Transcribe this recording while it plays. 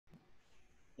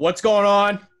What's going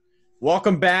on?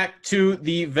 Welcome back to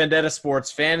the Vendetta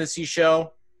Sports Fantasy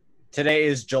Show. Today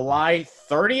is July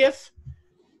 30th.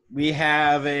 We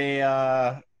have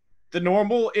the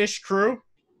normal-ish crew.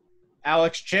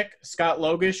 Alex Chick, Scott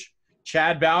Logish,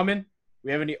 Chad Bauman.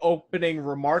 We have any opening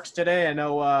remarks today? I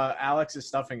know Alex is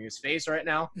stuffing his face right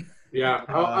now. Yeah,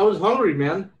 I was hungry,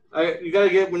 man. You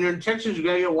gotta get, when you're in Texas, you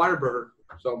gotta get Whataburger.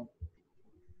 So,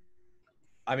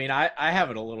 I mean, I have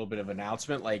a little bit of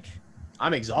announcement. Like,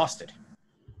 I'm exhausted.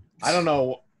 I don't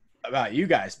know about you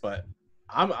guys, but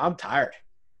I'm tired.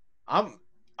 I'm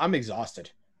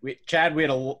exhausted. Chad, we had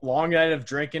a long night of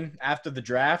drinking after the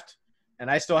draft,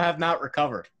 and I still have not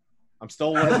recovered. I'm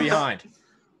still a little behind.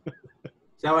 is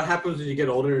that what happens when you get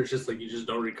older? It's just like you just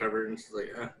don't recover, and it's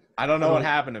like, I don't know what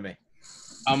happened to me.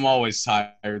 I'm always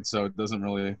tired, so it doesn't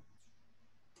really.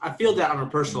 I feel that on a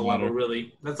personal level,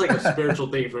 really. That's like a spiritual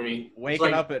thing for me.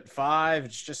 Waking up at 5,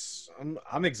 it's just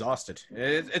I'm exhausted.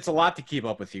 It's a lot to keep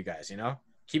up with you guys, you know?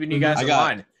 Keeping you guys in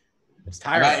line. It's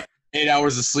tiring. I got 8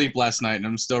 hours of sleep last night, and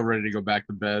I'm still ready to go back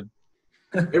to bed.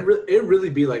 It really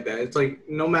be like that. It's like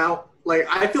no matter, like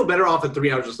I feel better off at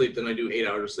 3 hours of sleep than I do 8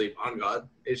 hours of sleep. On God,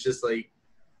 it's just like,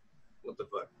 what the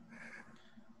fuck.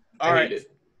 All right.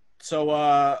 So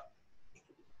I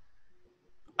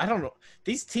don't know.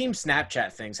 These team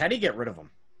Snapchat things, how do you get rid of them?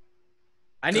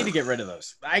 I need to get rid of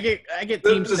those. I get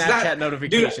team Snapchat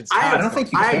notifications. Dude, I don't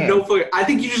think you can. I have no fucking. I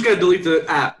think you just gotta delete the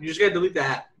app. You just gotta delete the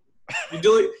app. You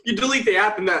delete the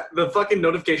app and the fucking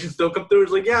notifications still come through.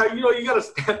 It's like, yeah, you got a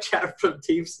Snapchat from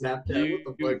Team Snapchat.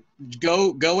 What the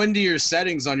fuck? Go into your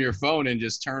settings on your phone and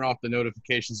just turn off the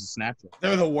notifications of Snapchat.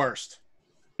 They're the worst.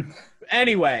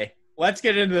 Anyway, let's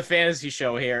get into the fantasy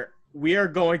show here. We are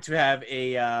going to have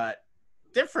a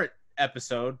different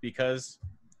episode because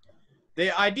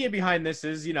the idea behind this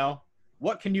is,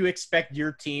 what can you expect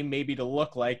your team maybe to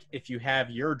look like if you have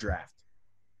your draft?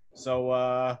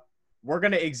 So we're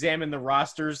going to examine the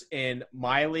rosters in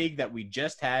my league that we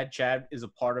just had. Chad is a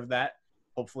part of that.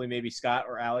 Hopefully maybe Scott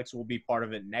or Alex will be part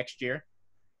of it next year.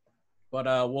 But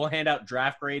we'll hand out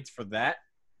draft grades for that.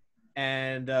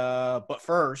 And but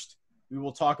first, we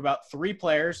will talk about 3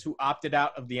 players who opted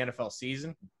out of the NFL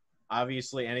season.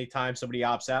 Obviously, anytime somebody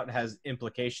opts out, it has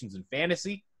implications in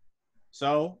fantasy.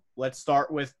 So let's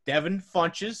start with Devin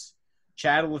Funchess.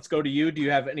 Chad, let's go to you. Do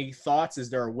you have any thoughts? Is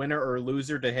there a winner or a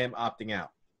loser to him opting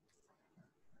out?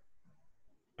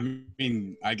 I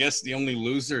mean, I guess the only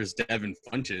loser is Devin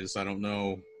Funchess. I don't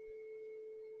know.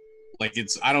 Like,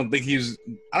 I don't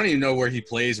even know where he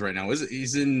plays right now.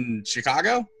 He's in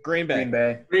Chicago? Green Bay.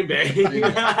 They're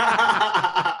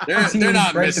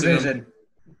not missing him.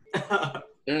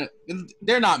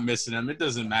 They're not missing him. It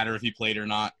doesn't matter if he played or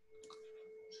not.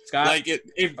 Scott, like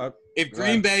if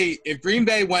Green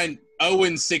Bay went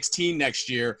 0-16 next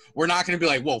year, we're not going to be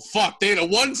like, well, fuck, they'd have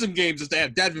won some games if they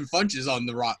have Devin Funchess on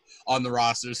the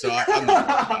roster. So I'm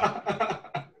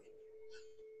not.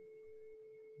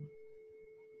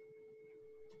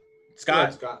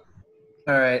 Scott.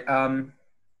 All right.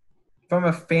 From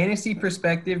a fantasy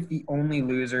perspective, the only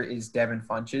loser is Devin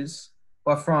Funchess,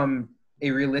 but from a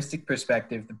realistic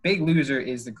perspective, the big loser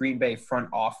is the Green Bay front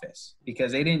office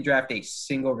because they didn't draft a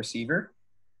single receiver,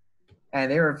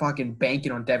 and they were fucking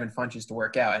banking on Devin Funchess to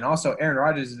work out. And also, Aaron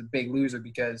Rodgers is a big loser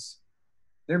because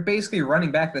they're basically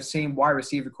running back the same wide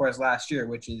receiver core as last year,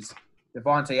 which is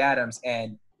Devontae Adams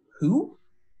and who?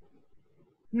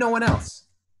 No one else.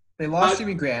 They lost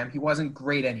Jimmy Graham. He wasn't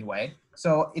great anyway.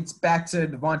 So it's back to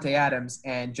Devontae Adams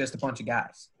and just a bunch of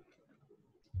guys.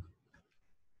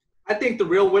 I think the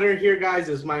real winner here, guys,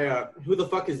 is my who the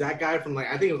fuck is that guy from,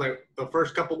 I think it was the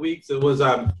first couple weeks. It was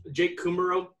Jake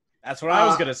Kumaro. That's what I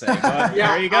was gonna say. But yeah,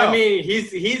 there you go. I mean,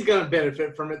 he's gonna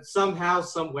benefit from it somehow,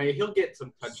 some way. He'll get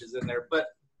some touches in there, but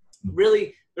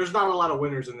really, there's not a lot of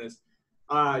winners in this.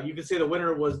 You could say the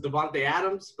winner was Devontae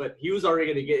Adams, but he was already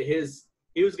gonna get his.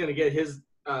 He was gonna get his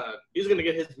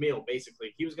meal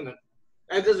basically.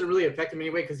 That doesn't really affect him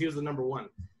anyway because he was the number one.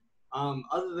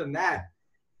 Other than that,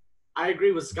 I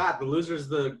agree with Scott. The loser is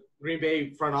the Green Bay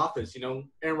front office.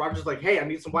 Aaron Rodgers is like, hey, I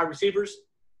need some wide receivers.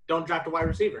 Don't draft a wide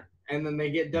receiver. And then they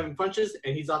get Devin Funchess,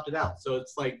 and he's opted out. So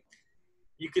it's like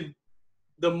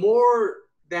the more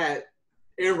that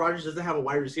Aaron Rodgers doesn't have a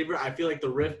wide receiver, I feel like the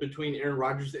rift between Aaron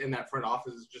Rodgers and that front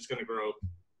office is just going to grow.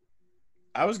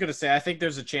 I was going to say, I think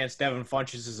there's a chance Devin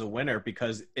Funchess is a winner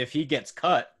because if he gets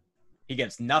cut, he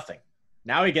gets nothing.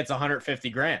 Now he gets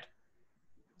 $150,000.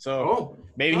 So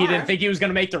maybe he didn't think he was going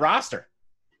to make the roster.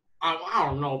 I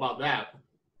don't know about that.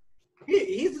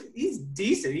 He's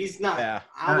decent. He's not. Yeah.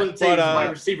 I wouldn't say he's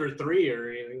wide receiver 3 or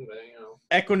anything, but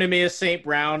Equinemius St.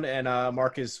 Brown and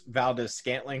Marcus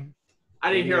Valdez-Scantling.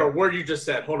 I didn't hear a word you just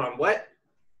said. Hold on, what?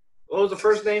 What was the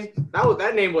first name?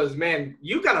 That name was, man,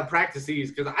 you got to practice these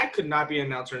because I could not be an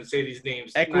announcer and say these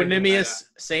names. Equanimous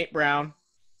St. Brown.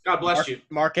 God bless you.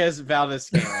 Marquez Valdez.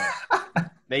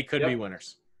 They could be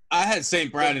winners. I had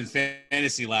St. Brown in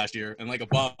fantasy last year, and like a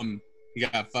bum, he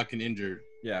got fucking injured.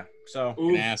 Yeah, so.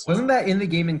 An asshole. Wasn't that in the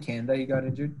game in Canada he got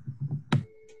injured?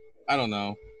 I don't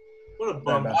know. What a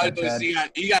bum.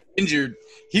 He got injured.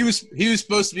 He was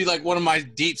supposed to be like one of my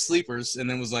deep sleepers, and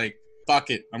then was like, fuck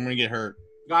it, I'm going to get hurt.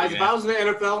 Guys, if I was in the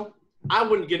NFL, I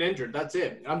wouldn't get injured. That's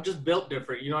it. I'm just built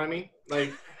different. You know what I mean?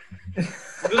 Like, I'm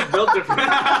just built different.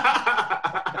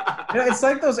 It's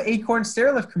like those Acorn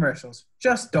Stairlift commercials.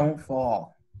 Just don't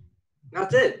fall.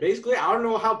 That's it. Basically, I don't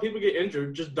know how people get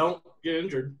injured. Just don't get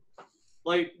injured.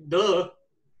 Like, duh.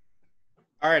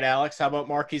 All right, Alex, how about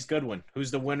Marquise Goodwin?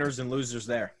 Who's the winners and losers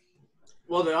there?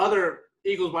 Well, the other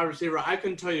Eagles wide receiver, I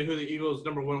couldn't tell you who the Eagles'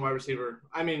 number one wide receiver.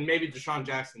 I mean, maybe Deshaun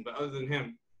Jackson, but other than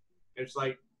him, it's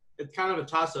kind of a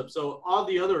toss-up. So all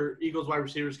the other Eagles wide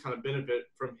receivers kind of benefit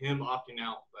from him opting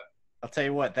out. But I'll tell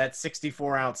you what, that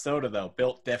 64-ounce soda, though,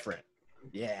 built different.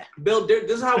 Yeah. Bill,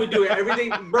 this is how we do it.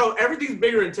 Everything, bro, everything's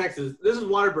bigger in Texas. This is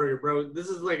Whataburger, bro. This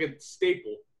is like a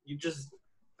staple.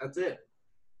 That's it.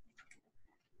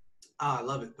 I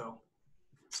love it, though.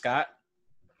 Scott?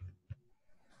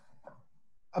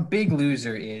 A big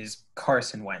loser is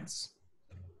Carson Wentz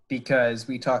because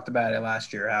we talked about it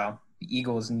last year how the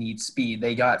Eagles need speed.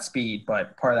 They got speed,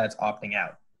 but part of that's opting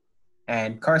out.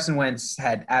 And Carson Wentz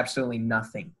had absolutely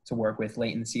nothing to work with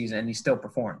late in the season, and he still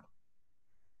performed.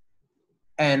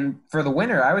 And for the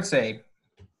winner, I would say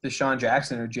Deshaun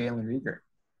Jackson or Jalen Reagor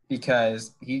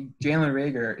because Jalen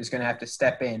Reagor is going to have to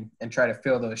step in and try to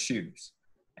fill those shoes.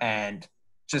 And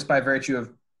just by virtue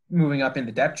of moving up in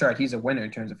the depth chart, he's a winner in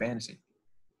terms of fantasy.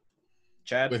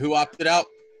 Chad? Wait, who opted out?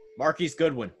 Marquise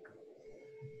Goodwin.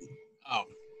 Oh.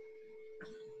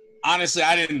 Honestly,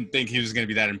 I didn't think he was going to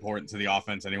be that important to the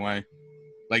offense anyway.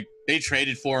 Like, they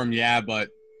traded for him, yeah, but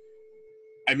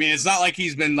I mean, it's not like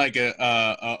he's been like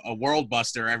a world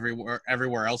buster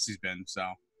everywhere else he's been. So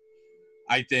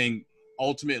I think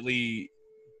ultimately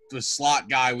the slot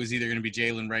guy was either going to be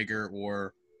Jalen Reagor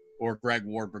or Greg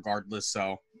Ward regardless.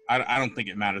 So I don't think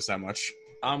it matters that much.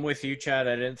 I'm with you, Chad.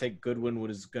 I didn't think Goodwin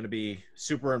was going to be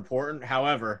super important.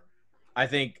 However, I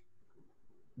think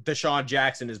Deshaun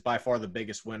Jackson is by far the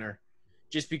biggest winner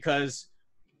just because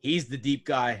he's the deep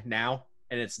guy now,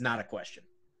 and it's not a question.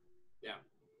 Yeah.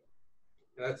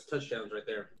 That's touchdowns right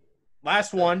there.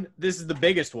 Last one. This is the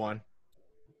biggest one.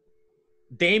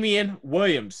 Damian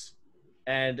Williams.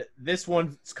 And this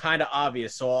one's kind of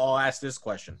obvious, so I'll ask this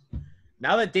question.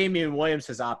 Now that Damian Williams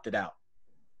has opted out,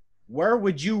 where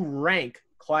would you rank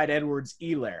Clyde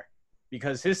Edwards-Helaire?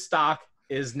 Because his stock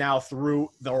is now through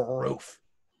the roof.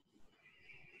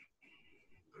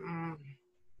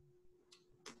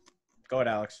 Go ahead,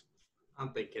 Alex. I'm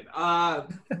thinking. I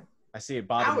see it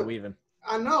bobbing and weaving.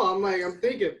 I know. I'm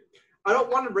thinking. I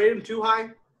don't want to rate him too high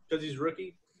because he's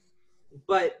rookie.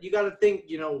 But you got to think,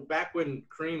 back when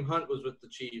Kareem Hunt was with the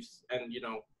Chiefs and,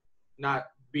 not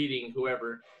beating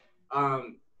whoever,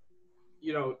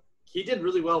 he did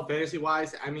really well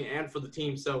fantasy-wise, and for the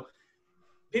team. So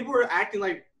people were acting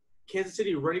like Kansas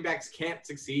City running backs can't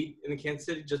succeed in the Kansas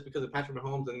City just because of Patrick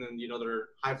Mahomes and then, their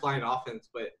high-flying offense.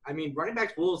 But, running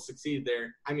backs will succeed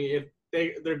there. If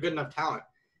they're good enough talent.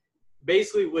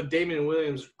 Basically, with Damian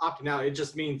Williams opting out, it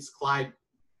just means Clyde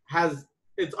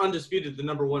it's undisputed the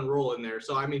number one role in there.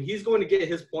 So, he's going to get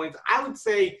his points. I would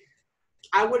say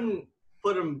I wouldn't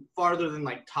put him farther than,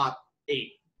 top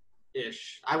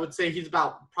 8-ish. I would say he's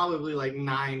about probably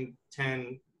 9,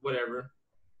 10, whatever.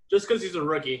 Just because he's a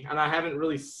rookie, and I haven't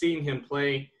really seen him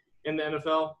play in the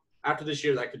NFL. After this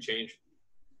year, that could change.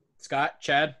 Scott,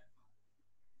 Chad?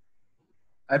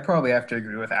 I'd probably have to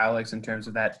agree with Alex in terms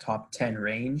of that top 10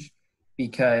 range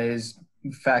because,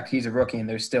 in fact, he's a rookie and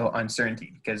there's still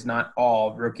uncertainty because not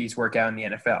all rookies work out in the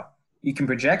NFL. You can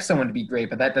project someone to be great,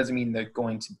 but that doesn't mean they're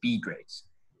going to be great.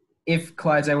 If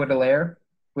Clyde Edwards-Helaire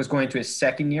was going to his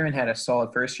second year and had a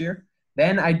solid first year,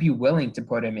 then I'd be willing to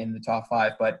put him in the top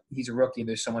 5, but he's a rookie.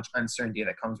 There's so much uncertainty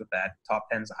that comes with that. Top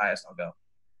 10 is the highest I'll go.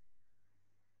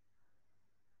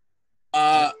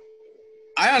 I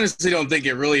honestly don't think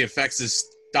it really affects his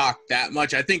stock that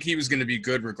much. I think he was going to be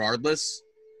good regardless.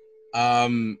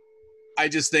 I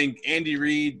just think Andy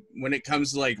Reid, when it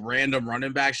comes to random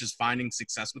running backs, just finding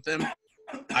success with him,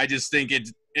 I just think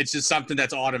it's just something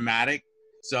that's automatic.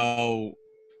 So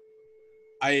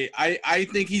I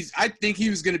think he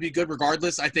was going to be good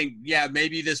regardless. I think,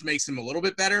 maybe this makes him a little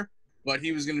bit better, but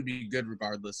he was going to be good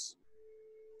regardless.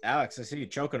 Alex, I see you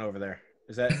choking over there.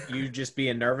 Is that you just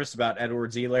being nervous about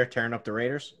Edwards-Helaire tearing up the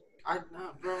Raiders?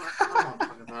 No, bro. I don't want to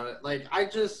talk about it. Like, I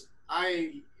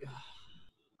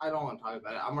don't want to talk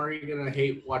about it. I'm already going to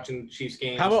hate watching Chiefs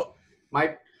games. How about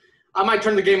I might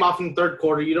turn the game off in the third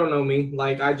quarter. You don't know me.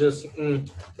 Like, it's just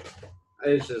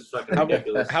fucking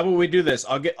ridiculous. how about we do this?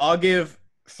 I'll give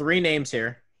 3 names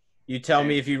here. You tell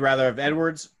me if you'd rather have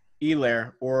Edwards,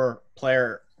 Elair, or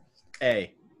player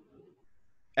A.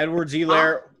 Edwards,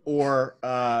 Elair, or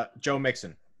Joe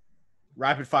Mixon.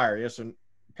 Rapid fire. Yes, and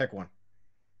pick one.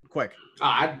 Quick.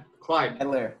 Clyde.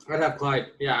 Elair. I'd have Clyde.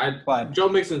 Yeah, Clyde. Joe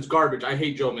Mixon's garbage. I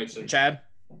hate Joe Mixon. Chad?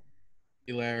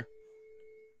 Elair.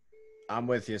 I'm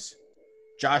with you.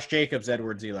 Josh Jacobs,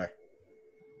 Edwards, Elair.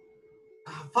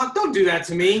 Fuck, don't do that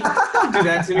to me. Don't do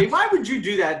that to me. Why would you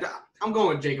do that? I'm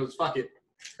going with Jacobs. Fuck it.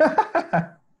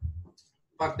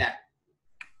 Fuck that.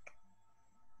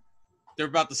 They're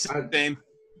about the same.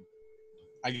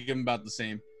 I give them about the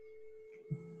same.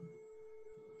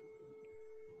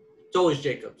 It's always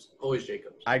Jacobs. Always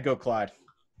Jacobs. I'd go Clyde.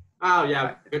 Oh,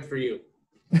 yeah. Good for you.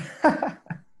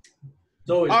 It's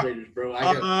always Raiders,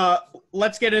 bro.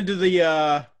 Let's get into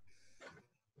the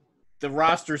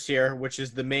rosters here, which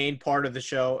is the main part of the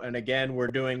show. And again, we're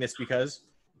doing this because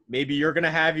maybe you're going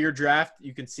to have your draft.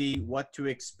 You can see what to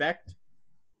expect.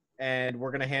 And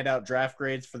we're going to hand out draft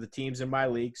grades for the teams in my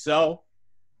league. So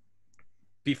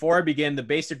before I begin, the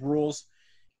basic rules,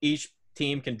 each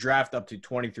team can draft up to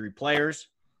 23 players.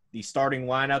 The starting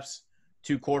lineups,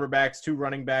 2 quarterbacks, 2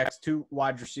 running backs, 2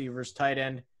 wide receivers, tight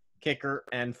end, kicker,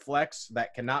 and flex.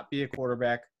 That cannot be a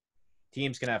quarterback.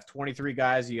 Teams can have 23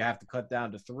 guys. You have to cut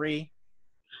down to 3.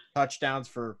 Touchdowns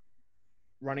for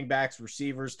running backs,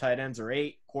 receivers, tight ends are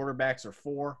 8. Quarterbacks are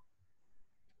 4.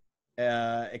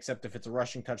 Except if it's a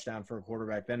rushing touchdown for a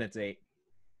quarterback, then it's 8.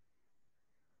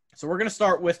 So we're going to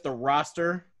start with the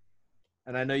roster.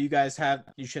 And I know you guys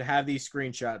should have these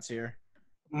screenshots here.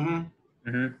 Mm-hmm.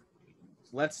 Mm-hmm. So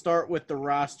let's start with the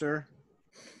roster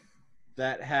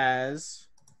that has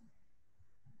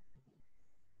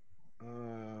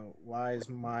why is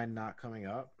mine not coming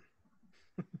up?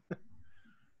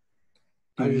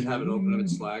 I just have it open in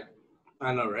Slack.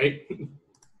 I know, right?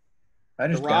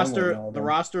 The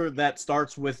roster that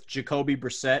starts with Jacoby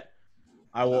Brissett.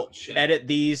 I will edit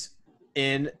these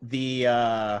in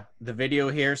the video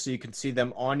here so you can see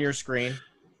them on your screen.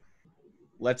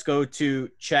 Let's go to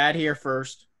Chad here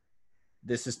first.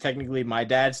 This is technically my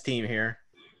dad's team here.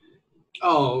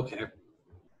 Oh, okay.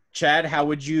 Chad, how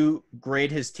would you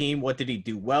grade his team? What did he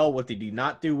do well? What did he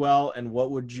not do well? And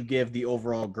what would you give the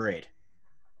overall grade?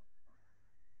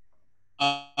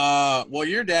 Well,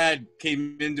 your dad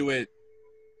came into it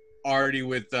already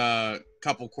with a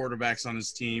couple quarterbacks on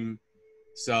his team.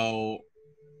 So,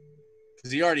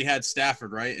 because he already had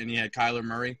Stafford, right? And he had Kyler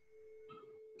Murray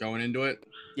going into it.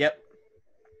 Yep.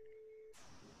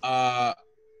 I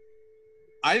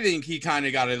think he kind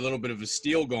of got a little bit of a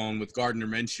steal going with Gardner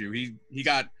Minshew. He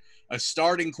got a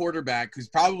starting quarterback who's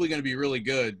probably going to be really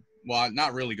good. Well,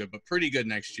 not really good, but pretty good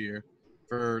next year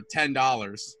for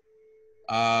 $10.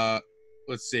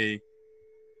 Let's see.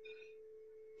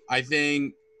 I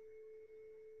think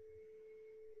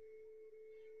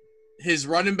his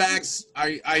running backs,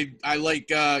 I like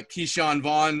Keyshawn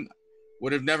Vaughn.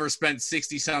 Would have never spent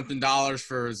 $60-something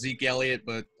for Zeke Elliott,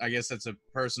 but I guess that's a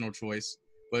personal choice.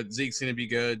 But Zeke's going to be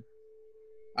good.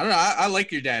 I don't know. I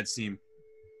like your dad's team.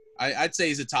 I'd say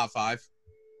he's a top 5.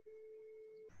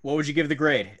 What would you give the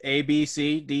grade? A, B,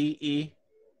 C, D, E,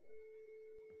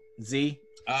 Z?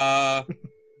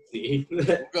 C.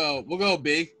 We'll go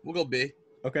B. We'll go B.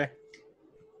 Okay.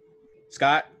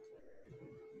 Scott?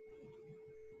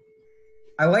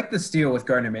 I like the steal with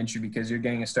Gardner Minshew because you're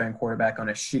getting a starting quarterback on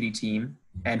a shitty team,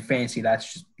 and fantasy,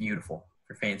 that's just beautiful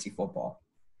for fantasy football.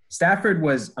 Stafford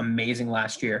was amazing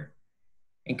last year,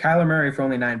 and Kyler Murray for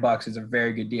only $9 is a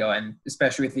very good deal, and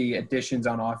especially with the additions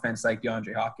on offense like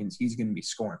DeAndre Hopkins, he's going to be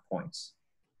scoring points.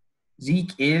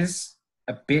 Zeke is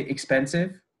a bit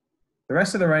expensive. The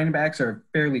rest of the running backs are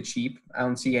fairly cheap. I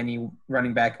don't see any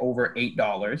running back over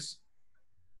 $8.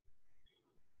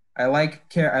 I like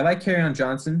Kerryon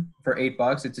Johnson for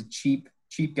 $8. It's a cheap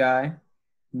guy.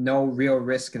 No real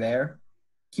risk there.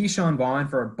 Keyshawn Vaughn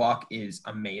for $1 is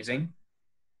amazing.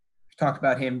 We talked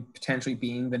about him potentially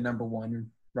being the number 1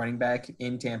 running back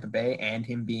in Tampa Bay and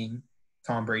him being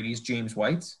Tom Brady's James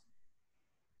White.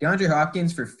 DeAndre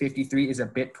Hopkins for $53 is a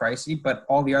bit pricey, but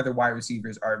all the other wide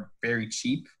receivers are very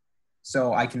cheap,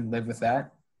 so I can live with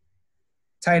that.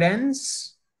 Tight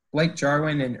ends, Blake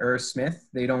Jarwin and Irv Smith,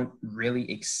 they don't really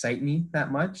excite me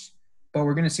that much, but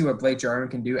we're going to see what Blake Jarwin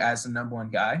can do as the number 1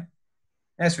 guy.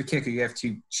 As for kicker, you have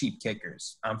 2 cheap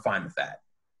kickers. I'm fine with that.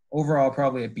 Overall,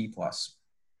 probably a B+.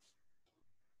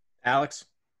 Alex?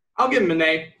 I'll give him an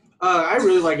A. I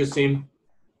really like his team.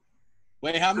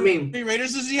 Wait, how many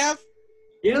Raiders does he have?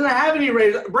 He doesn't have any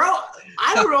Raiders. Bro,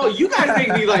 I don't know. You guys make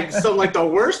me like the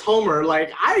worst homer.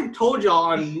 Like, I told y'all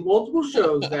on multiple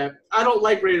shows that I don't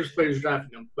like Raiders players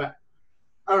drafting them. But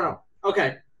I don't know.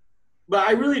 Okay. But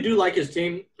I really do like his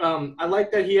team. I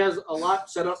like that he has a lot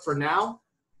set up for now.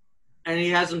 And he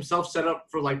has himself set up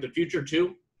for, like, the future,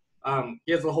 too.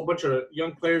 He has a whole bunch of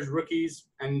young players, rookies,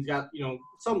 and he's got,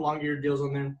 some long-year deals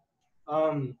on there.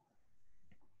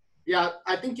 Yeah,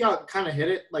 I think y'all kind of hit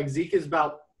it. Like, Zeke is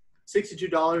about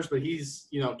 $62, but he's,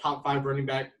 top 5 running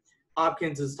back.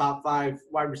 Hopkins is top 5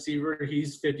 wide receiver.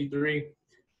 He's 53.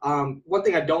 One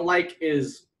thing I don't like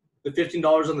is the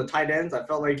 $15 on the tight ends. I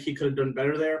felt like he could have done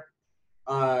better there.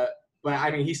 But,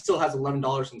 I mean, he still has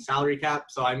 $11 in salary cap.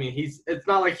 So, I mean, it's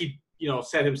not like he,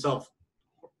 set himself,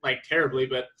 like, terribly.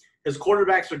 But his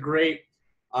quarterbacks are great.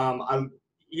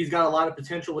 He's got a lot of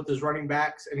potential with his running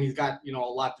backs, and he's got, a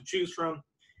lot to choose from.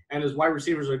 And his wide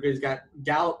receivers are good. He's got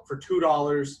Gallup for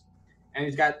 $2, and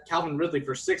he's got Calvin Ridley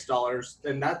for $6,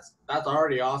 and that's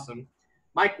already awesome.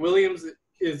 Mike Williams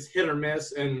is hit or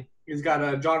miss, and he's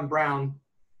got John Brown,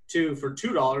 too, for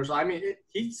 $2. I mean,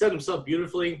 he set himself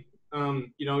beautifully.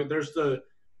 There's the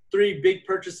 3 big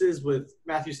purchases with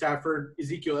Matthew Stafford,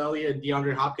 Ezekiel Elliott, and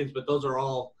DeAndre Hopkins, but those are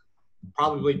all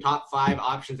probably top 5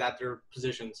 options at their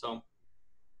position. So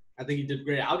I think he did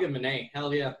great. I'll give him an A.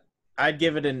 Hell yeah. I'd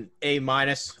give it an A-.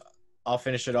 I'll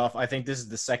finish it off. I think this is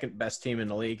the second best team in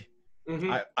the league.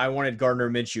 Mm-hmm. I wanted Gardner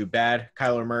Minshew bad.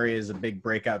 Kyler Murray is a big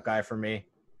breakout guy for me.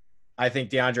 I think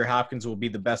DeAndre Hopkins will be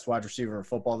the best wide receiver in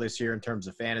football this year in terms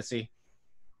of fantasy.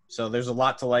 So there's a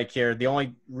lot to like here. The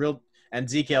only real – and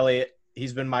Zeke Elliott,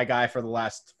 he's been my guy for the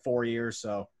last 4 years,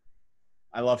 so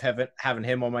I love having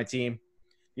him on my team.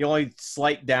 The only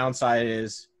slight downside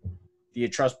is, do you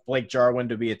trust Blake Jarwin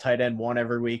to be a tight end 1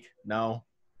 every week? No.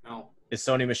 Is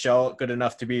Sony Michel good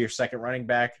enough to be your second running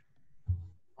back?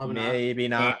 Maybe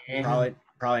not.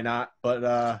 Probably not.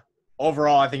 But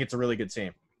overall, I think it's a really good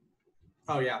team.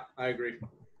 Oh, yeah. I agree.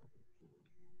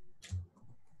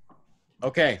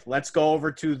 Okay, let's go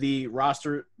over to the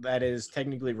roster that is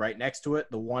technically right next to it,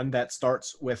 the one that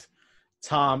starts with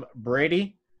Tom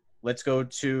Brady. Let's go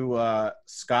to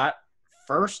Scott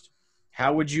first.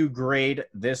 How would you grade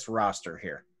this roster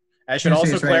here? I should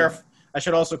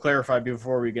also clarify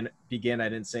before we begin, I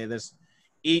didn't say this.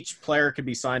 Each player could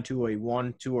be signed to a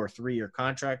 1, 2, or 3-year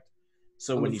contract.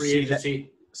 So when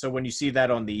you see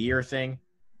that on the year thing,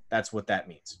 that's what that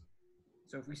means.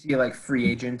 So if we see like free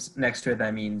agents next to it,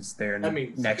 that means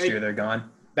next year they're gone.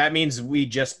 That means we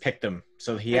just picked him,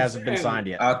 so he hasn't been signed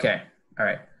yet. Okay, all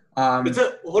right.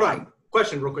 Hold on,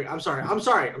 question real quick. I'm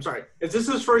sorry. Is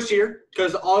this his first year?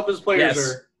 Because all of his players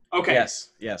are okay.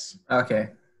 Yes. Okay.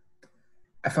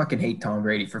 I fucking hate Tom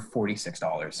Brady for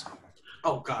 $46.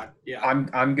 Oh God, yeah.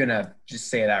 I'm gonna just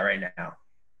say that right now.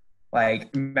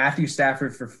 Like Matthew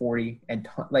Stafford for 40, and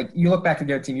like you look back at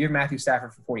the other team, you have Matthew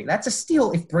Stafford for 40. That's a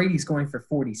steal if Brady's going for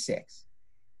 46.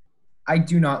 I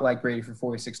do not like Brady for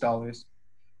 $46.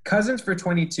 Cousins for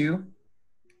 22.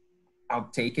 I'll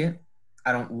take it.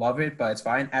 I don't love it, but it's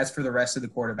fine. As for the rest of the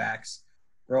quarterbacks,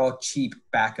 they're all cheap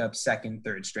backup, second,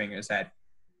 third stringers that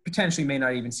potentially may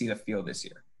not even see the field this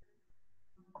year.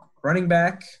 Running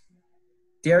back,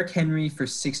 Derrick Henry for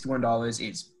 $61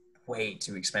 is way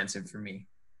too expensive for me,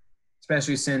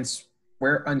 especially since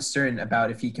we're uncertain about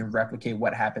if he can replicate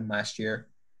what happened last year.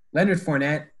 Leonard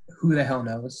Fournette, who the hell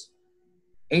knows?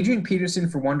 Adrian Peterson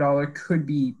for $1 could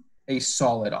be a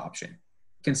solid option,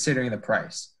 considering the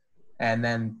price. And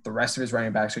then the rest of his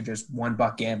running backs are just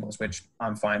 $1 gambles, which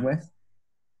I'm fine with.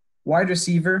 Wide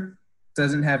receiver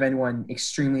doesn't have anyone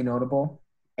extremely notable.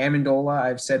 Amendola,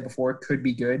 I've said before, could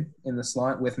be good in the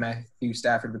slot with Matthew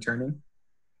Stafford returning.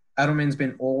 Edelman's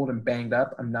been old and banged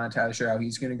up. I'm not entirely sure how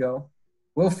he's going to go.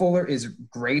 Will Fuller is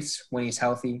great when he's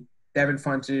healthy. Devin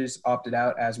Funches opted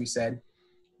out, as we said.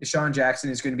 Deshaun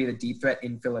Jackson is going to be the deep threat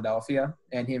in Philadelphia,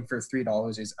 and him for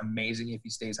 $3 is amazing if he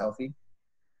stays healthy.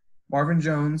 Marvin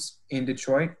Jones in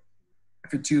Detroit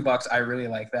for $2. I really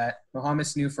like that. Mohamed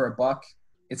Sanu for $1.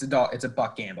 It's a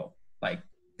buck gamble. Like,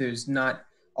 there's not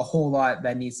a whole lot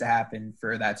that needs to happen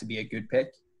for that to be a good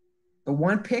pick. The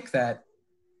one pick that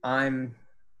I'm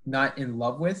not in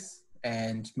love with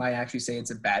and might actually say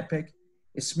it's a bad pick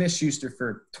is Smith-Schuster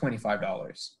for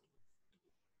 $25.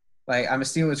 Like, I'm a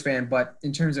Steelers fan, but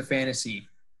in terms of fantasy,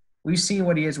 we've seen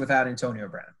what he is without Antonio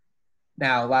Brown.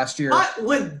 Now, last year –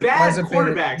 with bad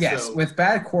quarterbacks, yes, though. With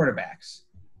bad quarterbacks.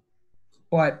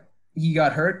 But he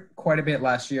got hurt quite a bit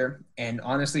last year, and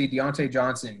honestly, Deontay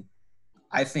Johnson,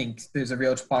 I think there's a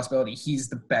real possibility he's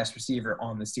the best receiver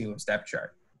on the Steelers depth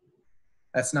chart.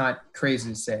 That's not crazy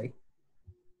to say.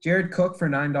 Jared Cook for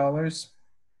 $9.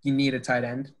 you need a tight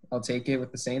end. I'll take it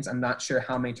with the Saints. I'm not sure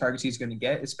how many targets he's going to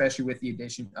get, especially with the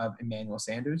addition of Emmanuel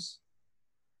Sanders.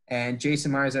 And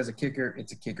Jason Myers as a kicker,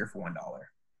 it's a kicker for $1.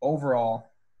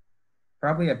 Overall,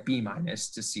 probably a B- to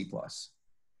C+.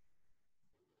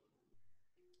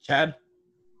 Chad?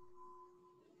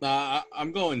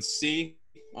 I'm going C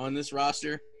on this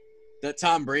roster. That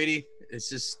Tom Brady,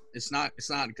 it's not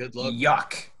a good look.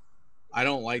 Yuck. I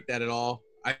don't like that at all.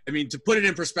 I mean, to put it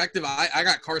in perspective, I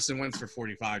got Carson Wentz for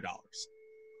 $45.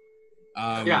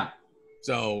 Yeah.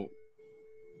 So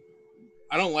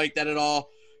I don't like that at all.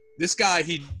 This guy,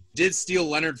 he did steal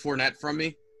Leonard Fournette from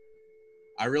me.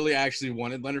 I really actually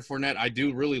wanted Leonard Fournette. I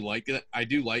do really like it. I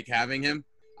do like having him.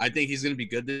 I think he's going to be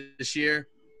good this year.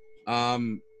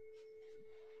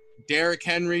 Derrick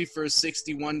Henry for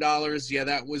 $61. Yeah,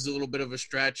 that was a little bit of a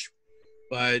stretch,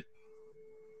 but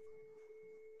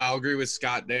I'll agree with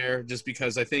Scott there just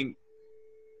because I think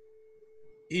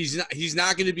he's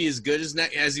not going to be as good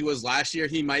as he was last year.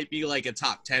 He might be like a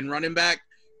top 10 running back,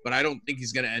 but I don't think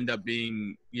he's going to end up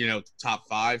being, top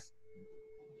 5.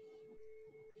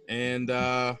 And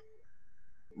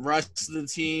rest of the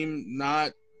team,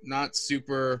 not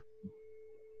super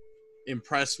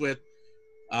impressed with.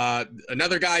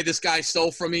 Another guy this guy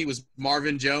stole from me was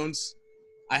Marvin Jones.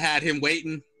 I had him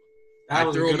waiting. I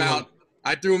threw him out.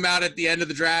 I threw him out at the end of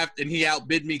the draft, and he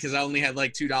outbid me because I only had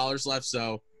like $2 left,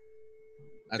 so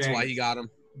that's why he got him.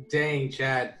 Dang,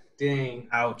 Chad. Dang.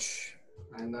 Ouch.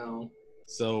 I know.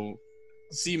 So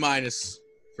C-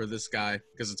 for this guy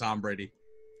because of Tom Brady.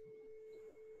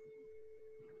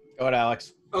 Go ahead,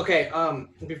 Alex. Okay,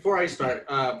 before I start,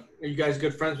 are you guys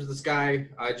good friends with this guy?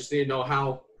 I just need to know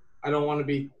how. I don't want to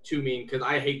be too mean because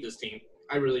I hate this team.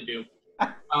 I really do.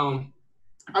 I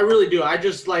really do. I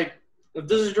just if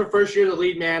this is your first year in the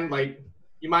league, man,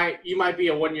 you might be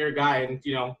a 1-year guy, and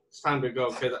it's time to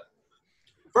go. Because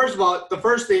first of all, the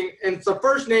first thing, and it's the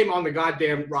first name on the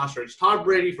goddamn roster. It's Tom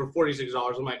Brady for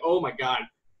 $46. I'm like, oh my god.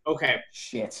 Okay.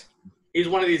 Shit. He's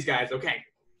one of these guys. Okay.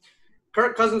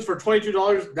 Kirk Cousins for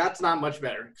 $22. That's not much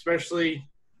better. Especially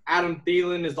Adam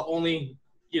Thielen is the only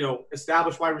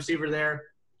established wide receiver there.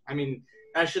 I mean,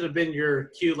 that should have been your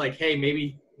cue. Hey,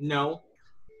 maybe no.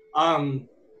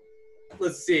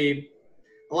 Let's see.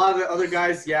 A lot of the other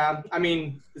guys, yeah. I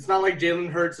mean, it's not like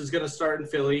Jalen Hurts is going to start in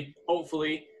Philly,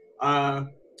 hopefully.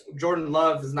 Jordan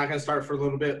Love is not going to start for a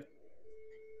little bit.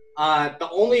 I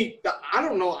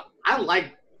don't know. I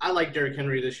like Derrick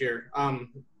Henry this year.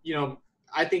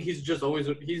 I think he's always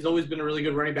been a really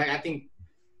good running back. I think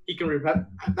he can repet.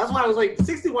 That's why I was like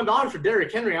 $61 for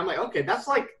Derrick Henry. I'm like, okay, that's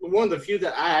one of the few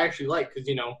that I actually like because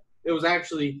it was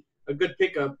actually a good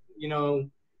pickup.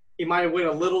 He might have went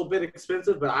a little bit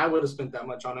expensive, but I would have spent that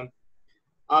much on him.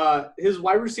 His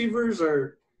wide receivers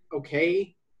are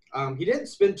okay. He didn't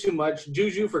spend too much.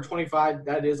 Juju for $25,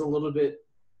 that is a little bit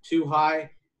too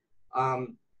high.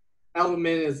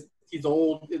 Edelman he's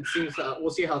old. It seems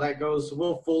we'll see how that goes.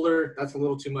 Will Fuller, that's a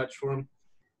little too much for him.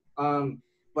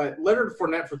 But Leonard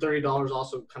Fournette for $30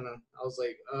 also kind of, I was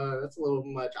like, that's a little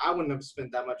much. I wouldn't have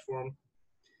spent that much for him.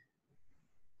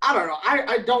 I don't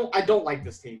know. I don't like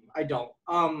this team. I don't.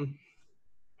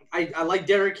 I like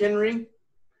Derrick Henry,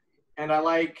 and I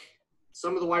like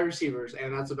some of the wide receivers,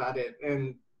 and that's about it.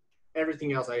 And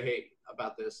everything else I hate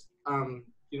about this.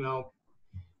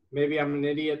 Maybe I'm an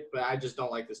idiot, but I just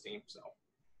don't like this team. So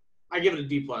I give it a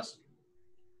D+.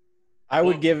 I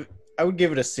would give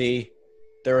it a C.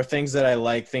 There are things that I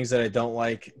like, things that I don't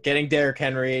like. Getting Derrick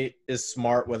Henry is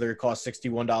smart, whether it costs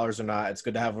 $61 or not. It's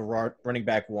good to have a running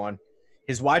back one.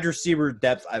 His wide receiver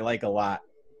depth I like a lot.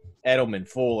 Edelman,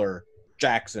 Fuller,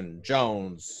 Jackson,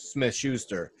 Jones,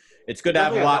 Smith-Schuster. It's good to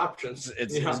have a lot. Options.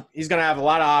 He's going to have a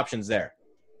lot of options there.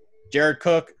 Jared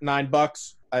Cook,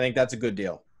 $9. I think that's a good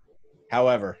deal.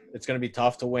 However, it's going to be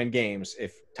tough to win games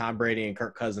if Tom Brady and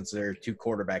Kirk Cousins are 2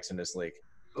 quarterbacks in this league.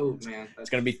 Oh, man. It's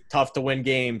going to be tough to win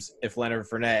games if Leonard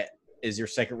Fournette is your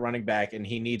second running back and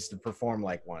he needs to perform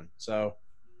like one. So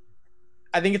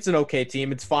I think it's an okay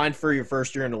team. It's fine for your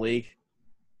first year in the league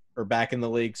or back in the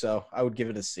league. So I would give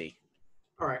it a C.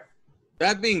 All right.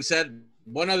 That being said,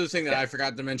 one other thing that I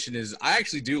forgot to mention is I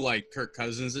actually do like Kirk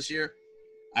Cousins this year.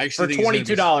 I actually for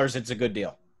 $22, it's a good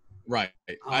deal. Right.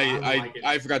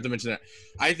 I forgot to mention that.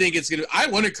 I think it's going to – I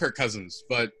wanted Kirk Cousins,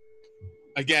 but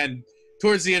again –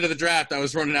 towards the end of the draft, I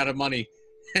was running out of money,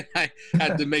 and I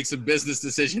had to make some business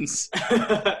decisions.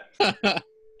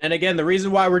 And again, the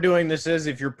reason why we're doing this is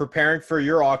if you're preparing for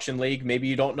your auction league, maybe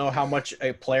you don't know how much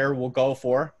a player will go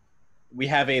for. We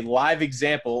have a live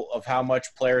example of how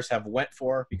much players have went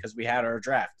for because we had our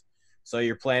draft. So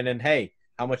you're planning, hey,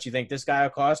 how much you think this guy will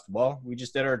cost? Well, we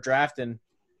just did our draft and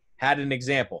had an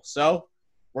example. So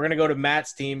we're going to go to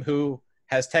Matt's team, who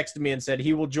has texted me and said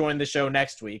he will join the show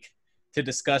next week to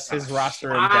discuss his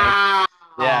roster in depth.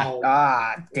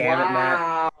 Yeah. Damn it,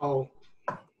 Matt.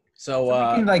 So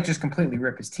we can just completely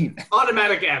rip his team.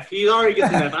 Automatic F. He already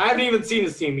gets an F. I haven't even seen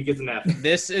his team. He gets an F.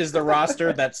 This is the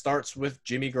roster that starts with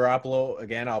Jimmy Garoppolo.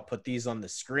 Again, I'll put these on the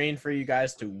screen for you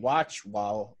guys to watch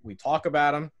while we talk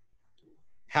about them.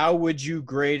 How would you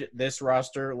grade this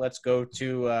roster? Let's go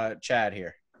to Chad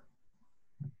here.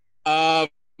 I'm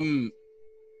going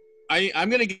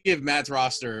to give Matt's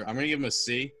roster, I'm going to give him a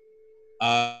C.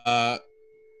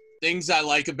 Things I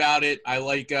like about it, I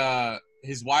like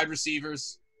his wide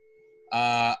receivers.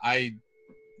 I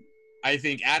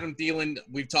think Adam Thielen,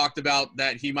 we've talked about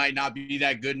that he might not be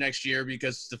that good next year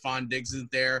because Stephon Diggs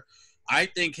isn't there. I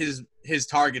think his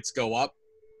targets go up.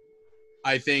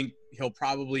 I think he'll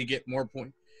probably get more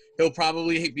points. He'll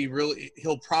probably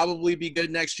be good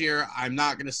next year. I'm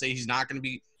not going to say he's not going to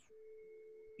be,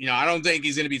 I don't think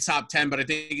he's going to be top 10, but I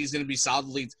think he's going to be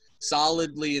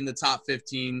solidly in the top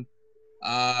 15.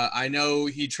 I know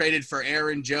he traded for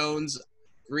Aaron Jones.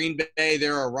 Green Bay,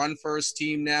 they're a run-first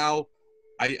team now.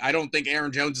 I don't think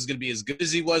Aaron Jones is going to be as good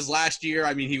as he was last year.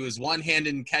 I mean, he was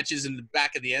one-handed in catches in the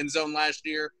back of the end zone last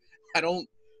year. I don't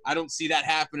see that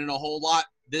happening a whole lot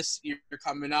this year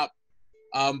coming up.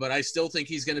 But I still think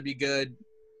he's going to be good.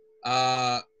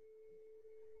 I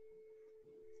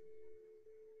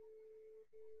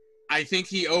think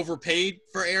he overpaid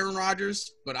for Aaron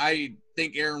Rodgers, but I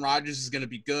think Aaron Rodgers is going to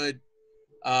be good.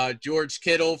 George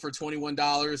Kittle for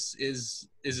 $21 is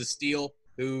a steal.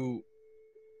 Who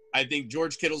I think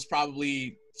George Kittle's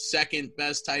probably second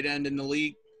best tight end in the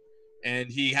league, and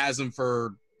he has him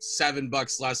for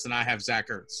 $7 less than I have Zach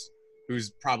Ertz,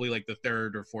 who's probably like the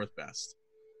third or fourth best.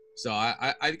 So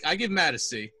I give Matt a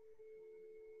C.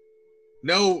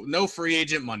 No free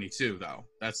agent money too, though.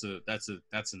 That's a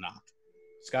knock.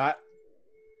 Scott?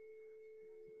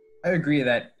 I agree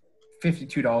that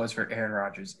 $52 for Aaron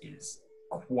Rodgers is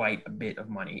quite a bit of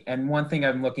money. And one thing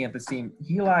I'm looking at this team,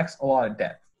 he lacks a lot of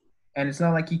depth. And it's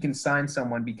not like he can sign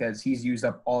someone because he's used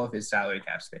up all of his salary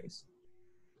cap space.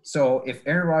 So if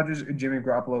Aaron Rodgers or Jimmy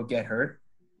Garoppolo get hurt,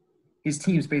 his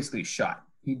team's basically shot.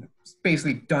 He's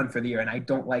basically done for the year, and I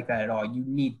don't like that at all. You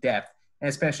need depth, and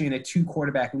especially in a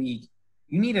 2-quarterback league,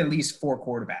 you need at least 4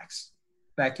 quarterbacks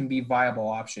that can be viable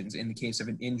options in the case of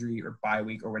an injury or bye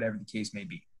week or whatever the case may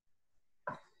be.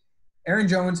 Aaron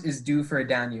Jones is due for a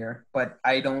down year, but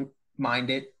I don't mind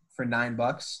it for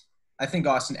 $9. I think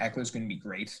Austin Eckler is going to be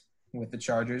great with the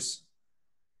Chargers.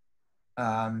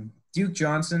 Duke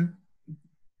Johnson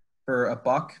for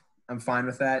 $1, I'm fine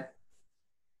with that.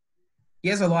 He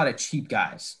has a lot of cheap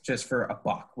guys just for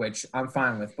 $1, which I'm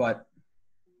fine with, but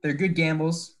they're good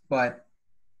gambles, but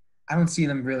I don't see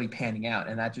them really panning out,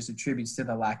 and that just attributes to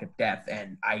the lack of depth,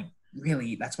 and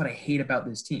that's what I hate about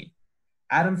this team.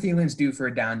 Adam Thielen's due for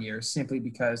a down year simply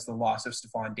because the loss of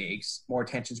Stephon Diggs, more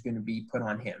attention is going to be put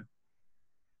on him.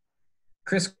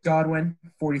 Chris Godwin,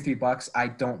 $43, I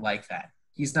don't like that.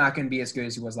 He's not going to be as good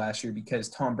as he was last year because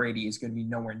Tom Brady is going to be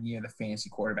nowhere near the fantasy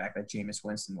quarterback that Jameis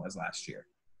Winston was last year.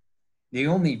 The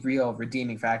only real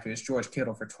redeeming factor is George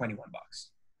Kittle for $21.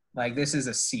 This is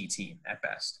a C team at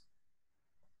best.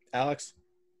 Alex?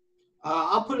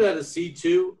 I'll put it at a C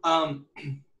too.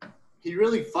 He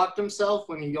really fucked himself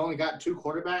when he only got 2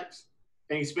 quarterbacks,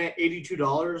 and he spent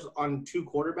 $82 on 2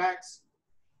 quarterbacks.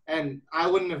 And I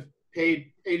wouldn't have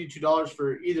paid $82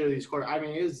 for either of these quarterbacks. I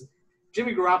mean, it is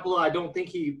Jimmy Garoppolo. I don't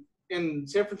think in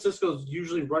San Francisco's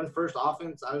usually run-first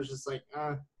offense. I was just like,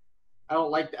 I don't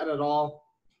like that at all.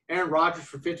 Aaron Rodgers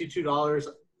for $52.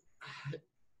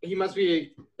 He must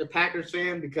be a Packers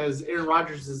fan because Aaron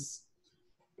Rodgers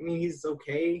he's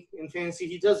okay in fantasy.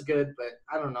 He does good, but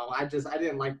I don't know. I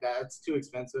didn't like that. It's too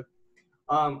expensive.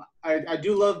 I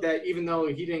do love that even though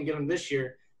he didn't get him this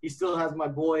year, he still has my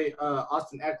boy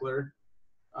Austin Eckler.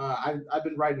 I've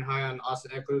been riding high on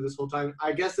Austin Eckler this whole time.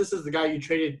 I guess this is the guy you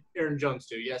traded Aaron Jones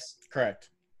to, yes? Correct.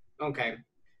 Okay.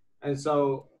 And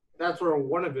so that's where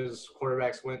one of his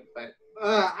quarterbacks went, but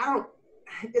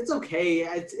it's okay.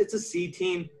 It's a C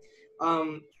team.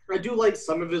 I do like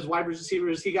some of his wide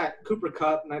receivers. He got Cooper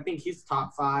Kupp, and I think he's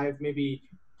top 5, maybe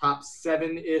top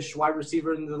 7-ish wide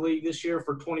receiver in the league this year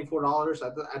for $24.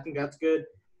 I think that's good.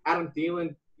 Adam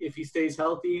Thielen, if he stays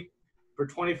healthy, for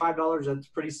 $25, that's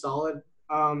pretty solid.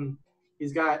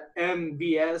 He's got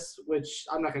MVS, which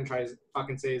I'm not going to try to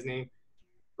fucking say his name.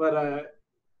 But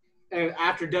and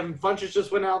after Devin Funchess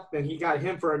just went out, then he got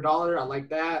him for $1. I like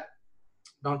that.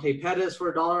 Dante Pettis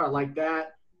for $1. I like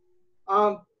that.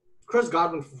 Chris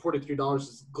Godwin for $43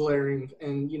 is glaring,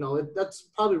 and that's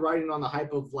probably riding on the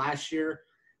hype of last year.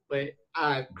 But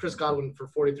Chris Godwin for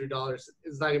 $43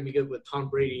 is not going to be good with Tom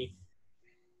Brady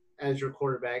as your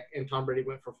quarterback, and Tom Brady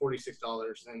went for $46,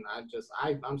 and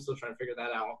I'm still trying to figure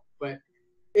that out. But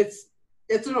it's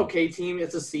an okay team.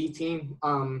 It's a C team.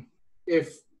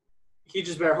 If he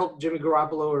just better hope Jimmy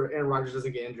Garoppolo or Aaron Rodgers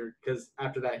doesn't get injured, because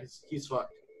after that he's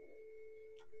fucked.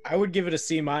 I would give it a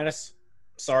C-.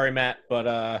 Sorry, Matt,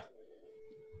 but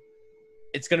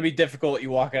it's going to be difficult.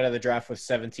 You walk out of the draft with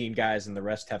 17 guys and the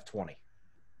rest have 20.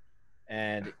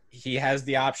 And he has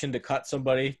the option to cut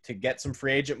somebody to get some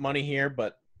free agent money here,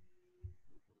 but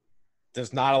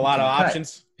there's not a lot of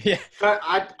options. Yeah.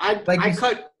 I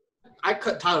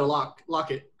cut Tyler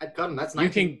Lockett. I'd cut him. That's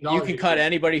 $19. You can cut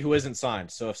anybody who isn't signed.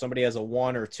 So if somebody has a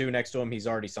 1 or 2 next to him, he's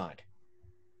already signed.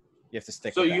 You have to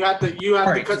stick. So with you that.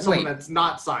 have to cut someone that's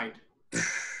not signed.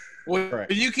 Well,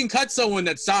 Correct. you can cut someone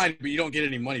that's signed, but you don't get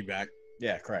any money back.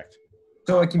 Yeah, correct.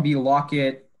 So it can be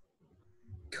Lockett,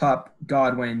 Cup,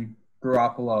 Godwin,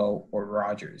 Garoppolo, or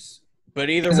Rodgers. But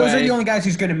either way, those are the only guys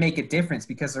who's going to make a difference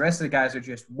because the rest of the guys are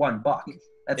just $1.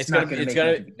 That's not going to make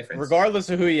a difference. Regardless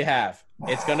of who you have,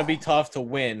 it's going to be tough to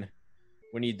win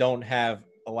when you don't have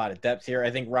a lot of depth here.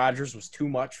 I think Rodgers was too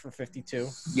much for 52.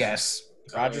 Yes.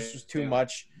 Rodgers was too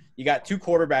much. You got 2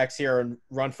 quarterbacks here and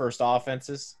run-first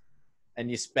offenses,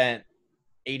 and you spent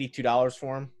 $82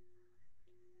 for him.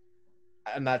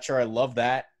 I'm not sure I love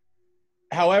that.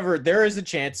 However, there is a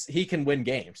chance he can win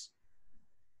games.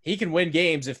 He can win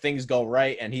games if things go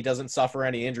right and he doesn't suffer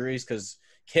any injuries because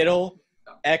Kittle,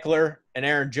 Eckler, and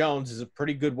Aaron Jones is a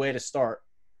pretty good way to start.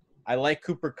 I like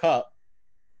Cooper Kupp.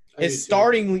 His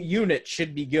starting unit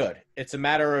should be good. It's a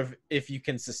matter of if you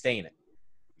can sustain it.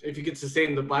 If you can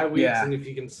sustain the bye weeks and if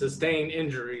you can sustain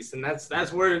injuries. And that's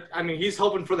where – I mean, he's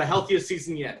hoping for the healthiest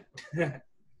season yet.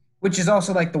 Which is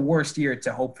also like the worst year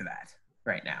to hope for that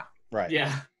right now. Right.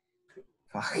 Yeah.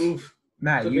 Fuck. Oof.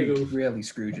 Matt, you really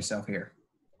screwed yourself here.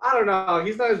 I don't know.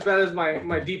 He's not as bad as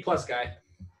my D-plus guy.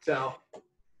 So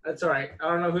that's all right. I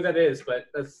don't know who that is, but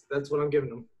that's what I'm giving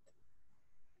him.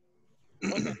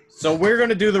 So we're going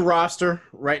to do the roster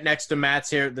right next to Matt's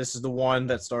here. This is the one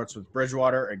that starts with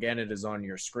Bridgewater. Again, it is on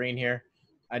your screen here.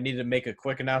 I need to make a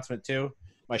quick announcement, too.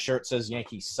 My shirt says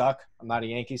Yankees suck. I'm not a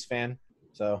Yankees fan.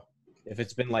 So if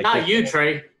it's been like not you,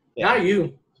 Trey. Yeah, not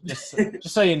you. Just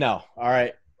so you know. All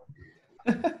right.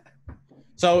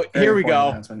 So here we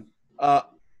go.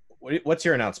 What's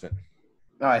your announcement?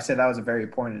 Oh, I said that was a very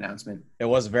important announcement. It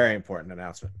was a very important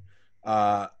announcement.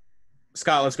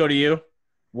 Scott, let's go to you.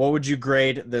 What would you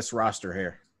grade this roster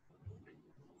here?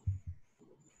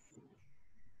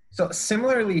 So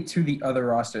similarly to the other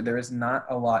roster, there is not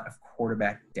a lot of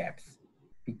quarterback depth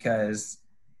because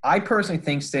I personally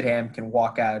think Stidham can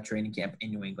walk out of training camp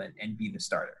in New England and be the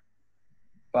starter.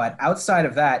 But outside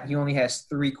of that, he only has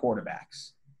 3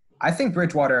 quarterbacks. I think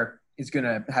Bridgewater is going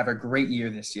to have a great year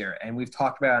this year, and we've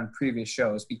talked about it on previous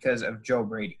shows because of Joe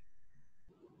Brady.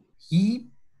 He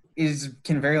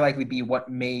can very likely be what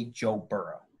made Joe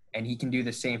Burrow, and he can do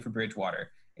the same for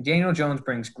Bridgewater. And Daniel Jones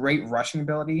brings great rushing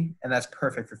ability, and that's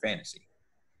perfect for fantasy.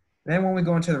 And then when we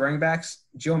go into the running backs,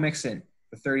 Joe Mixon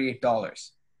for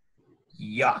 $38.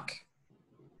 Yuck.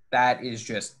 That is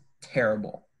just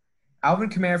terrible. Alvin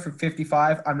Kamara for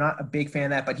 $55. I'm not a big fan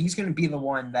of that, but he's going to be the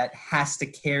one that has to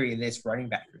carry this running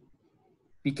back group.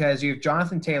 Because you have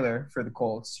Jonathan Taylor for the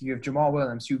Colts. You have Jamal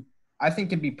Williams, who I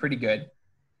think can be pretty good.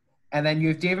 And then you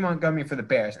have David Montgomery for the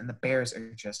Bears, and the Bears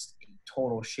are just a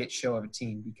total shit show of a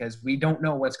team because we don't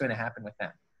know what's going to happen with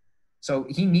them. So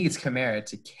he needs Kamara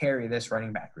to carry this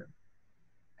running back room.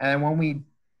 And then when we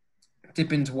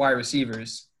dip into wide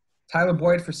receivers, Tyler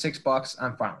Boyd for $6,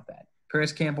 I'm fine with that.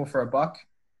 Paris Campbell for $1,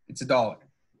 it's $1.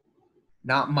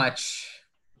 Not much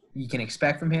you can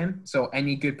expect from him, so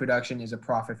any good production is a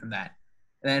profit from that.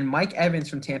 And then Mike Evans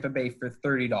from Tampa Bay for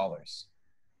 $30.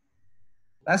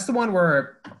 That's the one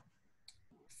where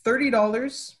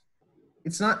 $30,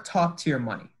 it's not top-tier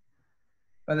money.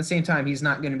 But at the same time, he's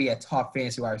not going to be a top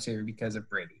fantasy wide receiver because of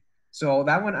Brady. So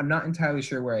that one, I'm not entirely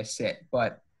sure where I sit.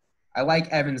 But I like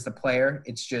Evans, the player.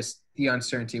 It's just the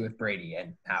uncertainty with Brady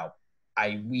and how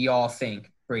we all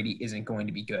think Brady isn't going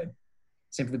to be good.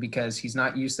 Simply because he's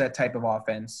not used to that type of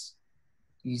offense.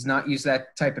 He's not used to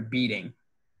that type of beating.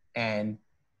 And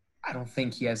I don't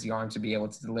think he has the arm to be able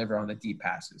to deliver on the deep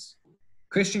passes.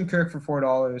 Christian Kirk for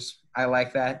 $4. I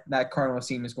like that. That Cardinals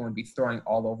team is going to be throwing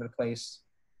all over the place.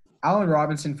 Allen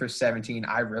Robinson for $17.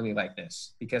 I really like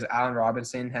this because Allen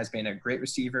Robinson has been a great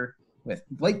receiver with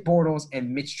Blake Bortles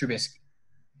and Mitch Trubisky.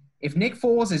 If Nick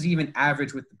Foles is even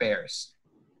average with the Bears,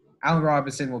 Allen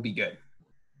Robinson will be good.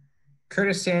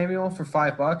 Curtis Samuel for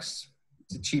 $5.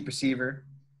 It's a cheap receiver.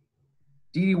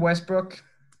 Dede Westbrook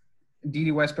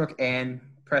and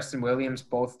Preston Williams,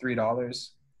 both $3.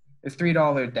 They're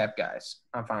 $3 depth guys.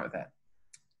 I'm fine with that.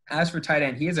 As for tight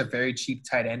end, he has a very cheap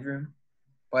tight end room,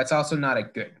 but it's also not a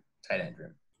good tight end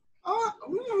room.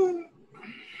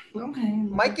 Okay.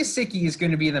 Mike Gesicki is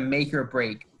going to be the make or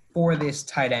break for this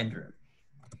tight end room.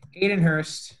 Hayden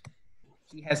Hurst,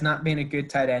 he has not been a good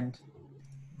tight end.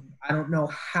 I don't know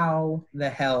how the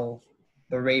hell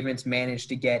the Ravens managed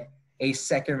to get a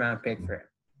second-round pick for him.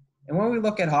 And when we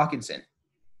look at Hawkinson,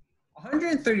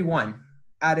 131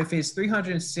 out of his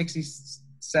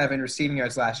 367 receiving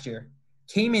yards last year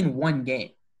came in one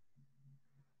game.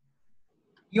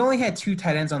 He only had 2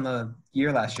 tight ends on the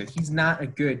year last year. He's not a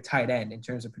good tight end in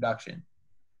terms of production.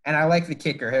 And I like the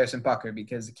kicker, Harrison Butker,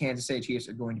 because the Kansas City Chiefs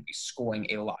are going to be scoring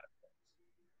a lot of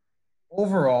points.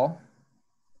 Overall,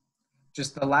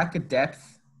 just the lack of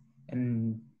depth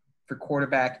and for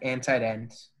quarterback and tight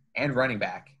end and running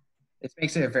back, it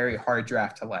makes it a very hard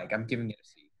draft to like. I'm giving it a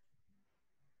C.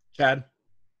 Chad?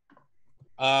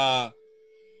 I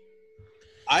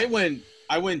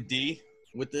went D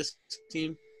with this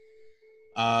team.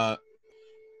 I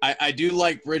do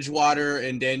like Bridgewater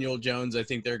and Daniel Jones. I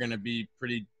think they're going to be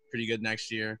pretty good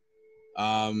next year.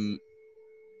 The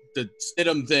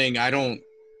Stidham thing, I don't.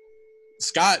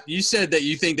 Scott, you said that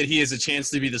you think that he has a chance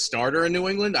to be the starter in New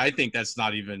England. I think that's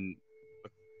not even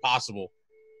possible,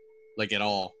 like at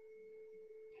all.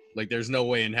 Like there's no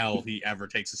way in hell he ever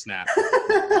takes a snap.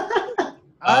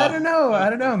 I don't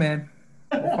know, man.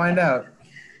 We'll find out.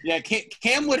 Yeah,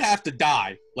 Cam would have to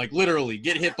die, like literally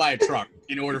get hit by a truck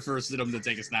in order for Stidham to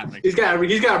take a snap. He's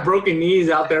got broken knees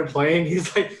out there playing.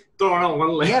 He's like throwing on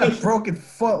one leg. He had a broken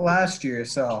foot last year,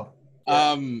 so.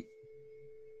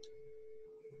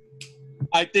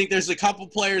 I think there's a couple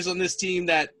players on this team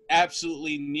that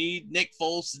absolutely need Nick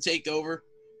Foles to take over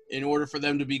in order for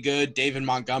them to be good. David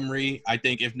Montgomery, I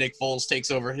think if Nick Foles takes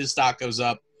over, his stock goes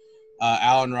up.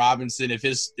 Allen Robinson, if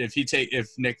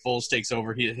Nick Foles takes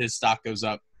over, his stock goes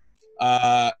up.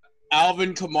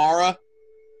 Alvin Kamara,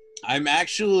 I'm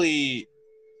actually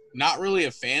not really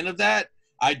a fan of that.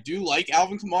 I do like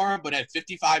Alvin Kamara, but at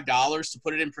 $55, to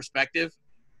put it in perspective,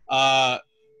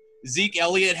 Zeke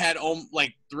Elliott had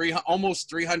almost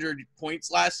 300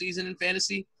 points last season in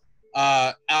fantasy.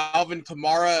 Alvin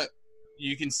Kamara,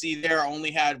 you can see there, only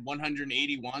had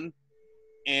 181,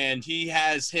 and he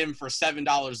has him for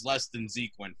 $7 less than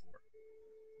Zeke went for.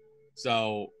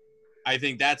 So I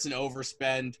think that's an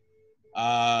overspend.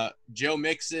 Joe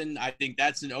Mixon, I think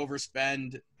that's an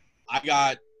overspend. I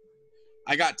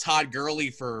got Todd Gurley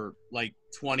for like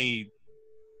 $21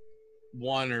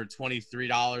 or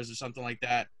 $23 or something like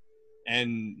that.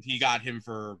 And he got him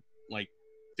for like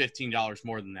 $15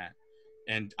 more than that.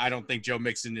 And I don't think Joe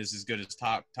Mixon is as good as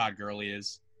Todd Gurley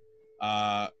is.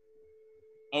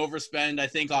 Overspend, I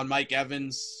think, on Mike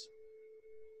Evans.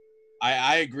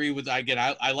 I agree with, again,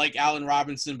 I like Allen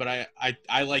Robinson, but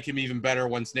I like him even better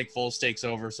once Nick Foles takes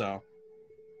over. So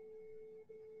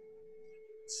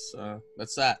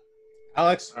that's that.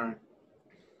 Alex? All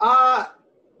right.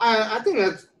 I think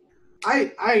that's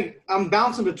I'm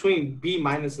bouncing between B-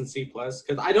 and C+, because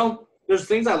there's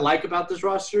things I like about this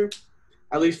roster,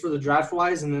 at least for the draft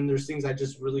wise, and then there's things I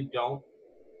just really don't.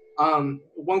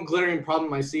 One glaring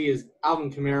problem I see is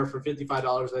Alvin Kamara for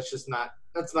 $55.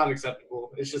 That's not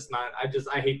acceptable. It's just not.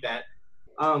 I hate that.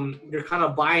 You're kind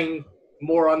of buying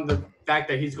more on the fact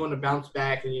that he's going to bounce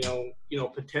back and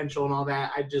potential and all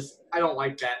that. I don't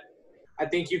like that. I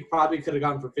think you probably could have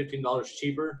gotten for $15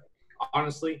 cheaper,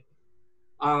 honestly.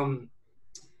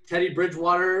 Teddy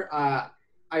Bridgewater,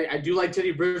 I do like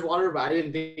Teddy Bridgewater, but I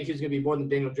didn't think he was going to be more than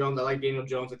Daniel Jones. I like Daniel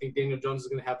Jones. I think Daniel Jones is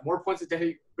going to have more points than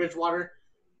Teddy Bridgewater.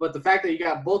 But the fact that you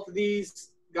got both of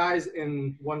these guys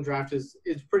in one draft is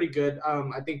pretty good.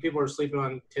 I think people are sleeping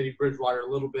on Teddy Bridgewater a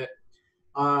little bit.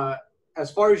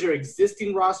 As far as your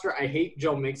existing roster, I hate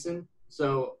Joe Mixon.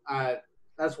 So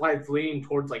that's why it's leaning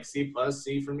towards like C+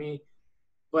 for me.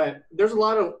 But there's a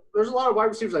lot of wide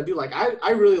receivers I do like.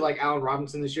 I really like Allen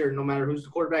Robinson this year, no matter who's the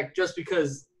quarterback, just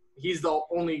because he's the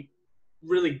only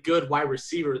really good wide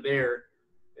receiver there,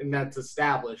 and that's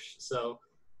established. So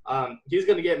he's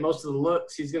going to get most of the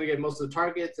looks, he's going to get most of the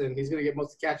targets, and he's going to get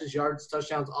most of the catches, yards,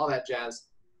 touchdowns, all that jazz.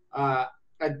 I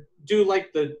do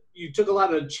like you took a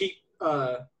lot of cheap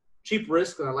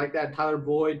risk, and I like that. Tyler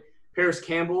Boyd, Paris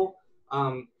Campbell.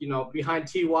 Behind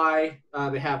T.Y.,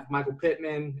 they have Michael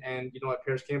Pittman, and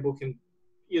Paris Campbell can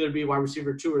either be wide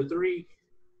receiver 2 or 3.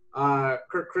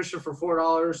 Kirk Christian for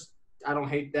 $4. I don't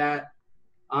hate that.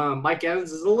 Mike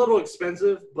Evans is a little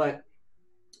expensive, but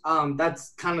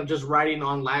that's kind of just riding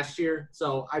on last year.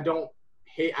 So I don't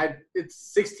hate –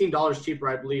 it's $16 cheaper,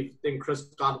 I believe, than Chris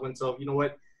Godwin. So you know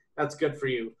what? That's good for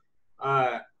you.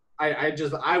 I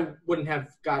I wouldn't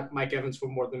have got Mike Evans for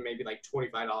more than maybe like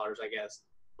 $25, I guess.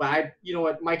 But you know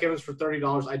what, Mike Evans for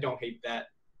 $30, I don't hate that.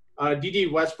 D.D.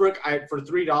 Westbrook, for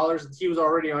 $3, he was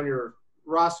already on your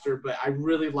roster, but I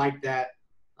really like that.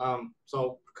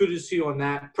 So kudos to you on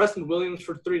that. Preston Williams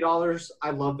for $3,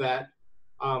 I love that.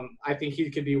 I think he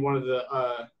could be one of the.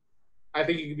 I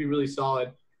think he could be really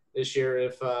solid this year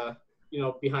if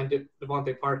behind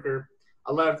Devontae Parker.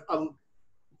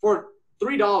 For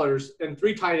 $3 and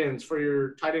 3 tight ends for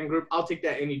your tight end group, I'll take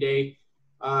that any day.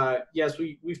 Yes,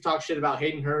 we've talked shit about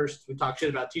Hayden Hurst. We talked shit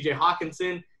about T.J.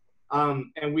 Hawkinson.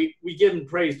 And we give him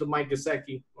praise to Mike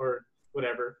Gesicki or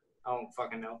whatever. I don't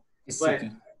fucking know. But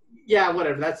yeah,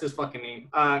 whatever. That's his fucking name.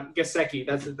 Gesicki.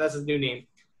 That's his new name.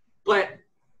 But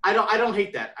I don't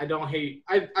hate that.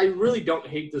 I really don't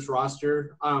hate this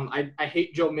roster. I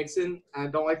hate Joe Mixon. I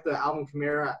don't like the Alvin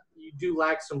Kamara. You do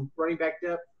lack some running back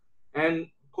depth and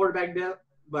quarterback depth,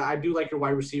 but I do like your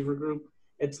wide receiver group.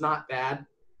 It's not bad.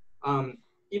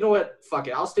 You know what? Fuck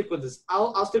it. I'll stick with this.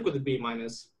 I'll stick with the B-.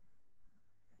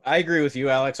 I agree with you,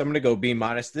 Alex. I'm going to go B-.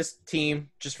 This team,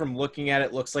 just from looking at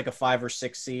it, looks like a 5 or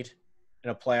 6 seed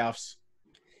in a playoffs.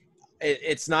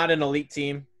 It's not an elite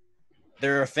team.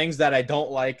 There are things that I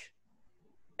don't like,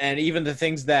 and even the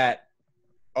things that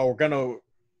are going to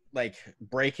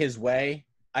break his way,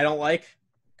 I don't like.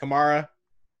 Kamara,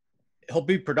 he'll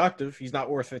be productive. He's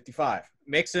not worth 55.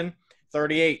 Mixon,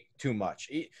 38, too much.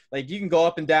 You can go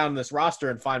up and down this roster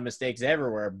and find mistakes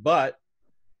everywhere, but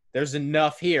there's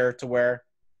enough here to where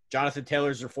Jonathan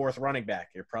Taylor's your 4th running back.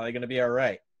 You're probably going to be all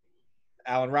right.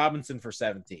 Allen Robinson for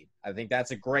 17. I think that's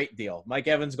a great deal. Mike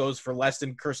Evans goes for less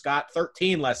than Chris Godwin,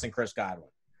 13 less than Chris Godwin.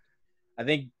 I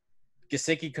think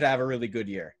Gesicki could have a really good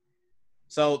year.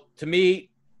 So to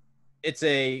me, it's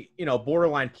a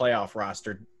borderline playoff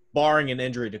roster, barring an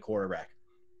injury to quarterback.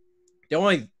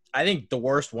 I think the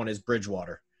worst one is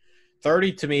Bridgewater.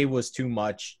 30 to me was too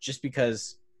much, just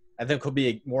because I think he'll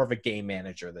be more of a game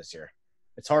manager this year.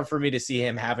 It's hard for me to see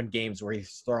him having games where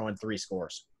he's throwing 3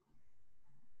 scores.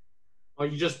 Oh,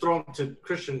 you just throw him to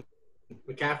Christian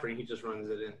McCaffrey and he just runs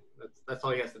it in. That's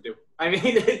all he has to do. I mean,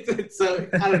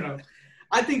 I don't know.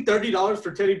 I think $30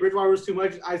 for Teddy Bridgewater was too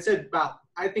much. I think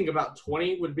about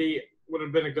 20 would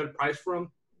have been a good price for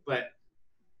him. But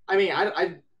I mean,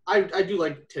 I do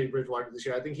like Teddy Bridgewater this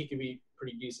year. I think he could be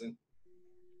pretty decent.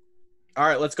 All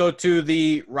right, let's go to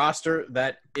the roster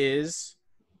that is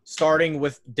starting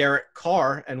with Derek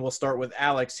Carr, and we'll start with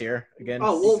Alex here again.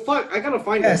 Oh well, fuck! I gotta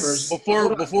find it first.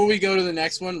 Before we go to the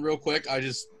next one, real quick, I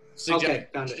just suggestion.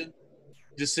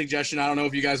 I don't know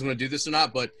if you guys want to do this or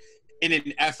not, but in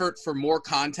an effort for more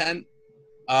content,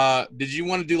 did you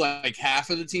want to do half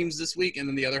of the teams this week and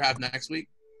then the other half next week?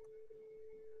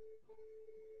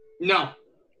 No,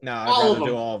 I'd rather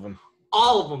do all of them.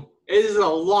 All of them. It is a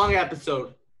long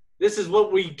episode. This is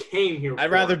what we came here for.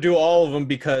 I'd rather do all of them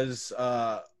because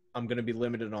I'm going to be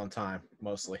limited on time,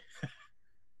 mostly.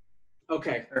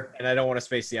 Okay. And I don't want to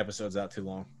space the episodes out too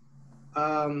long.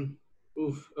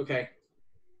 Okay.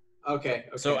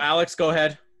 So, Alex, go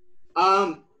ahead.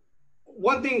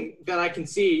 One thing that I can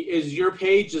see is your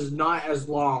page is not as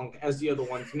long as the other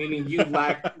ones, meaning you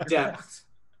lack depth.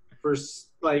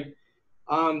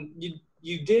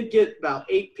 You did get about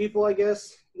 8 people, I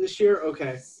guess, this year.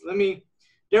 Okay.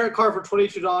 Derek Carr for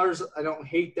 $22. I don't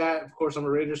hate that. Of course, I'm a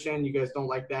Raiders fan. You guys don't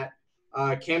like that.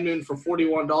 Cam Newton for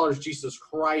 $41. Jesus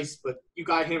Christ. But you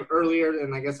got him earlier,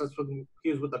 and I guess that's when he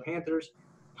was with the Panthers.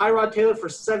 Tyrod Taylor for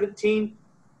 $17.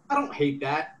 I don't hate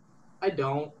that. I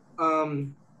don't.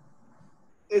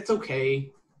 It's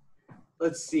okay.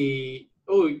 Let's see.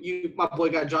 Oh, my boy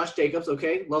got Josh Jacobs.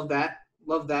 Okay. Love that.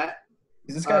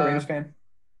 Is this guy a Raiders fan?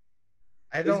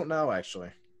 I don't know, actually.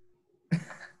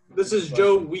 This is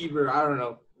Joe Weaver. I don't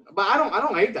know. But I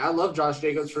don't hate that. I love Josh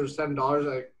Jacobs for $7.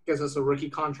 I guess that's a rookie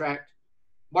contract.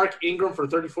 Mark Ingram for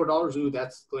 $34. Ooh,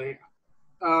 that's great.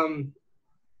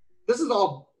 This is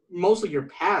all mostly your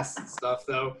past stuff,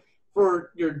 though.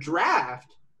 For your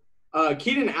draft,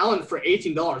 Keenan Allen for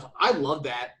 $18. I love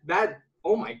that.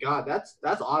 Oh my God, that's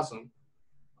awesome.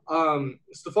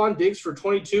 Stephon Diggs for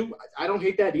 $22. I don't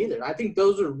hate that either. I think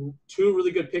those are 2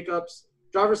 really good pickups.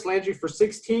 Jarvis Landry for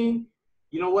 $16.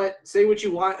 You know what? Say what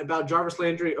you want about Jarvis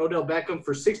Landry, Odell Beckham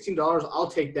for $16.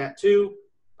 I'll take that too.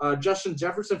 Justin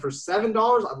Jefferson for $7.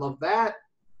 I love that.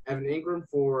 Evan Ingram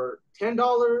for $10.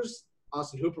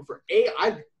 Austin Hooper for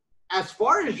 $8. As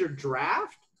far as your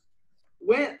draft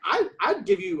went, I'd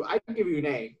give you an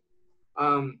A.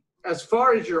 As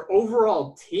far as your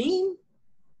overall team,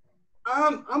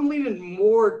 I'm leaning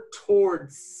more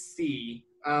towards C.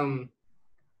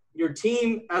 Your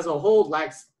team as a whole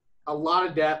lacks a lot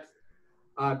of depth.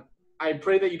 I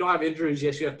pray that you don't have injuries.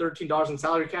 Yes, you have $13 in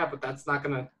salary cap, but that's not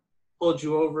going to hold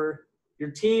you over. Your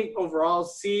team overall,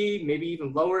 C, maybe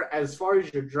even lower. As far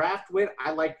as your draft went, I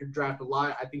like your draft a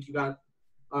lot. I think you got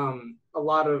a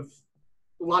lot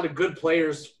of good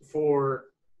players for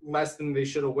less than they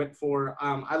should have went for.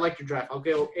 I like your draft. I'll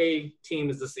go A, team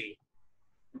is the C.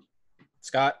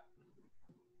 Scott?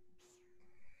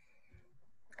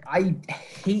 I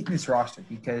hate this roster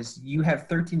because you have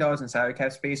 $13 in salary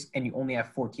cap space and you only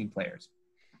have 14 players.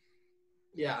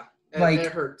 Yeah, Like,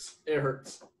 it hurts. It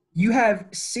hurts. You have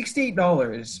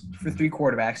 $68 for 3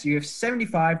 quarterbacks. You have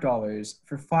 $75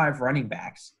 for 5 running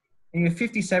backs. And you have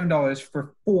 $57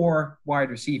 for 4 wide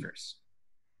receivers.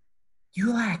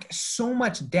 You lack so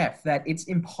much depth that it's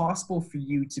impossible for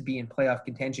you to be in playoff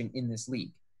contention in this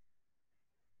league.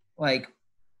 Like,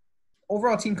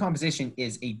 overall team composition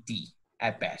is a D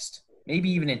at best, maybe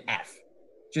even an F,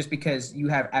 just because you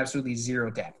have absolutely zero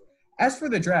depth. As for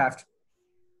the draft,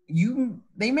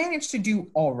 they managed to do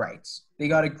all right. They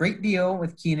got a great deal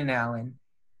with Keenan Allen.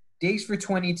 Diggs for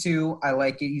 22, I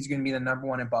like it. He's going to be the number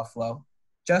 1 in Buffalo.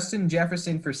 Justin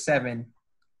Jefferson for 7.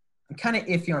 I'm kind of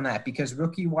iffy on that because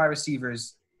rookie wide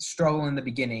receivers struggle in the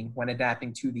beginning when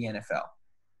adapting to the NFL.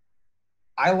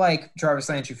 I like Jarvis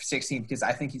Landry for 16 because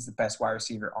I think he's the best wide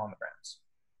receiver on the Browns.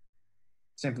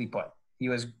 Simply put,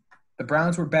 the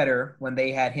Browns were better when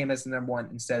they had him as the number 1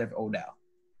 instead of Odell.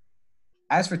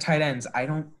 As for tight ends, I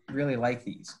don't really like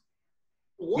these.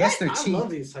 What? Yes, they're cheap. I love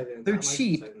these tight ends. They're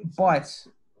cheap, but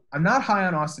I'm not high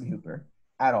on Austin Hooper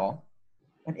at all.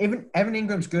 And even Evan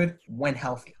Ingram's good when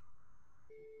healthy.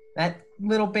 That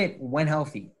little bit when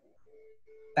healthy,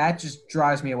 that just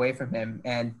drives me away from him.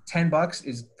 And $10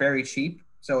 is very cheap.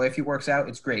 So if he works out,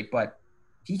 it's great. But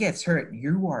if he gets hurt,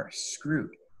 you are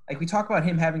screwed. Like we talk about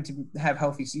him having to have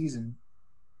healthy season.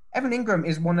 Evan Ingram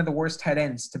is one of the worst tight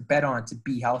ends to bet on to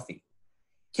be healthy.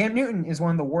 Cam Newton is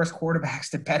one of the worst quarterbacks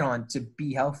to bet on to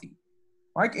be healthy.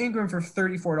 Mark Ingram for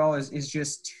 $34 is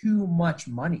just too much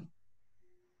money.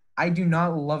 I do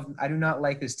not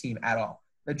like this team at all.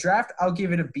 The draft, I'll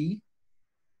give it a B,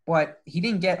 but he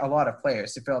didn't get a lot of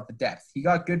players to fill out the depth. He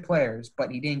got good players,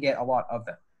 but he didn't get a lot of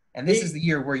them. And this is the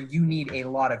year where you need a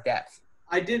lot of depth.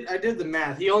 I did the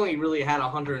math. He only really had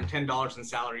 $110 in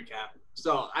salary cap.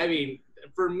 So, I mean,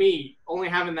 for me, only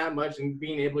having that much and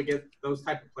being able to get those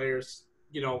type of players,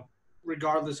 you know,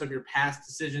 regardless of your past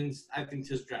decisions, I think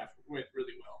his draft went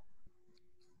really well.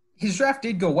 His draft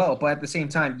did go well, but at the same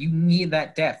time, you need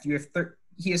that depth. He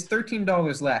has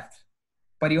 $13 left,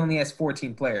 but he only has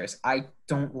 14 players. I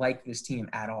don't like this team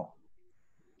at all.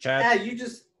 Chad? Yeah, you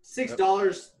just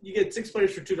 $6. You get 6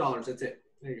 players for $2. That's it.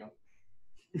 There you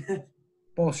go.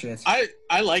 Bullshit.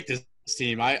 I like this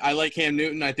team. I like Cam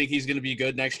Newton. I think he's going to be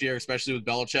good next year, especially with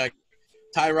Belichick.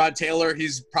 Tyrod Taylor,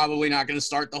 he's probably not going to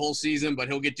start the whole season, but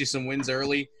he'll get you some wins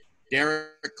early.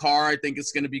 Derek Carr, I think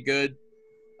it's going to be good.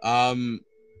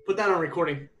 Put that on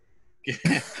recording.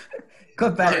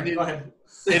 Clip that. Go ahead.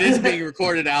 It is being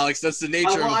recorded, Alex. That's the nature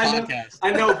of the podcast.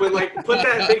 I know, but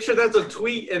make sure that's a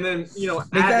tweet, and then make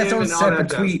add that its him own and all separate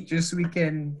that tweet, just so we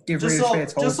can give just Raiders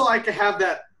fans hope. Just so I can have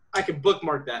that, I can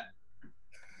bookmark that.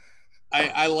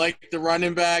 I like the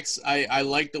running backs. I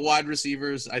like the wide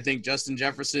receivers. I think Justin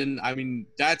Jefferson, I mean,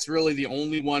 that's really the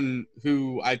only one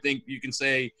who I think you can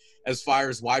say, as far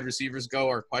as wide receivers go,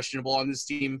 are questionable on this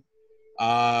team.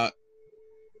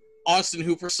 Austin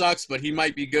Hooper sucks, but he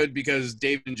might be good because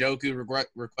David Njoku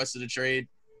requested a trade.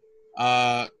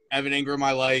 Evan Ingram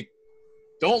I like.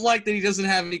 Don't like that he doesn't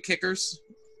have any kickers.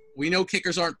 We know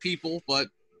kickers aren't people, but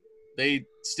they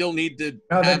still need to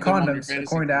No, they're have them on their condoms, fantasy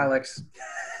according to team. Alex.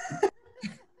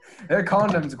 They're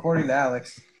condoms, according to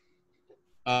Alex.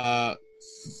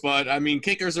 But I mean,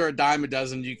 kickers are a dime a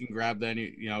dozen. You can grab them.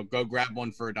 Go grab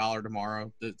one for $1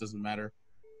 tomorrow. It doesn't matter.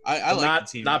 I like the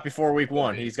team. Not before week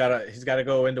 1. He's got to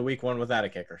go into week 1 without a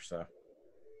kicker. So.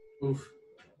 Oof.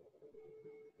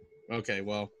 Okay,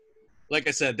 well, like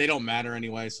I said, they don't matter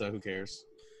anyway, so who cares?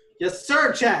 Yes,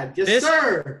 sir, Chad. Yes,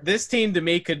 sir. This team to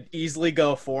me could easily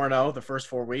go 4-0 the first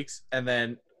 4 weeks, and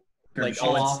then like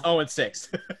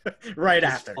 0-6 right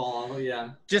after.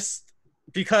 Yeah. Just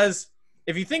because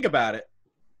if you think about it,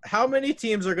 how many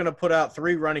teams are going to put out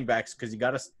 3 running backs? Because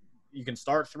you can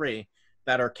start 3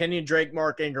 that are Kenyon Drake,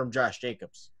 Mark Ingram, Josh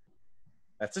Jacobs.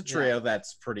 That's a trio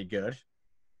that's pretty good.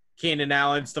 Keenan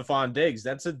Allen, Stephon Diggs.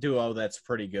 That's a duo that's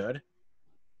pretty good.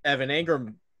 Evan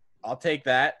Ingram, I'll take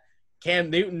that. Cam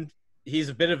Newton, he's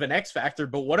a bit of an X factor,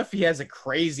 but what if he has a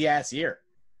crazy-ass year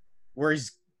where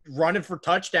he's running for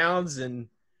touchdowns and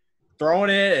throwing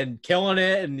it and killing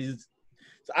it, and he's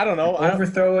 – I don't know.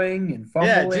 Overthrowing and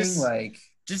fumbling,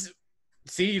 just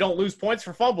see, you don't lose points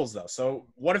for fumbles, though. So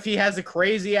what if he has a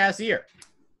crazy-ass year?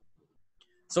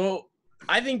 So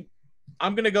I think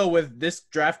I'm going to go with this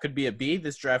draft could be a B.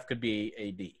 This draft could be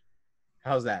a D.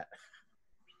 How's that?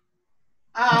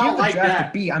 I don't like draft that.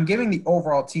 a B. I'm giving the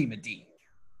overall team a D.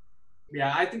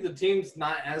 Yeah, I think the team's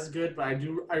not as good, but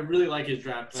I really like his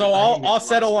draft. So I'll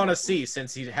settle on a C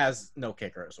since he has no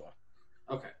kicker as well.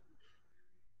 Okay.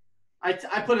 I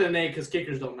put it an A because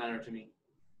kickers don't matter to me.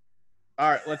 All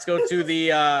right, let's go to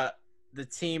the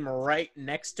team right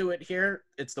next to it here.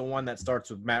 It's the one that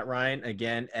starts with Matt Ryan,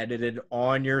 again, edited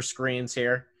on your screens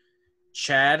here.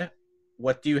 Chad,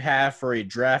 what do you have for a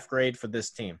draft grade for this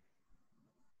team?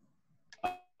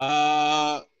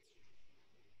 I'm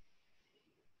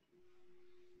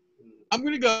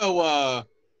gonna go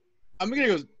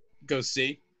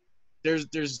C.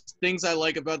 There's things I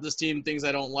like about this team, things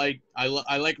I don't like.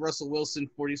 I like Russell Wilson,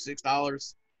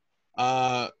 $46.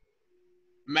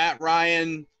 Matt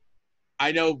Ryan,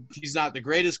 I know he's not the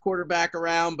greatest quarterback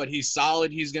around, but he's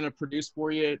solid. He's gonna produce for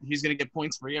you. He's gonna get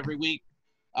points for you every week.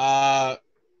 I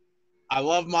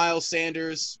love Miles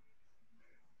Sanders.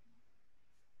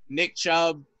 Nick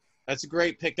Chubb, that's a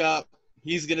great pickup.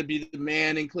 He's gonna be the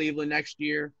man in Cleveland next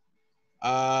year.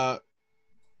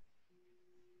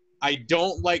 I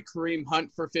don't like Kareem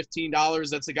Hunt for $15.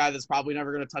 That's a guy that's probably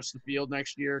never going to touch the field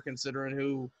next year, considering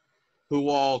who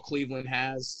all Cleveland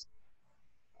has.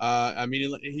 I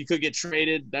mean, he could get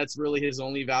traded. That's really his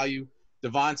only value.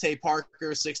 Devontae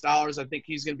Parker, $6. I think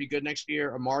he's going to be good next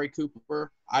year. Amari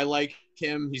Cooper, I like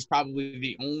him. He's probably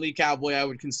the only Cowboy I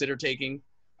would consider taking.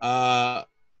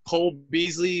 Cole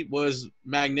Beasley was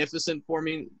magnificent for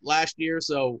me last year,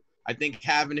 so I think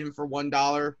having him for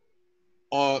 $1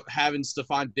 having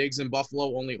Stephon Diggs in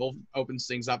Buffalo only opens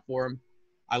things up for him.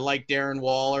 I like Darren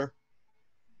Waller.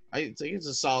 I think it's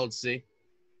a solid C.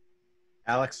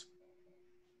 Alex?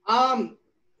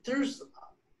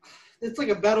 It's like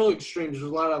a battle of extremes.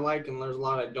 There's a lot I like and there's a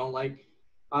lot I don't like.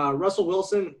 Russell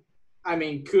Wilson, I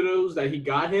mean, kudos that he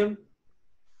got him,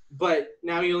 but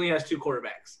now he only has 2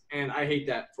 quarterbacks, and I hate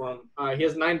that for him. He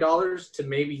has $9 to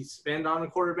maybe spend on a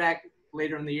quarterback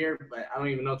later in the year, but I don't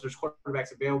even know if there's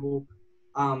quarterbacks available.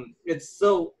 I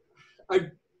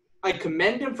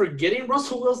commend him for getting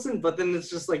Russell Wilson, but then it's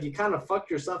just like you kind of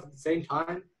fucked yourself at the same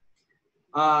time.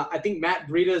 I think Matt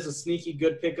Breida is a sneaky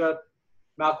good pickup.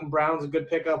 Malcolm Brown's a good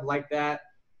pickup like that.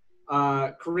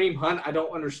 Kareem Hunt, I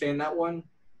don't understand that one.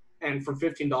 And for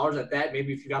 $15 at that,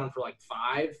 maybe if you got him for like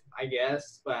 $5, I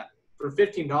guess. But for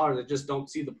 $15, I just don't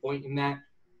see the point in that.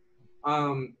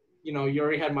 You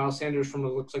already had Miles Sanders from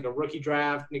what looks like a rookie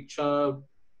draft, Nick Chubb.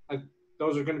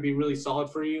 Those are going to be really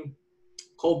solid for you.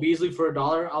 Cole Beasley for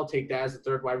 $1, I'll take that as a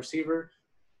third wide receiver.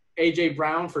 A.J.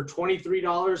 Brown for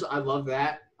 $23, I love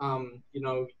that.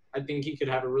 I think he could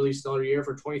have a really stellar year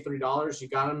for $23. You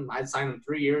got him. I'd sign him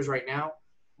 3 years right now.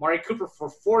 Amari Cooper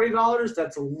for $40,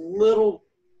 that's a little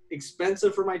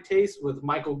expensive for my taste with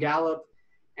Michael Gallup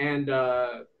and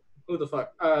CeeDee Lamb.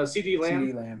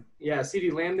 CeeDee Lamb. Yeah,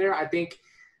 CeeDee Lamb there. I think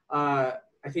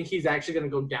he's actually going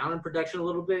to go down in production a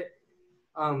little bit.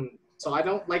 So I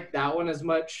don't like that one as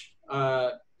much.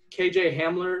 KJ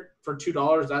Hamler for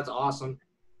 $2, that's awesome.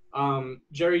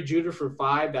 Jerry Judy for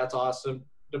 $5, that's awesome.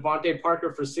 Devontae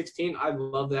Parker for $16, I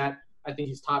love that. I think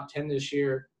he's top 10 this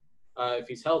year, if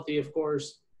he's healthy, of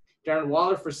course. Darren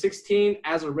Waller for $16.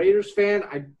 As a Raiders fan,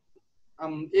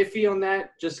 I'm iffy on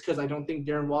that just because I don't think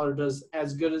Darren Waller does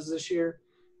as good as this year.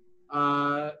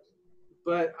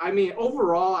 But, I mean,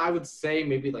 overall, I would say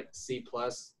maybe like C+.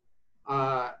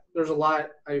 There's a lot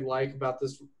I like about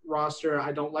this roster.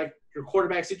 I don't like your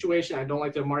quarterback situation. I don't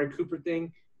like the Amari Cooper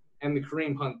thing and the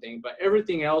Kareem Hunt thing. But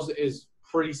everything else is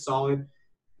pretty solid.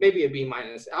 Maybe a B-.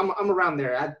 I'm around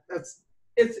there.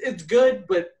 It's good,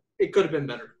 but it could have been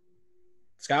better.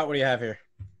 Scott, what do you have here?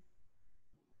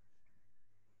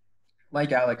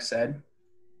 Like Alex said,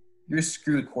 you're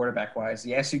screwed quarterback-wise.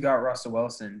 Yes, you got Russell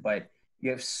Wilson, but you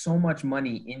have so much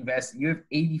money invested. You have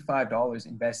 $85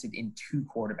 invested in 2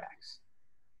 quarterbacks.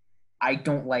 I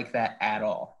don't like that at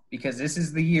all because this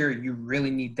is the year you really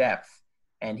need depth,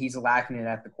 and he's lacking it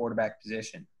at the quarterback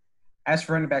position. As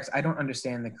for running backs, I don't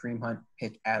understand the Kareem Hunt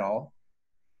pick at all.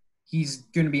 He's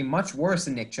going to be much worse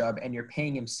than Nick Chubb, and you're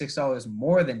paying him $6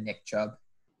 more than Nick Chubb.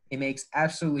 It makes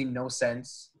absolutely no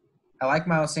sense. I like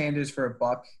Miles Sanders for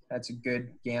 $1. That's a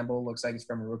good gamble. Looks like it's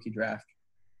from a rookie draft.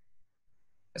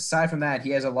 Aside from that,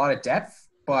 he has a lot of depth,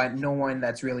 but no one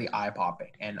that's really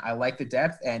eye-popping. And I like the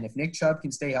depth, and if Nick Chubb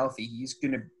can stay healthy, he's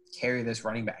going to carry this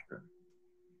running back room.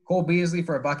 Cole Beasley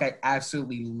for $1, I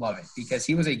absolutely love it because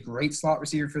he was a great slot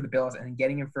receiver for the Bills, and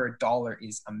getting him for $1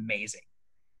 is amazing.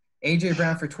 A.J.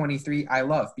 Brown for 23, I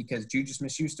love because Juju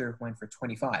Smith-Schuster went for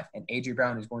 25, and A.J.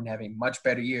 Brown is going to have a much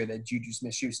better year than Juju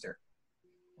Smith-Schuster.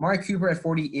 Amari Cooper at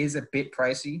 40 is a bit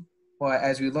pricey, but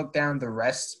as we look down the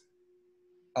rest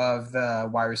of the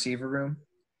wide receiver room,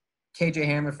 KJ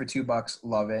Hamler for $2,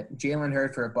 love it. Jalen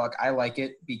Hurd for $1, I like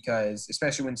it because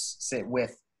especially when sit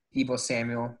with Deebo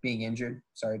Samuel being injured,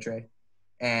 sorry Trey,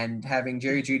 and having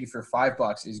Jerry Jeudy for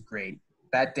 $5 is great.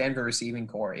 That Denver receiving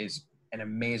core is an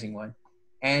amazing one.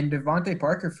 And Devontae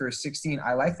Parker for 16,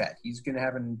 I like that. He's going to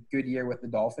have a good year with the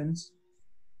Dolphins.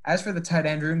 As for the tight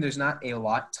end room, there's not a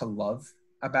lot to love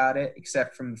about it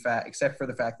except for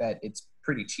the fact that it's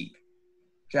pretty cheap.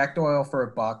 Jack Doyle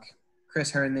for $1,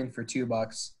 Chris Herndon for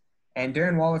 $2, and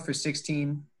Darren Waller for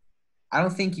 16. I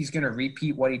don't think he's going to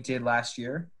repeat what he did last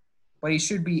year, but he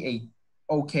should be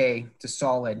a okay to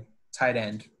solid tight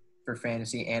end for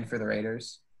fantasy and for the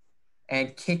Raiders.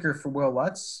 And kicker for Will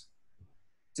Lutz.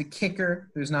 It's a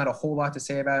kicker. There's not a whole lot to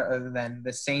say about it other than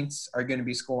the Saints are going to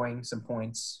be scoring some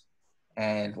points,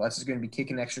 and Lutz is going to be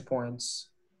kicking extra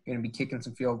points, going to be kicking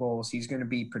some field goals. He's going to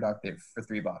be productive for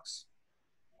 $3.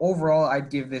 Overall, I'd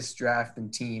give this draft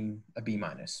and team a B-.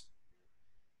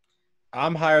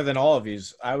 I'm higher than all of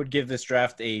yous. I would give this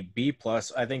draft a B+.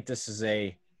 I think this is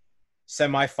a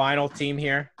semifinal team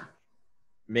here.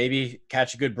 Maybe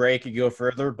catch a good break and go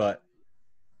further, but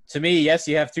to me, yes,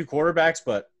 you have two quarterbacks,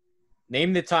 but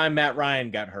name the time Matt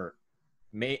Ryan got hurt.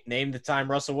 Name the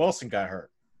time Russell Wilson got hurt.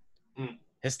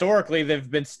 Historically, they've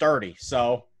been sturdy.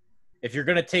 So if you're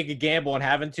going to take a gamble on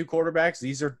having two quarterbacks,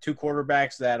 these are two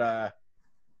quarterbacks that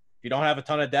if you don't have a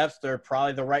ton of depth, they're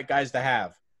probably the right guys to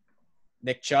have.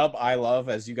 Nick Chubb, I love,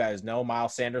 as you guys know.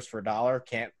 Miles Sanders for $1.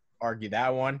 Can't argue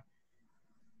that one.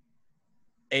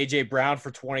 A.J. Brown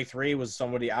for 23 was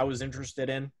somebody I was interested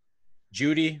in.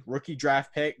 Judy, rookie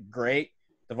draft pick, great.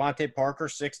 Devontae Parker,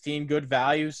 16, good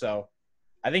value. So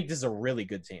I think this is a really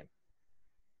good team.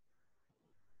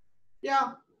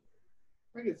 Yeah,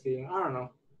 I can see it. I don't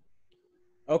know.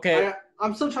 Okay.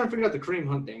 I'm still trying to figure out the Kareem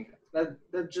Hunt thing. That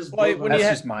just That's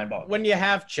just mind-boggling. When you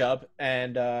have Chubb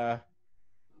and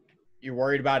you're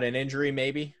worried about an injury,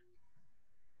 maybe.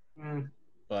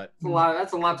 But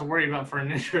that's a lot to worry about for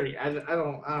an injury. I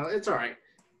don't. It's all right.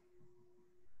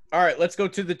 All right, let's go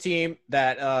to the team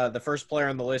that the first player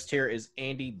on the list here is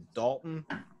Andy Dalton.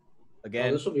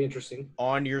 Again, this will be interesting.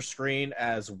 On your screen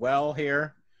as well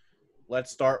here.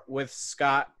 Let's start with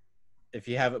Scott. If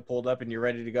you have it pulled up and you're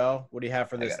ready to go, what do you have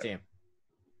for this team?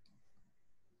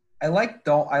 I like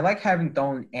having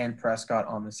Dalton and Prescott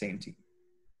on the same team.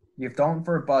 You have Dalton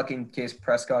for $1 in case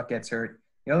Prescott gets hurt.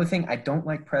 The other thing, I don't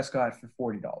like Prescott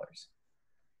for $40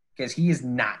 because he is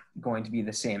not going to be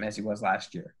the same as he was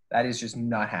last year. That is just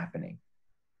not happening.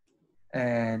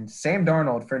 And Sam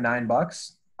Darnold for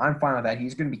 $9, I'm fine with that.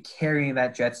 He's going to be carrying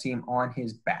that Jets team on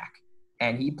his back.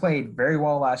 And he played very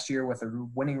well last year with a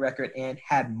winning record and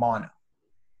had mono.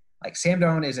 Like, Sam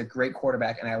Darnold is a great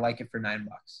quarterback, and I like it for $9.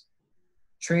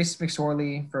 Trace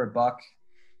McSorley for $1.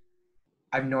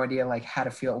 I have no idea, how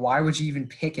to feel. Why would you even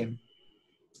pick him?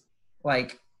 I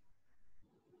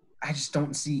just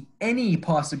don't see any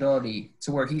possibility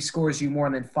to where he scores you more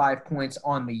than 5 points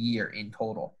on the year in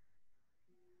total.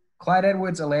 Clyde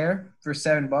Edwards-Helaire for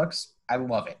 $7. I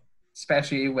love it,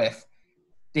 especially with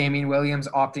Damian Williams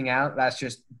opting out. That's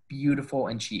just beautiful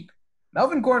and cheap.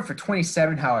 Melvin Gordon for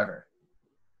 $27, however.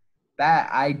 That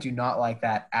I do not like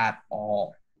that at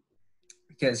all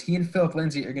because he and Phillip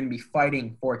Lindsay are going to be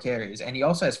fighting for carries, and he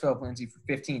also has Phillip Lindsay for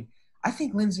 $15. I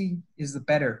think Lindsay is the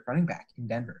better running back in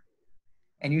Denver.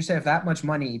 And you just have that much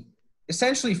money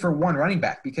essentially for one running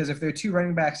back because if there are two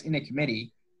running backs in a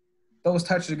committee, those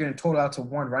touches are going to total out to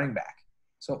one running back.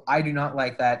 So I do not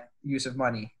like that use of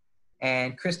money.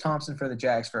 And Chris Thompson for the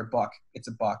Jags for $1. It's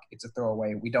 $1. It's a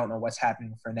throwaway. We don't know what's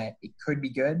happening with Fournette. It could be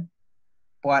good,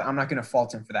 but I'm not going to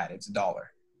fault him for that. It's $1.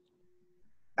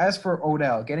 As for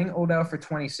Odell, getting Odell for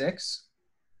 $26,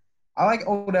 I like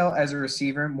Odell as a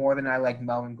receiver more than I like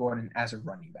Melvin Gordon as a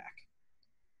running back.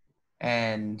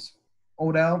 And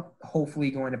Odell hopefully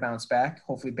going to bounce back.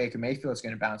 Hopefully Baker Mayfield is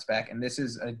going to bounce back. And this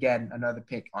is, again, another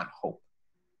pick on hope.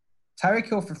 Tyreek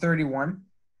Hill for $31.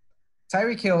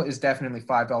 Tyreek Hill is definitely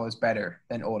 $5 better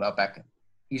than Odell Beckham.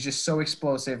 He's just so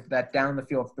explosive, that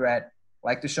down-the-field threat,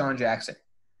 like Deshaun Jackson.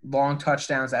 Long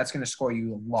touchdowns, that's going to score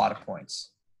you a lot of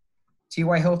points.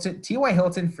 T.Y.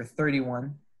 Hilton for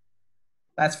 $31.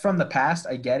 That's from the past,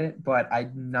 I get it, but I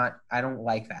don't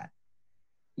like that.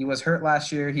 He was hurt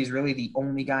last year. He's really the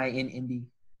only guy in Indy.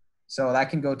 So that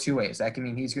can go two ways. That can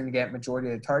mean he's going to get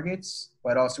majority of the targets,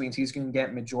 but it also means he's going to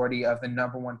get majority of the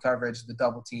number one coverage, the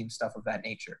double team, stuff of that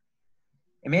nature.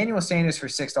 Emmanuel Sanders for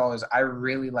 $6, I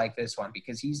really like this one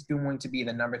because he's going to be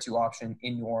the number 2 option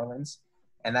in New Orleans,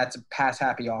 and that's a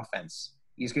pass-happy offense.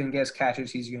 He's going to get his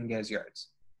catches. He's going to get his yards.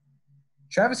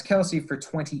 Travis Kelce for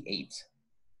 $28.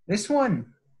 This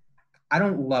one, I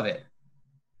don't love it.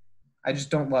 I just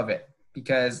don't love it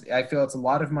because I feel it's a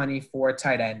lot of money for a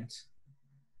tight end.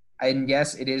 And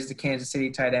yes, it is the Kansas City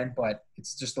tight end, but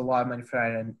it's just a lot of money for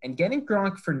tight end. And getting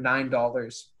Gronk for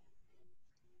 $9,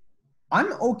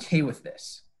 I'm okay with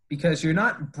this because you're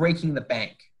not breaking the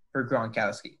bank for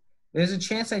Gronkowski. There's a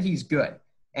chance that he's good.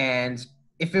 And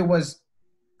if it was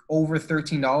over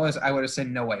 $13, I would have said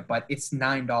no way. But it's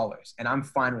 $9, and I'm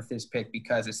fine with this pick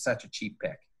because it's such a cheap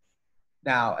pick.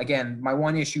 Now, again, my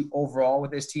one issue overall with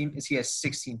this team is he has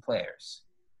 16 players.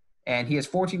 And he has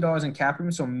 $14 in cap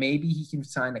room, so maybe he can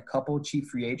sign a couple cheap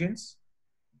free agents.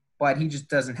 But he just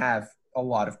doesn't have a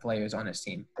lot of players on his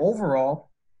team. Overall,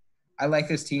 I like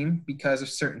this team because of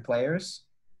certain players.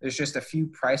 There's just a few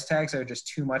price tags that are just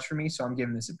too much for me, so I'm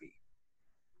giving this a B.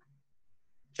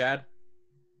 Chad?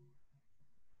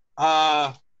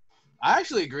 I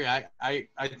actually agree. I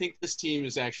think this team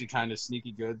is actually kind of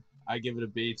sneaky good. I give it a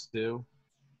B too.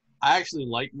 I actually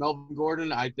like Melvin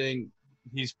Gordon. I think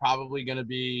he's probably going to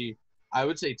be, I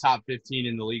would say, top 15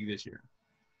 in the league this year.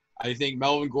 I think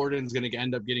Melvin Gordon is going to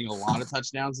end up getting a lot of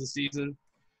touchdowns this season.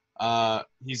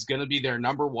 He's going to be their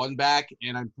number 1 back,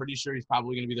 and I'm pretty sure he's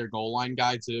probably going to be their goal line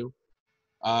guy too.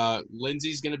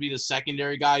 Lindsey's going to be the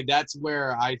secondary guy. That's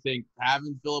where I think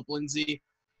having Phillip Lindsay,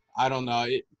 I don't know.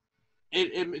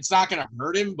 It's not going to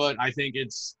hurt him, but I think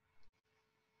it's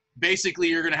basically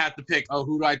you're going to have to pick,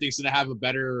 who do I think is going to have a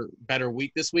better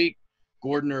week this week,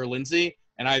 Gordon or Lindsey?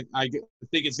 And I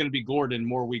think it's going to be Gordon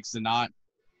more weeks than not.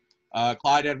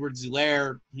 Clyde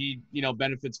Edwards-Helaire, he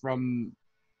benefits from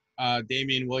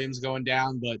Damian Williams going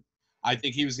down, but I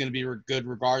think he was going to be good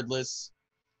regardless.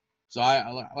 So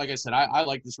like I said, I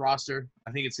like this roster.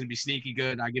 I think it's going to be sneaky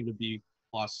good. I give it a B+.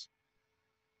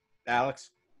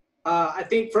 Alex? I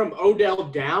think from Odell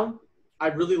down, I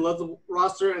really love the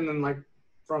roster, and then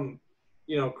from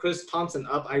Chris Thompson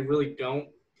up, I really don't.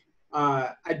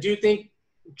 I do think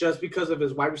just because of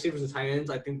his wide receivers and tight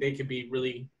ends, I think they could be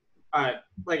really,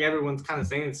 like everyone's kind of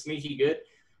saying, it's sneaky good.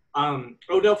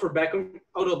 Odell Beckham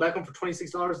for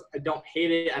 $26. I don't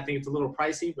hate it. I think it's a little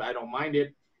pricey, but I don't mind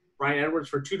it. Bryan Edwards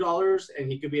for $2,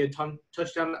 and he could be a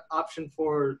touchdown option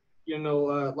for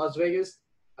Las Vegas.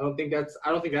 I don't think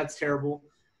that's terrible.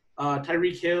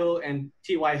 Tyreek Hill and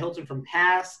T.Y. Hilton from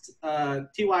past.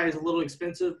 T.Y. is a little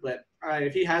expensive, but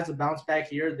if he has a bounce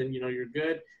back year, then you're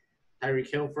good.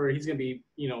 Tyreek Hill he's going to be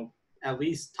at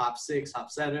least top 6,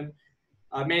 top 7.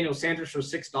 Emmanuel Sanders for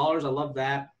 $6. I love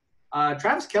that.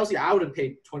 Travis Kelce, I would have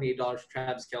paid $28 for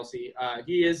Travis Kelce.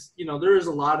 He is, there is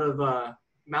a lot of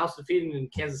mouths to feed in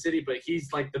Kansas City, but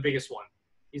he's like the biggest one.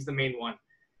 He's the main one.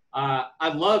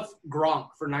 I love Gronk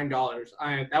for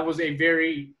 $9. That was a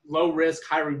very low risk,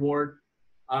 high reward.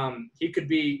 He could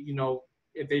be,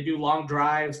 if they do long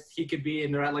drives, he could be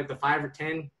in there at like the 5 or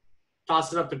 10.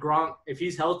 Toss it up to Gronk. If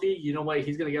he's healthy, you know what?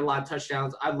 He's going to get a lot of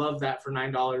touchdowns. I love that for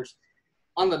 $9.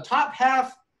 On the top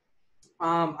half,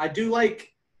 I do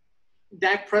like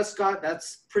Dak Prescott.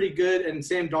 That's pretty good. And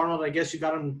Sam Darnold, I guess you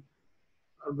got him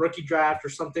a rookie draft or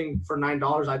something for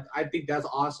 $9. I think that's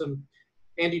awesome.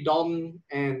 Andy Dalton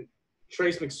and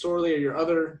Trace McSorley are your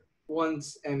other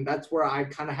ones, and that's where I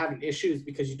kind of have an issue is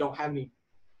because you don't have any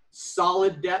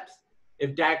solid depth.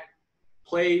 If Dak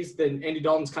plays, then Andy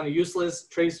Dalton's kind of useless.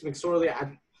 Trace McSorley,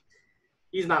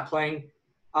 he's not playing.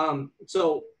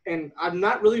 And I'm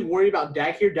not really worried about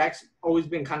Dak here. Dak's always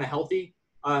been kind of healthy.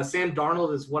 Sam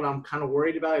Darnold is what I'm kind of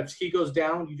worried about. If he goes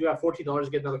down, you do have $14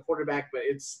 to get another quarterback, but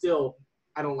it's still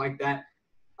 – I don't like that.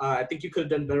 I think you could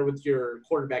have done better with your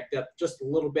quarterback depth just a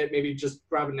little bit, maybe just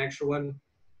grab an extra one.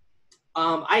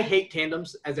 I hate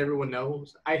tandems, as everyone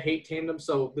knows. I hate tandems,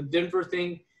 so the Denver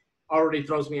thing already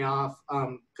throws me off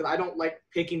because I don't like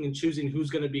picking and choosing who's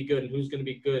going to be good and who's going to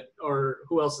be good or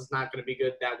who else is not going to be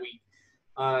good that week.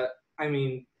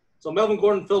 So Melvin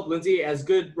Gordon, Phillip Lindsay, as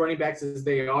good running backs as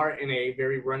they are in a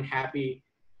very run-happy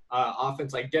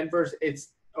offense like Denver's,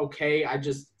 it's okay.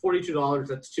 $42,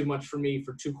 that's too much for me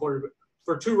for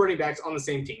two running backs on the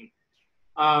same team.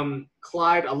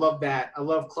 Clyde, I love that. I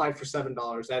love Clyde for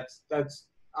 $7.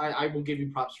 I will give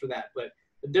you props for that. But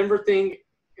the Denver thing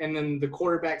and then the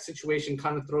quarterback situation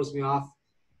kind of throws me off.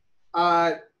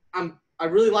 I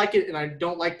really like it, and I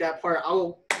don't like that part.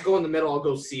 I'll go in the middle. I'll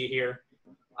go C here.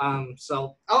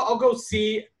 So I'll go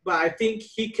C, but I think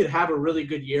he could have a really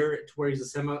good year to where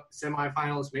he's a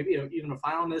semifinalist, maybe even a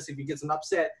finalist if he gets an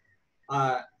upset.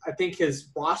 I think his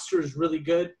roster is really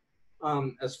good.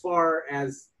 As far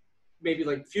as maybe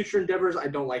like future endeavors, I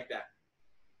don't like that.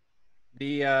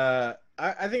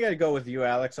 I think I'd go with you,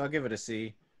 Alex. I'll give it a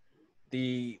C.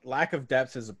 The lack of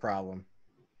depth is a problem.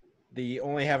 The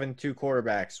only having 2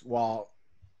 quarterbacks, while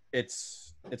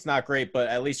it's not great, but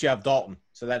at least you have Dalton,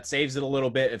 so that saves it a little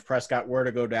bit if Prescott were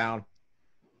to go down.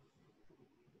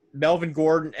 Melvin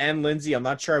Gordon and Lindsey, I'm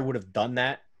not sure I would have done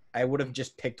that. I would have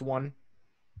just picked one.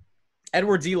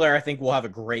 Edwards-Helaire, I think, will have a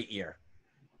great year.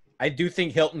 I do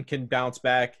think Hilton can bounce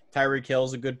back. Tyreek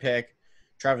Hill's a good pick.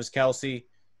 Travis Kelce.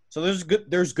 So there's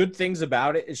good things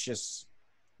about it. It's just,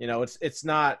 it's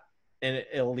not an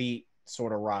elite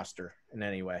sort of roster in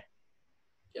any way.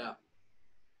 Yeah.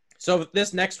 So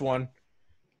this next one,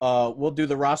 we'll do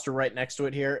the roster right next to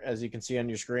it here, as you can see on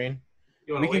your screen.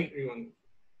 You want to wait?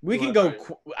 We can go.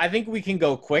 I think we can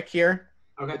go quick here.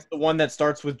 Okay. It's the one that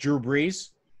starts with Drew Brees.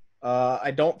 I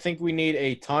don't think we need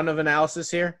a ton of analysis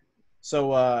here.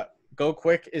 So go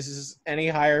quick. Is this any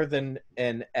higher than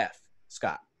an F,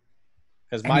 Scott?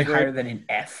 Because higher than an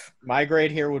F. My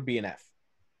grade here would be an F.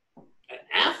 An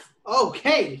F?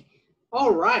 Okay.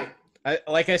 All right.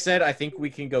 Like I said, I think we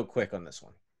can go quick on this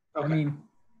one. Okay.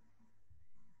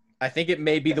 I think it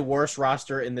may be the worst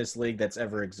roster in this league that's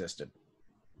ever existed.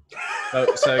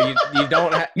 So you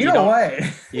don't have you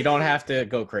don't have to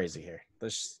go crazy here.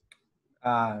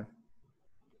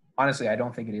 Honestly, I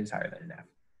don't think it is higher than an F.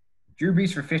 Drew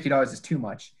Brees for $50 is too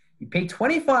much. You pay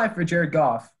 $25 for Jared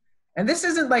Goff, and this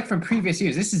isn't like from previous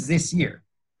years. This is this year.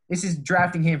 This is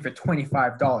drafting him for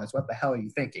 $25. What the hell are you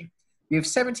thinking? You have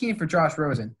 17 for Josh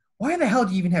Rosen. Why the hell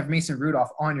do you even have Mason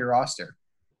Rudolph on your roster?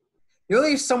 The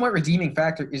only somewhat redeeming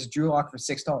factor is Drew Lock for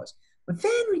 $6. But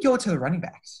then we go to the running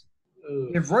backs.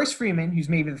 You have Royce Freeman, who's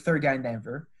maybe the third guy in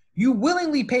Denver. You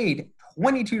willingly paid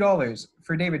 $22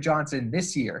 for David Johnson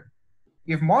this year.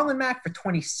 You have Marlon Mack for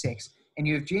 $26, and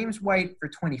you have James White for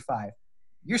 $25.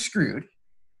 You're screwed.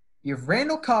 You have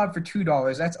Randall Cobb for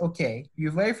 $2. That's okay. You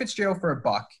have Larry Fitzgerald for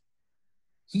 $1.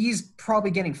 He's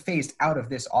probably getting phased out of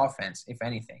this offense, if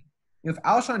anything. You have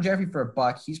Alshon Jeffrey for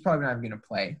 $1. He's probably not even going to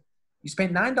play. You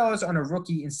spent $9 on a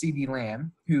rookie in CeeDee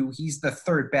Lamb, who he's the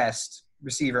third best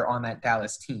receiver on that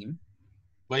Dallas team.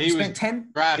 But he was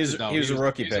drafted, though. He was a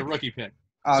rookie pick. He was a rookie pick.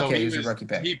 Oh, okay, he was a rookie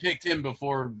pick. He picked him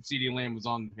before CeeDee Lamb was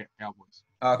on the Cowboys.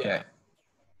 Okay. Yeah.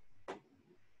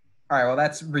 All right, well,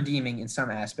 that's redeeming in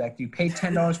some aspect. You paid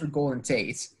 $10 for Golden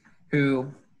Tate,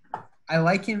 who I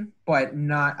like him, but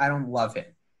I don't love him.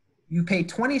 You pay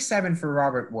 $27 for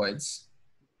Robert Woods,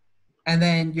 and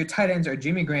then your tight ends are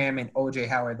Jimmy Graham and O.J.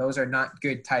 Howard. Those are not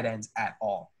good tight ends at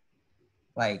all.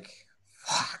 Like,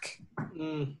 fuck.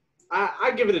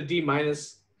 I give it a D-.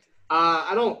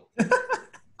 I don't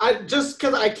 – just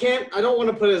because I don't want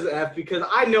to put it as an F because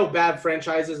I know bad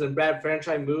franchises and bad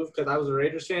franchise move because I was a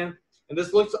Raiders fan. And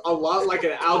this looks a lot like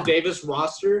an Al Davis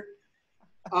roster.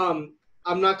 I'm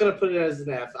not going to put it as an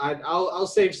F. I'll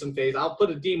save some face. I'll put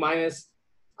a D-. Is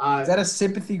that a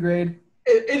sympathy grade?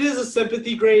 It is a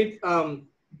sympathy grade.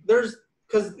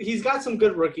 Because he's got some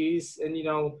good rookies, and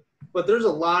but there's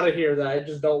a lot of here that I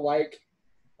just don't like.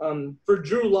 For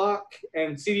Drew Lock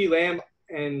and CeeDee Lamb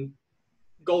and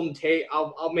Golden Tate,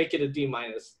 I'll make it a D-.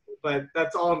 But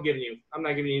that's all I'm giving you. I'm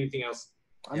not giving you anything else.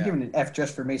 I'm giving an F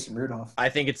just for Mason Rudolph. I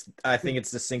think it's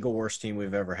the single worst team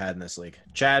we've ever had in this league.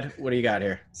 Chad, what do you got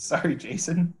here? Sorry,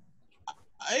 Jason.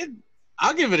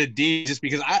 I'll give it a D just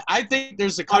because I think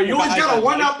there's a couple. Oh, you always got to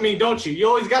one-up me, don't you? You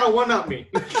always got to one-up me.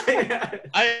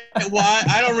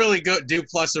 I don't really do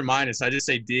plus or minus. I just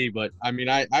say D. But I mean,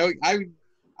 I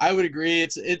would agree.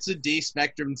 It's a D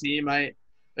spectrum team.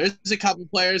 There's a couple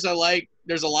players I like.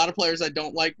 There's a lot of players I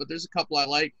don't like, but there's a couple I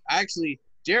like.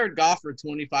 Jared Goff for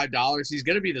 $25. He's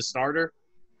going to be the starter,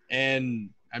 and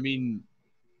I mean,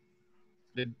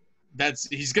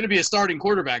 he's going to be a starting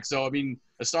quarterback. So I mean,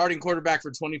 a starting quarterback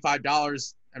for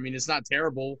 $25. I mean, it's not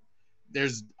terrible.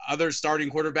 There's other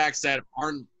starting quarterbacks that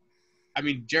aren't. I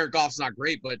mean, Jared Goff's not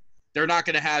great, but they're not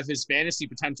going to have his fantasy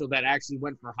potential that actually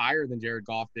went for higher than Jared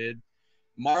Goff did.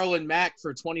 Marlon Mack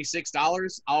for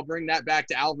 $26. I'll bring that back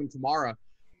to Alvin Kamara.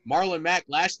 Marlon Mack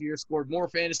last year scored more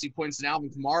fantasy points than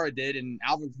Alvin Kamara did, and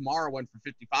Alvin Kamara went for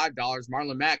 $55.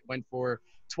 Marlon Mack went for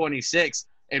 $26,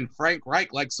 and Frank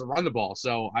Reich likes to run the ball.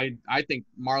 So I think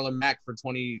Marlon Mack for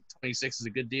 $26 is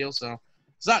a good deal. So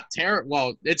it's not terrible.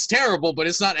 Well, it's terrible, but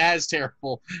it's not as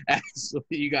terrible as what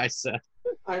you guys said.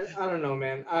 I don't know,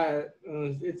 man.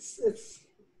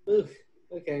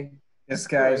 Okay. This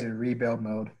guy's in rebuild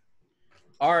mode.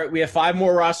 All right, we have 5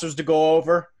 more rosters to go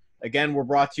over. Again, we're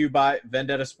brought to you by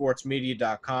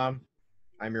VendettaSportsMedia.com.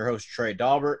 I'm your host, Trey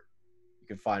Daubert. You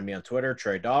can find me on Twitter,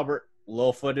 Trey Daubert.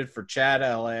 Lil-Footed for Chad,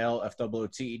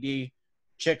 LALFWTED.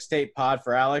 Chicks Tape Pod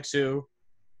for Alex, who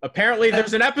Apparently,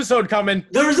 there's an episode coming.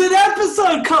 There's an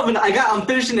episode coming. I'm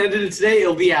finishing editing today.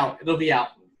 It'll be out.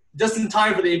 Just in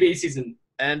time for the NBA season.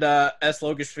 And S.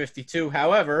 Logish 52.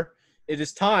 However, it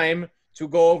is time to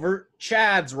go over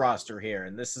Chad's roster here.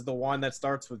 And this is the one that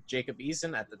starts with Jacob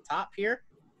Eason at the top here.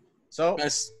 So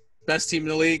best team in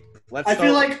the league. I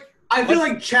feel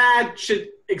like Chad should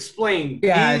explain.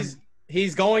 Yeah,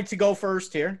 he's going to go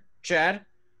first here. Chad,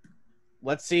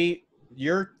 let's see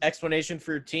your explanation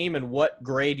for your team and what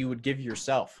grade you would give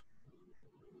yourself.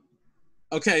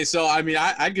 Okay, so I mean,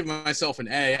 I give myself an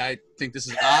A. I think this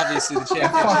is obviously the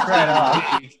championship.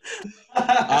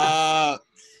 Right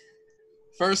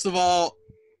First of all,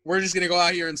 we're just gonna go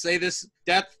out here and say this: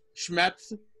 depth,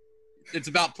 schmepth. It's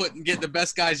about getting the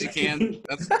best guys you can.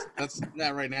 That's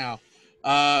that right now.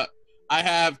 I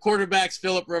have quarterbacks: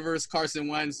 Phillip Rivers, Carson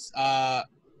Wentz.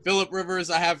 Phillip Rivers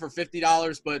I have for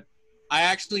 $50, but I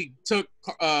actually took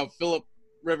Phillip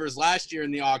Rivers last year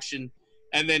in the auction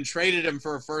and then traded him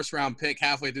for a first-round pick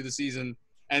halfway through the season.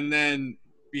 And then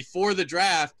before the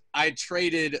draft, I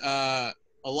traded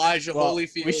Elijah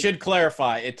Holyfield. We should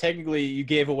clarify. Technically, you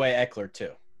gave away Eckler,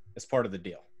 too, as part of the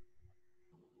deal.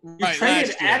 You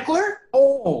traded Eckler?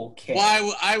 Oh, okay.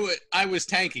 Well, I was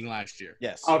tanking last year.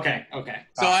 Yes. Okay.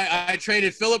 So I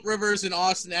traded Phillip Rivers and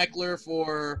Austin Eckler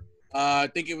for I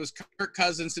think it was Kirk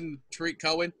Cousins and Tariq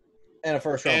Cohen. And a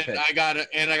first-round pick. I got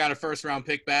a first-round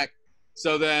pick back.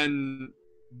 So then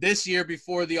this year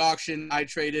before the auction, I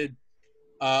traded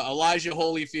Elijah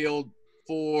Holyfield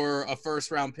for a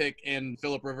first-round pick and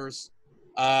Phillip Rivers.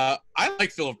 I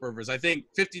like Phillip Rivers. I think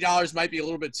 $50 might be a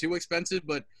little bit too expensive,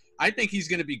 but I think he's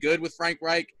going to be good with Frank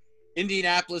Reich.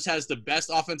 Indianapolis has the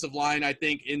best offensive line, I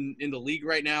think, in the league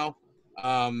right now.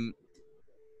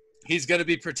 He's going to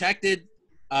be protected.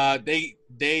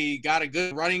 They got a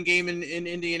good running game in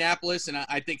Indianapolis, and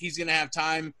I think he's going to have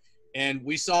time. And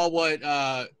we saw what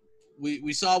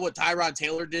we saw what Tyrod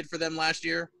Taylor did for them last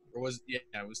year. Or was he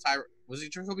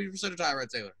Jacoby Brissett or Tyrod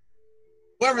Taylor?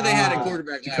 Whoever they had at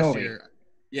quarterback last year.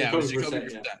 Yeah, it was Jacoby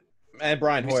Brissett. And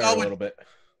Brian Hoyer a little bit.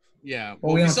 Yeah.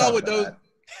 Well, we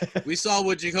saw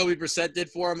what Jacoby Brissett did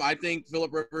for him. I think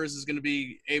Phillip Rivers is going to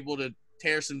be able to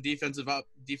tear some defenses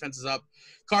up.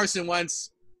 Carson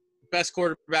Wentz, best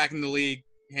quarterback in the league.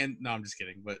 And no, I'm just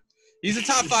kidding. But he's a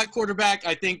top 5 quarterback.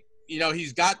 I think,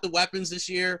 he's got the weapons this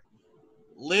year.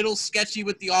 Little sketchy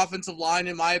with the offensive line,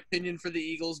 in my opinion, for the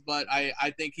Eagles. But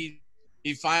I think he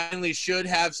finally should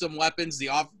have some weapons. The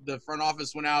front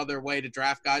office went out of their way to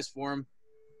draft guys for him.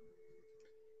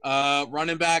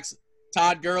 Running backs,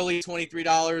 Todd Gurley,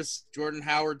 $23. Jordan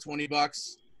Howard,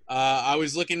 $20. I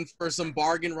was looking for some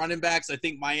bargain running backs. I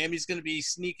think Miami's going to be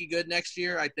sneaky good next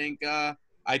year. I think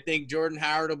Jordan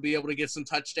Howard will be able to get some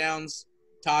touchdowns.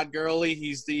 Todd Gurley,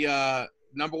 he's the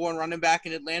number 1 running back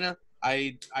in Atlanta.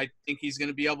 I think he's going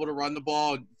to be able to run the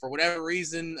ball. For whatever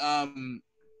reason,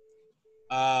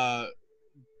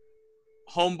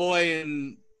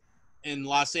 homeboy in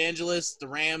Los Angeles, the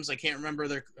Rams, I can't remember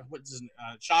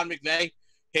Sean McVay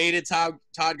hated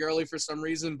Todd Gurley for some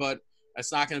reason, but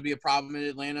that's not going to be a problem in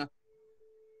Atlanta.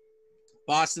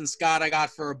 Boston Scott I got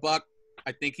for $1.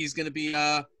 I think he's going to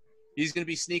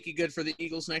be sneaky good for the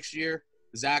Eagles next year.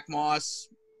 Zach Moss,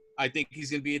 I think he's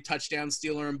going to be a touchdown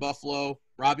stealer in Buffalo.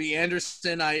 Robbie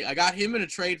Anderson, I got him in a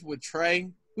trade with Trey.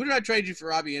 Who did I trade you for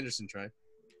Robbie Anderson, Trey?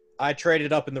 I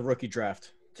traded up in the rookie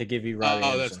draft to give you Robbie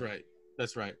Anderson.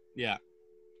 That's right. Yeah.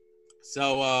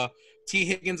 So T.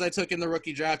 Higgins I took in the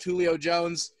rookie draft. Julio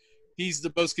Jones, he's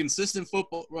the most consistent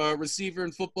football receiver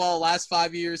in football. Last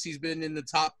 5 years, he's been in the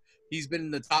top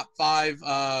 5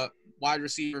 wide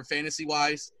receiver fantasy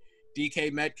wise.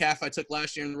 DK Metcalf I took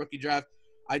last year in the rookie draft.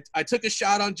 I took a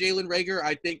shot on Jalen Reagor.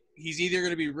 I think he's either going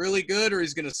to be really good or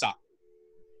he's going to suck.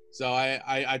 So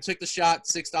I took the shot,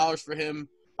 $6 for him.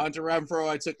 Hunter Renfrow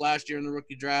I took last year in the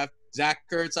rookie draft. Zach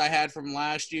Ertz I had from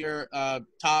last year,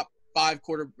 top 5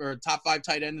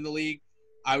 tight end in the league.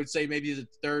 I would say maybe the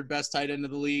 3rd best tight end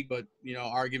of the league, but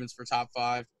arguments for top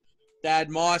 5. Thad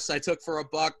Moss I took for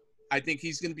 $1. I think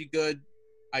he's going to be good.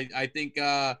 I think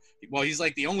he's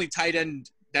like the only tight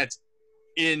end that's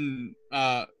in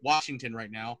Washington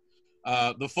right now.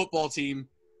 The football team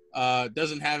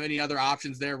doesn't have any other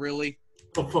options there really.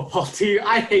 The football team,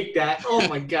 I hate that. Oh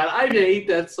my god, I hate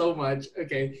that so much.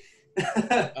 Okay.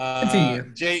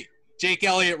 Jake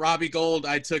Elliott, Robbie Gould,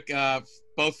 I took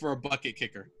both for a bucket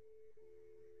kicker.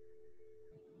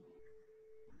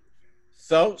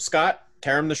 So, Scott,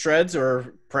 tear him to shreds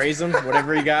or praise him,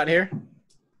 whatever you got here.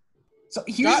 So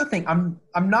here's the thing.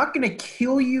 I'm not going to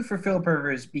kill you for Phillip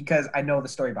Rivers because I know the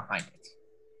story behind it.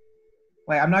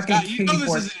 Like I'm not going to kill you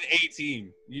for it. This is an A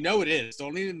team. You know it is.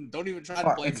 Don't even try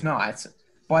to blame It's me. not.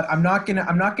 But I'm not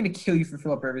gonna kill you for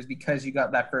Phillip Rivers because you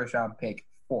got that first round pick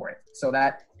for it. So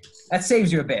that saves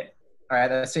you a bit. All right,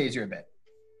 that saves you a bit.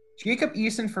 Jacob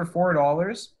Eason for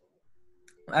 $4.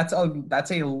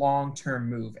 That's a long-term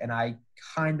move, and I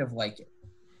kind of like it.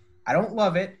 I don't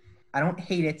love it. I don't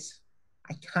hate it.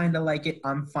 I kind of like it.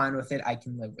 I'm fine with it. I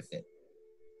can live with it.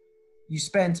 You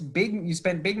spent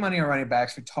big money on running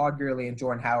backs for Todd Gurley and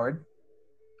Jordan Howard.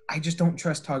 I just don't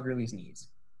trust Todd Gurley's knees.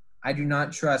 I do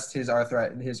not trust his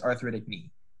arthritic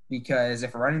knee because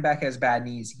if a running back has bad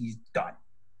knees, he's done.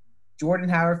 Jordan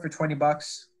Howard for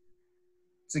 $20.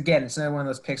 It's another one of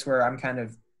those picks where I'm kind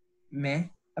of meh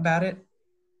about it.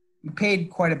 You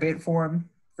paid quite a bit for him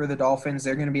for the Dolphins.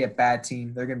 They're going to be a bad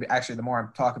team. They're going to be actually the more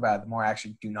I talk about it, the more I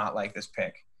actually do not like this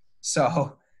pick.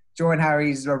 So Jordan Howard,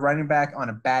 he's a running back on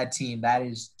a bad team. That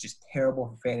is just terrible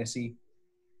for fantasy.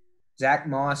 Zach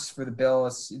Moss for the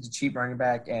Bills is a cheap running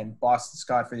back, and Boston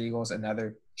Scott for the Eagles,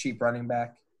 another cheap running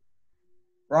back.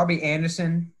 Robbie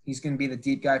Anderson, he's going to be the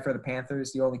deep guy for the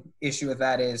Panthers. The only issue with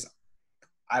that is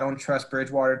I don't trust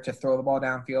Bridgewater to throw the ball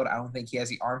downfield. I don't think he has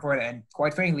the arm for it, and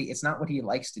quite frankly, it's not what he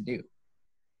likes to do.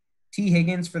 T.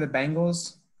 Higgins for the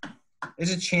Bengals,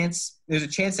 there's a chance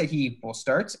that he will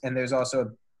start, and there's also a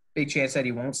big chance that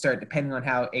he won't start depending on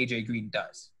how A.J. Green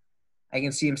does. I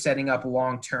can see him setting up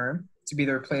long-term to be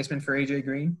the replacement for A.J.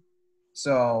 Green.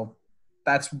 So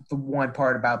that's the one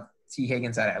part about T.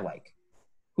 Higgins that I like.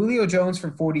 Julio Jones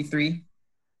for $43.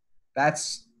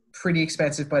 That's pretty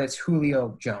expensive, but it's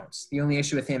Julio Jones. The only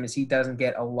issue with him is he doesn't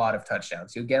get a lot of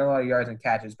touchdowns. He'll get a lot of yards and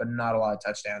catches, but not a lot of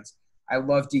touchdowns. I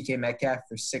love DK Metcalf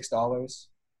for $6.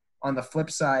 On the flip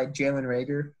side, Jalen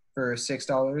Reagor for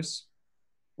 $6.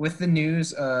 With the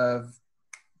news of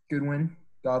Godwin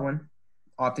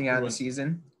opting out of the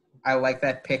season, I like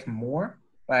that pick more,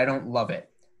 but I don't love it.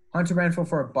 Hunter Renfrow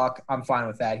for $1, I'm fine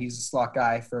with that. He's a slot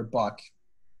guy for $1.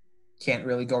 Can't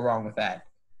really go wrong with that.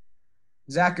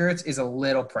 Zach Ertz is a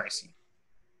little pricey.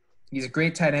 He's a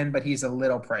great tight end, but he's a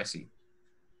little pricey.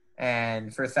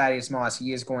 And for Thaddeus Moss,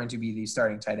 he is going to be the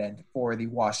starting tight end for the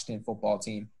Washington football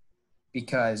team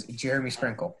because Jeremy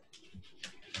Sprinkle.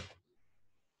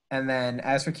 And then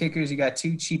as for kickers, you got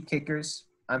 2 cheap kickers.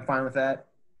 I'm fine with that.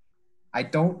 I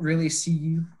don't really see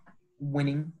you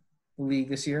winning the league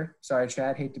this year. Sorry,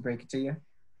 Chad. Hate to break it to you.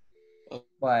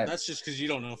 But that's just because you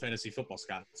don't know fantasy football,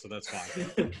 Scott. So that's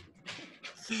fine.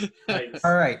 Nice.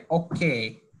 All right.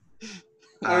 Okay.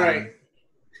 All right.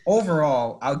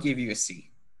 Overall, I'll give you a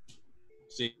C.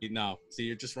 See,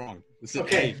 you're just wrong. This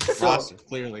Okay, is so- roster,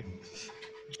 clearly.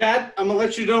 Chad, I'm gonna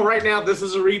let you know right now. This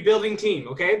is a rebuilding team,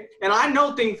 okay? And I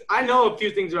know a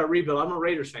few things about rebuild. I'm a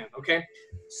Raiders fan, okay?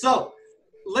 So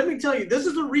let me tell you, this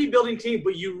is a rebuilding team,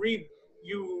 but your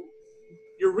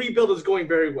rebuild is going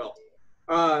very well.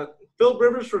 Phil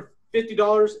Rivers for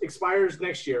 $50 expires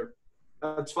next year.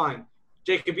 That's fine.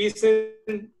 Jacob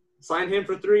Eason, sign him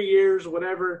for 3 years,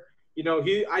 whatever.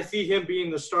 I see him being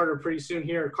the starter pretty soon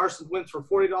here. Carson Wentz for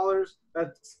 $40.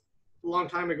 That's a long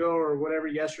time ago or whatever,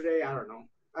 yesterday. I don't know.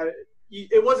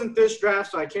 It wasn't this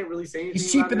draft, so I can't really say anything.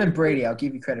 He's cheaper than Brady. I'll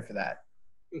give you credit for that.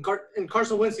 And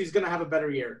Carson Wentz, he's going to have a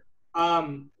better year.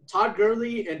 Todd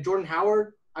Gurley and Jordan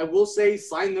Howard, I will say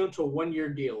sign them to 1-year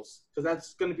deals because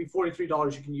that's going to be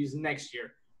 $43 you can use next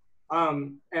year.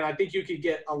 And I think you could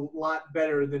get a lot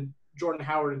better than Jordan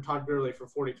Howard and Todd Gurley for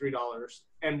 $43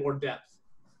 and more depth.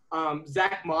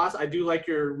 Zach Moss, I do like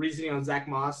your reasoning on Zach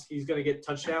Moss. He's going to get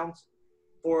touchdowns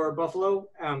for Buffalo,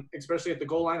 especially at the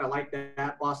goal line. I like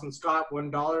that. Boston Scott,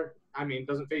 $1. I mean,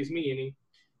 doesn't faze me any.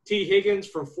 T. Higgins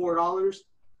for $4.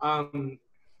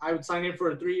 I would sign him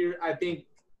for a 3-year. I think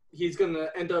he's going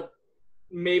to end up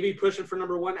maybe pushing for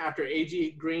number 1 after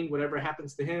A.J. Green, whatever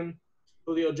happens to him.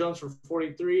 Julio Jones for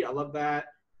 $43. I love that.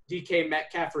 DK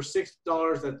Metcalf for $6.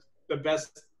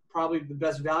 That's probably the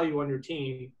best value on your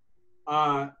team.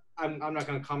 I'm not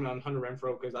going to comment on Hunter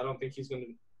Renfrow because I don't think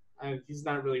he's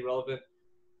not really relevant.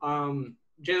 Jalen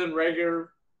Reagor,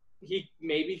 he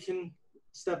maybe can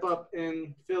step up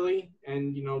in Philly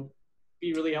and,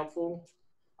 be really helpful.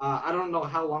 I don't know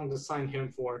how long to sign him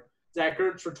for. Zach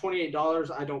Ertz for $28.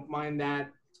 I don't mind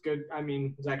that. It's good. I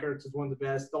mean, Zach Ertz is one of the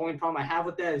best. The only problem I have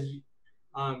with that is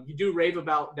you do rave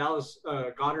about Dallas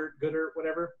Goddard,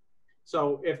 whatever.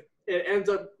 So if it ends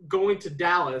up going to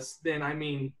Dallas, then, I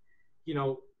mean,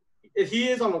 if he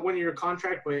is on a 1-year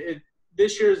contract, but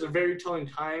this year is a very telling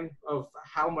time of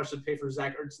how much to pay for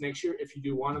Zach Ertz next year if you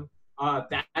do want him.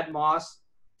 Thad Moss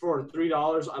for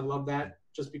 $3, I love that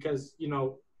just because,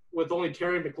 with only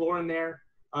Terry McLaurin there,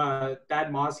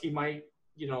 Thad Moss, he might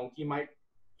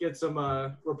get some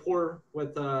rapport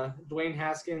with Dwayne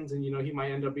Haskins and, he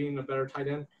might end up being a better tight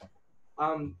end.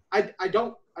 I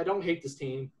don't I don't hate this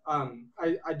team.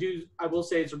 I will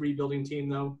say it's a rebuilding team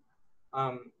though.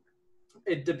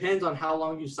 It depends on how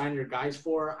long you sign your guys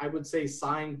for. I would say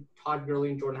sign Todd Gurley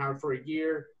and Jordan Howard for a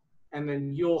year, and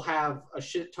then you'll have a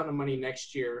shit ton of money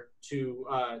next year to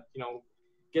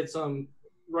get some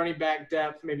running back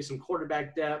depth, maybe some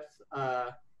quarterback depth.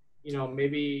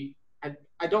 Maybe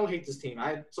I don't hate this team.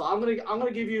 I'm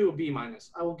gonna give you a B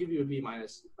minus. I will give you a B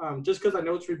minus. Just because I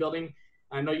know it's rebuilding.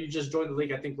 I know you just joined the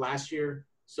league, I think, last year.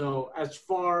 So as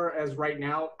far as right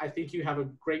now, I think you have a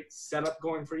great setup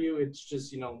going for you. It's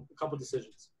just, a couple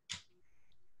decisions.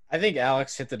 I think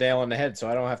Alex hit the nail on the head, so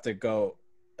I don't have to go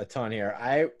a ton here.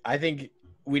 I think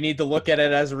we need to look at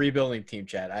it as a rebuilding team,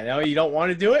 Chad. I know you don't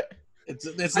want to do it.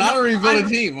 It's not a rebuilding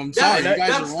team. I'm sorry, you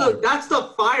guys are wrong. That's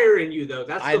the fire in you, though.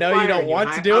 I know you don't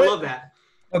want to do it. I love that.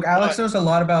 Look, Alex knows a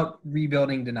lot about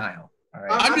rebuilding denial. All right.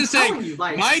 I'm just saying,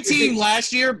 my team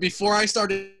last year, before I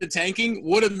started tanking,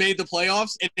 would have made the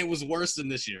playoffs, and it was worse than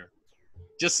this year.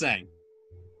 Just saying.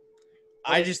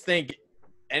 I just think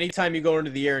anytime you go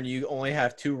into the year and you only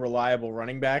have 2 reliable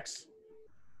running backs,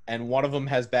 and one of them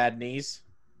has bad knees,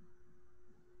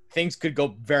 things could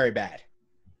go very bad.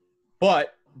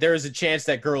 But there is a chance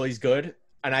that Gurley's good,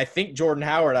 and I think Jordan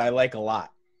Howard I like a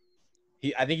lot.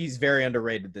 I think he's very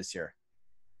underrated this year.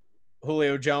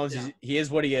 Julio Jones, he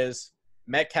is what he is.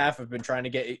 Metcalf, I've been trying to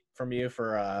get from you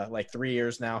for 3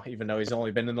 years now, even though he's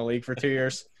only been in the league for 2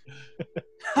 years.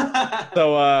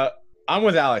 So I'm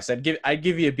with Alex. I'd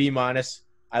give you a B minus.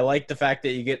 I like the fact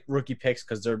that you get rookie picks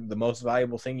because they're the most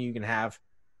valuable thing you can have.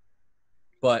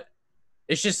 But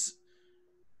it's just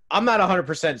I'm not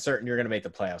 100% certain you're going to make the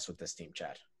playoffs with this team,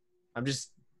 Chad.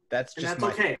 That's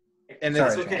okay. And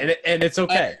that's okay. And it's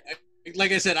okay.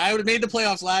 Like I said, I would have made the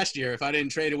playoffs last year if I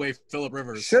didn't trade away Phillip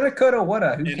Rivers. Shoulda, coulda,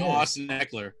 woulda. And Austin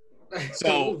Eckler.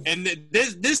 So, and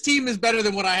this team is better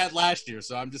than what I had last year.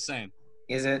 So I'm just saying.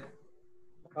 Is it?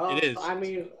 It is. I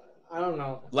mean, I don't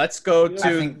know. Let's go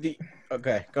to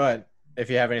Okay, go ahead. If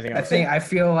you have anything else. I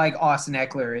feel like Austin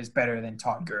Eckler is better than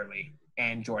Todd Gurley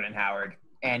and Jordan Howard,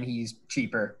 and he's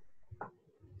cheaper.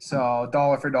 So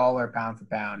dollar for dollar, pound for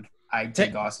pound, I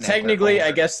take Austin Eckler. Technically,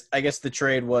 I guess the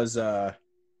trade was what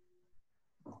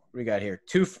we got here?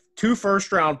 Two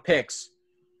first round picks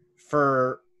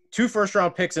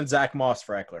and Zach Moss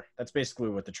for Eckler. That's basically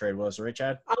what the trade was, right,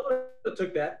 Chad? I would have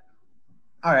took that.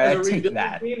 All right, I take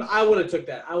that. Team, I would have took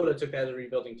that. I would have took that as a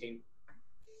rebuilding team.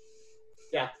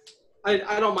 Yeah,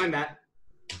 I don't mind that.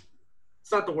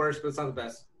 It's not the worst, but it's not the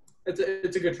best.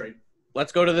 It's a good trade.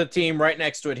 Let's go to the team right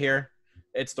next to it here.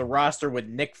 It's the roster with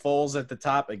Nick Foles at the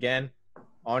top. Again,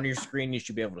 on your screen, you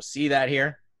should be able to see that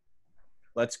here.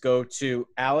 Let's go to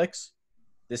Alex.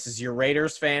 This is your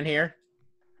Raiders fan here.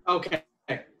 Okay.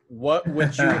 What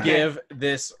would you give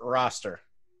this roster?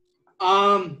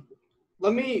 I'm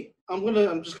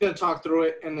just gonna talk through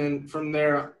it, and then from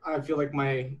there, I feel like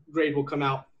my grade will come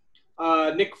out.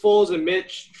 Nick Foles and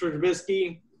Mitch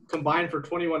Trubisky combined for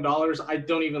 $21. I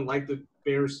don't even like the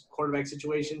Bears quarterback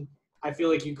situation. I feel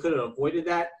like you could have avoided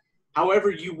that. However,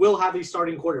 you will have a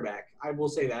starting quarterback. I will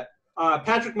say that.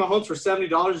 Patrick Mahomes for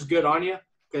 $70 is good on you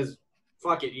because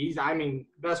fuck it. He's,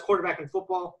 best quarterback in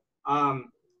football.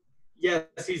 Yes,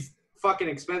 he's fucking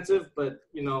expensive, but,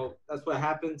 that's what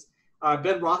happens.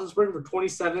 Ben Roethlisberger for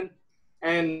 $27.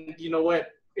 And you know what?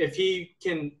 If he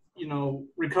can,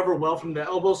 recover well from the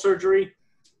elbow surgery,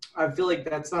 I feel like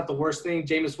that's not the worst thing.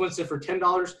 Jameis Winston for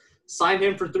 $10. Sign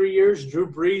him for 3 years. Drew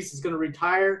Brees is going to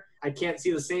retire. I can't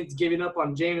see the Saints giving up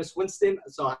on Jameis Winston.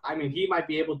 So, he might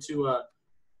be able to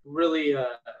really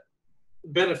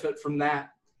benefit from that.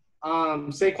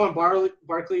 Saquon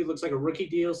Barkley looks like a rookie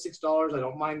deal, $6. I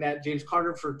don't mind that. James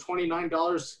Carter for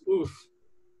 $29. Oof.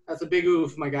 That's a big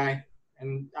oof, my guy.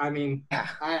 And,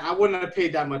 I wouldn't have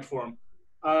paid that much for him.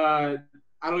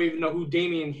 I don't even know who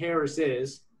Damian Harris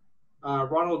is.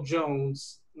 Ronald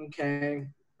Jones. Okay.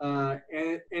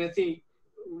 Anthony,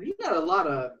 you got a lot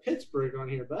of Pittsburgh on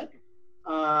here, bud.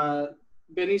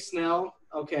 Benny Snell.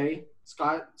 Okay.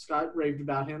 Scott raved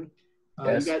about him.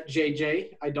 Yes. You got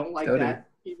JJ. I don't like that,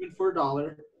 even for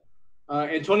 $1.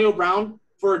 Antonio Brown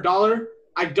for $1.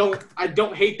 I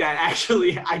don't hate that,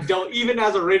 actually. I don't. Even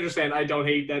as a Raiders fan, I don't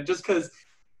hate that. Just because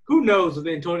who knows with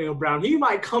Antonio Brown. He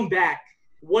might come back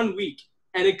 1 week,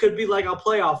 and it could be like a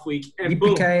playoff week, and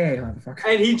boom.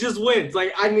 And he just wins.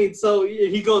 So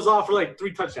he goes off for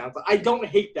 3 touchdowns. I don't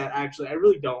hate that, actually. I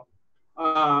really don't.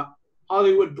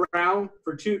 Hollywood Brown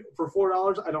for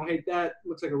 $4. I don't hate that.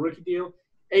 Looks like a rookie deal.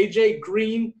 AJ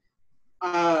Green.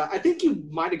 I think you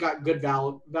might have got good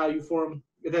value for him.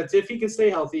 That's if he can stay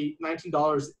healthy.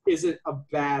 $19 isn't a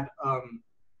bad.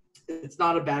 It's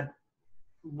not a bad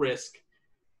risk.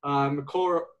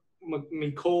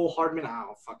 Mecole Hardman, I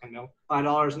don't fucking know.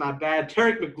 $5, not bad.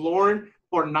 Tarek McLaurin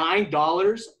for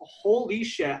 $9. Holy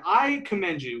shit. I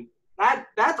commend you.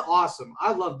 That's awesome.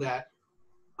 I love that.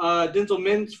 Denzel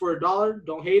Mims for $1.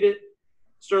 Don't hate it.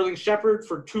 Sterling Shepard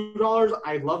for $2.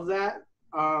 I love that.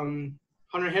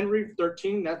 Hunter Henry for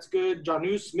 $13. That's good.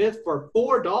 Jonnu Smith for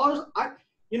 $4.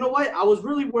 You know what? I was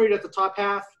really worried at the top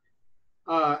half.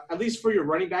 At least for your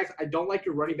running backs. I don't like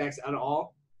your running backs at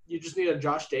all. You just need a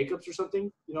Josh Jacobs or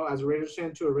something, as a Raiders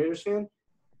fan to a Raiders fan.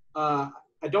 I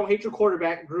don't hate your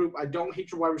quarterback group. I don't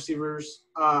hate your wide receivers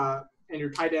and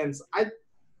your tight ends. I'm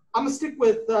going to stick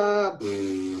with,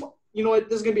 you know what?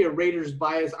 This is going to be a Raiders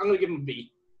bias. I'm going to give him a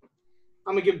B.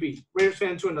 I'm going to give him a B. Raiders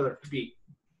fan to another B.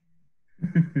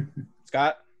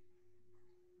 Scott?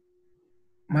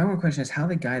 My one question is how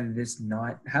the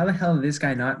hell did this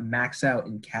guy not max out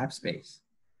in cap space?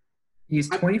 He has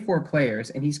 24 players,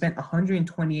 and he spent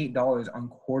 $128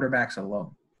 on quarterbacks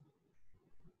alone.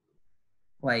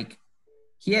 Like,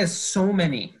 he has so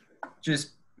many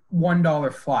just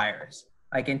 $1 flyers,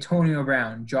 like Antonio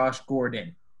Brown, Josh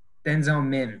Gordon, Denzel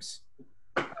Mims,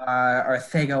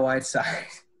 Arcega-Whiteside.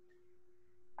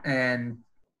 And,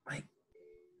 like,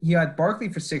 you had Barkley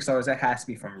for $6. That has to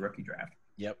be from a rookie draft.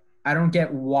 Yep. I don't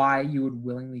get why you would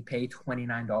willingly pay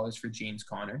 $29 for James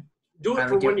Conner. Do it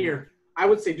for 1 year. I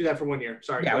would say do that for 1 year.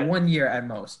 Sorry. Yeah, 1 year at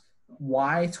most.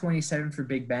 Why 27 for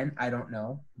Big Ben? I don't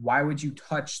know. Why would you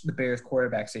touch the Bears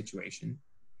quarterback situation?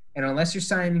 And unless you're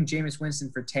signing Jameis Winston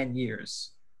for 10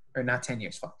 years, or not 10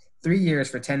 years, 3 years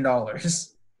for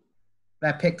 $10,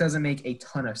 that pick doesn't make a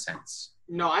ton of sense.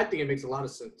 No, I think it makes a lot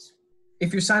of sense.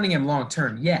 If you're signing him long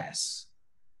term, yes.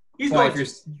 He's going to.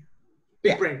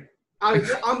 Big brain. I'm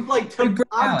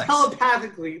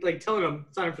telepathically telling him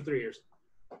sign him for 3 years.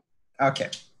 Okay.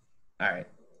 All right.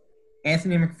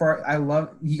 Anthony McFarland,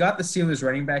 he got the Steelers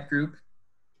running back group.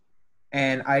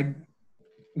 And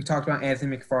we talked about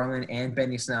Anthony McFarland and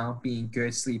Benny Snell being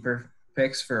good sleeper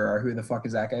picks for our Who the Fuck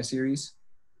Is That Guy series.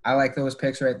 I like those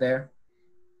picks right there.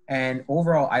 And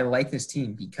overall, I like this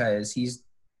team because he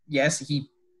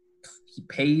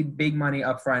paid big money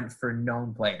up front for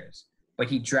known players, but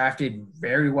he drafted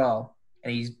very well,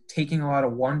 and he's taking a lot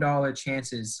of $1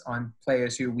 chances on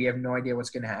players who we have no idea what's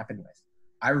going to happen with.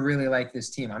 I really like this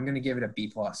team. I'm going to give it a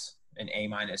B+, an A-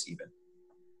 even.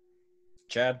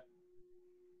 Chad?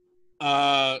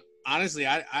 Honestly,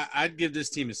 I'd give this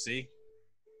team a C.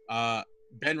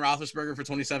 Ben Roethlisberger for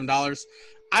 $27.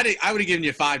 I would have given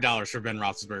you $5 for Ben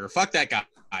Roethlisberger. Fuck that guy.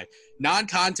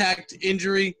 Non-contact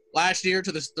injury last year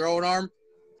to this throwing arm.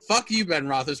 Fuck you, Ben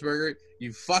Roethlisberger.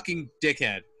 You fucking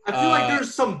dickhead. I feel like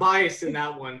there's some bias in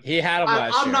that one. He had him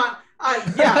last year. I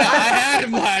had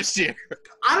him last year.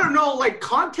 I don't know,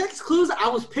 context clues. I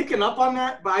was picking up on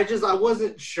that, but I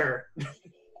wasn't sure.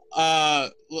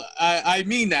 I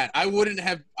mean that. I wouldn't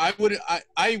have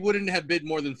bid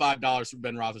more than $5 for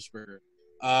Ben Roethlisberger.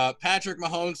 Patrick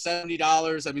Mahomes,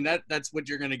 $70. I mean that's what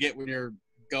you're gonna get when you're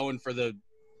going for the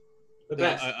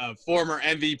former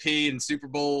MVP and Super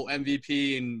Bowl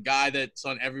MVP and guy that's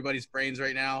on everybody's brains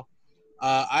right now.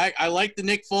 I like the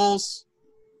Nick Foles.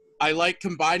 I like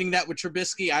combining that with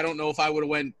Trubisky. I don't know if I would have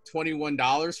went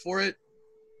 $21 for it.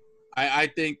 I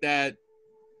think that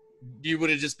you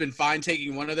would have just been fine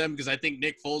taking one of them because I think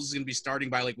Nick Foles is going to be starting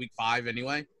by week 5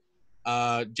 anyway.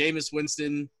 Jameis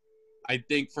Winston, I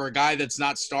think for a guy that's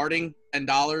not starting, $10,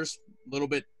 a little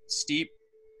bit steep.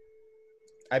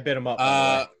 I bid him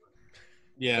up.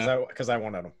 Yeah. Because I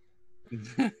wanted him.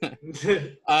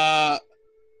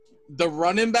 The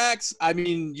running backs, I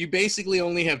mean, you basically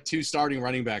only have 2 starting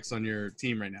running backs on your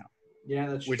team right now. Yeah,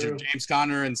 that's which true. are James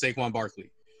Conner and Saquon Barkley.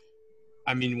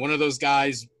 I mean, one of those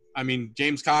guys,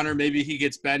 James Conner, maybe he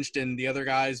gets benched and the other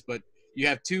guys, but you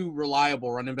have 2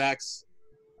 reliable running backs.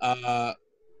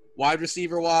 Wide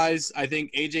receiver-wise, I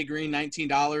think A.J. Green,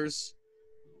 $19.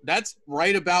 That's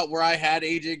right about where I had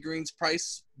A.J. Green's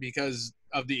price because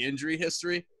of the injury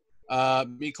history.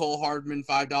 Mecole Hardman,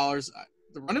 $5.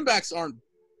 The running backs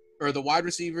the wide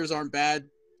receivers aren't bad.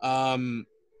 I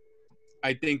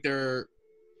think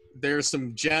there's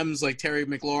some gems like Terry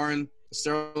McLaurin,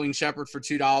 Sterling Shepard for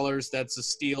 $2. That's a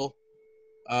steal.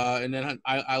 And then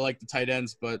I like the tight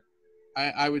ends, but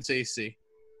I would say C.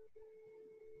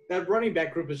 That running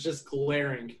back group is just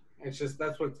glaring.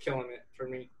 That's what's killing it for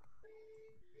me.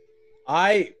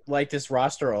 I like this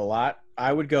roster a lot.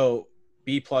 I would go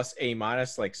B+ A-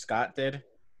 like Scott did.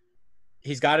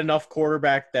 He's got enough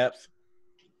quarterback depth.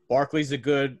 Barkley's a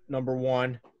good number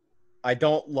 1. I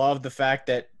don't love the fact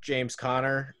that James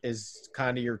Conner is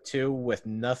kind of your 2 with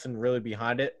nothing really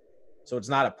behind it. So it's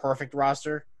not a perfect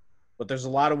roster, but there's a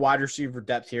lot of wide receiver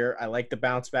depth here. I like the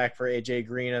bounce back for A.J.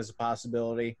 Green as a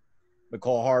possibility.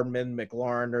 McCall Hardman,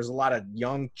 McLaurin. There's a lot of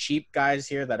young, cheap guys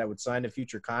here that I would sign to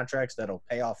future contracts that'll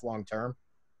pay off long term.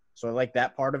 So I like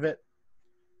that part of it.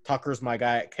 Tucker's my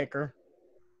guy at kicker.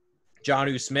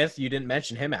 Jonnu Smith, you didn't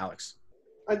mention him, Alex.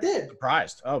 I did.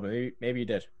 Surprised. Oh, maybe you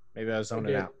did. Maybe I was zoning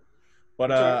did. out.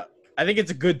 But I think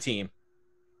it's a good team.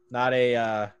 Not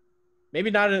a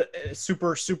maybe not a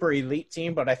super elite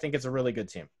team, but I think it's a really good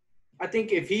team. I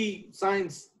think if he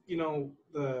signs,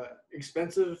 the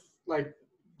expensive like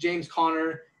James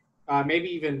Conner, maybe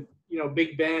even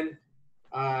Big Ben,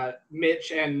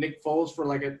 Mitch, and Nick Foles for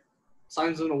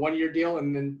signs in a 1-year deal,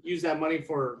 and then use that money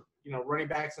for running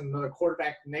backs and another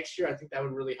quarterback next year, I think that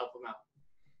would really help him out.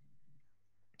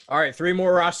 All right, 3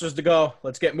 more rosters to go.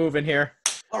 Let's get moving here.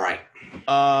 All right.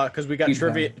 Because we got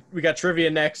trivia. We got trivia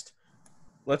next.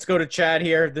 Let's go to Chad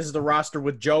here. This is the roster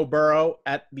with Joe Burrow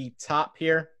at the top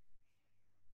here.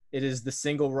 It is the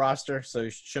single roster, so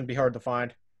it shouldn't be hard to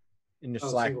find in your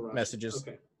Slack messages.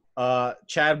 Okay.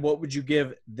 Chad, what would you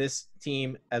give this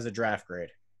team as a draft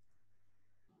grade?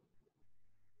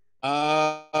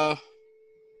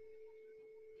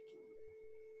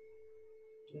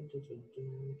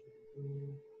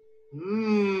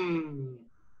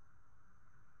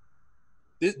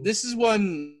 This is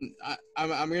one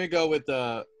I'm going to go with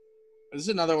this is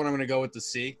another one I'm going to go with the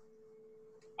C.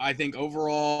 I think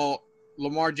overall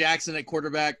Lamar Jackson at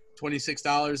quarterback,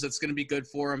 $26. That's going to be good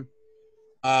for him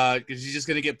because he's just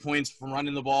going to get points from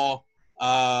running the ball.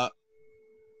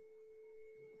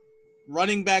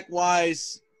 Running back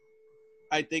wise,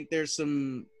 I think there's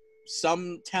some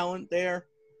talent there.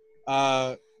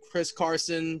 Chris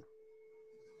Carson,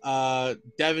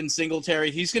 Devin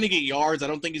Singletary. He's going to get yards. I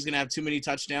don't think he's going to have too many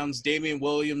touchdowns. Damian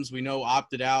Williams, we know,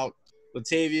 opted out.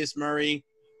 Latavius Murray,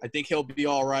 I think he'll be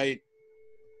all right.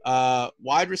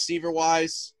 Wide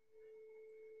receiver-wise,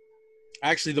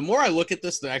 actually, the more I look at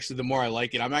this, the more I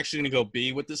like it. I'm actually going to go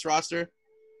B with this roster.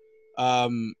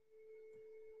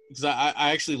 Because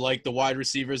I actually like the wide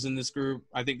receivers in this group.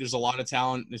 I think there's a lot of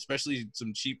talent, especially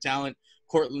some cheap talent.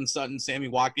 Cortland Sutton, Sammy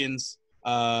Watkins,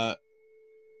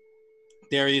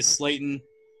 Darius Slayton,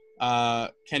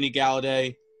 Kenny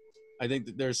Galladay. I think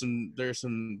that there's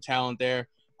some talent there.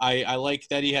 I like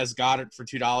that he has Goddard for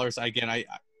 $2. Again,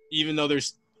 even though the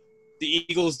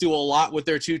Eagles do a lot with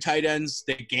their 2 tight ends,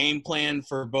 they game plan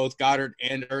for both Goddard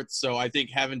and Ertz. So I think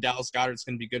having Dallas Goedert's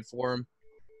going to be good for him.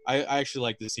 I actually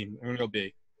like this team. I'm going to go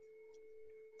B.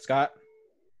 Scott?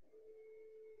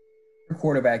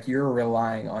 Quarterback, you're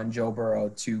relying on Joe Burrow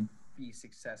to be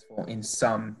successful in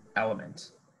some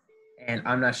element. And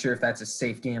I'm not sure if that's a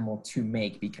safe gamble to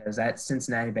make because that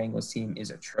Cincinnati Bengals team is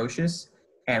atrocious.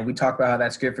 And we talk about how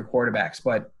that's good for quarterbacks,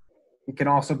 but it can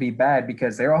also be bad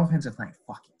because their offensive line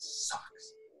fucking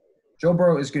sucks. Joe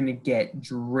Burrow is going to get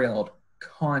drilled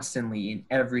constantly in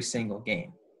every single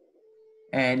game.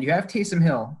 And you have Taysom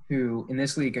Hill, who in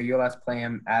this league, are you allowed to play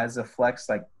him as a flex?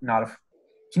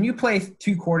 Can you play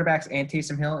 2 quarterbacks and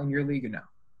Taysom Hill in your league or no?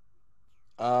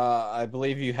 I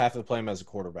believe you have to play him as a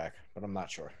quarterback, but I'm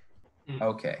not sure.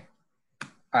 Okay.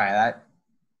 All right.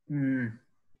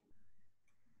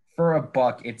 For a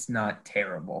buck, it's not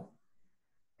terrible.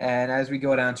 And as we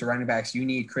go down to running backs, you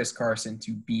need Chris Carson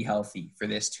to be healthy for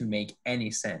this to make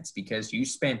any sense because you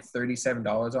spent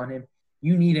 $37 on him.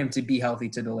 You need him to be healthy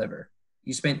to deliver.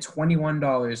 You spent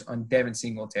 $21 on Devin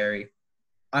Singletary.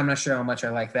 I'm not sure how much I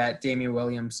like that. Damian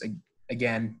Williams,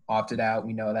 again, opted out.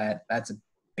 We know that. That's a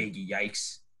big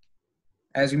yikes.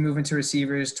 As we move into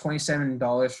receivers,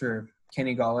 $27 for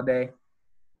Kenny Galladay.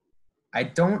 I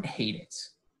don't hate it.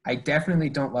 I definitely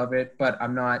don't love it, but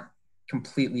I'm not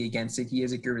completely against it. He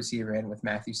is a good receiver, and with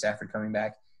Matthew Stafford coming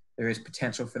back, there is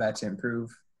potential for that to improve.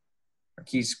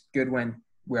 He's Goodwin,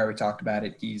 we already talked about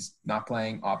it. He's not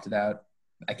playing, opted out.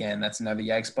 Again, that's another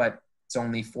yikes, but it's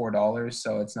only $4,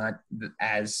 so it's not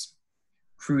as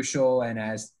crucial and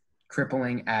as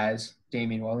crippling as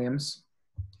Damian Williams.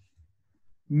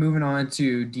 Moving on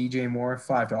to DJ Moore,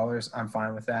 $5. I'm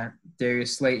fine with that.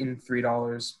 Darius Slayton,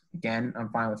 $3. Again, I'm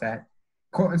fine with that.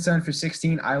 Cortland Sutton for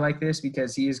 $16. I like this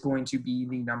because he is going to be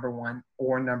the number 1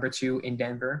 or number 2 in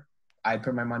Denver. I'd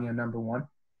put my money on number 1.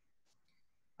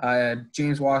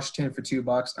 James Washington for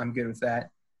 $2. I'm good with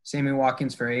that. Sammy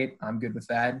Watkins for $8. I'm good with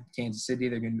that. Kansas City,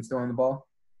 they're going to be throwing the ball.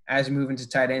 As we move into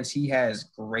tight ends, he has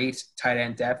great tight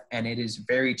end depth, and it is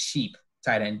very cheap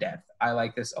tight end depth. I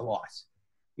like this a lot.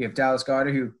 You have Dallas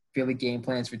Goedert, who Philly game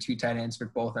plans for 2 tight ends for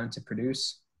both of them to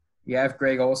produce. You have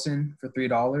Greg Olsen for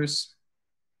 $3.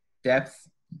 Depth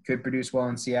could produce well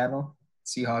in Seattle.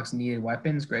 Seahawks needed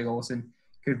weapons. Greg Olsen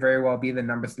could very well be the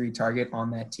number 3 target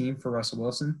on that team for Russell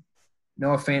Wilson.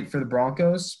 Noah Fant for the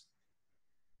Broncos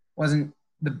wasn't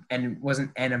an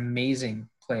amazing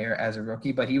player as a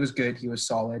rookie, but he was good. He was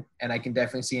solid, and I can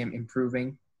definitely see him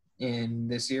improving in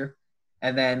this year.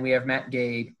 And then we have Matt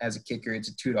Gay as a kicker. It's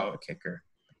a $2 kicker.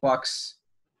 Bucks.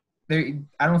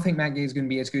 I don't think Matt Gay is going to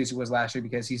be as good as he was last year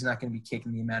because he's not going to be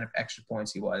kicking the amount of extra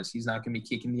points he was. He's not going to be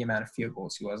kicking the amount of field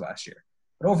goals he was last year.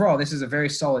 But overall, this is a very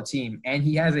solid team, and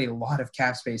he has a lot of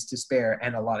cap space to spare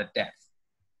and a lot of depth.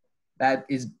 That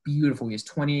is beautiful. He has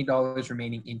 $28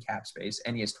 remaining in cap space,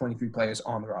 and he has 23 players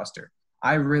on the roster.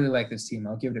 I really like this team.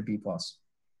 I'll give it a B+.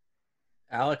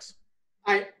 Alex?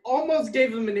 I almost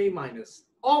gave him an A-.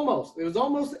 Almost. It was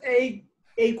almost A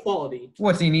quality.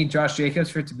 What, do you need Josh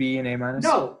Jacobs for it to be an A-?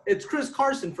 No, it's Chris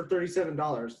Carson for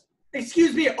 $37.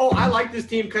 Excuse me. Oh, I like this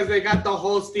team because they got the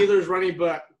whole Steelers running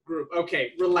back group.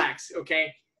 Okay, relax,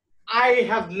 okay? I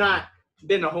have not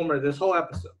been a homer this whole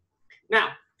episode. Now,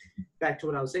 back to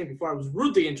what I was saying before I was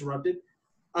rudely interrupted.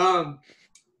 You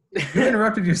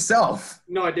interrupted yourself.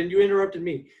 No, I didn't. You interrupted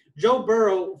me. Joe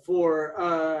Burrow for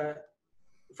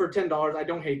 $10. I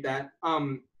don't hate that.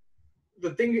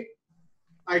 The thing –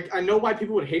 I know why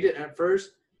people would hate it at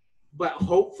first, but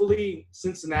hopefully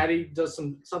Cincinnati does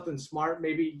something smart.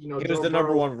 Maybe, he was the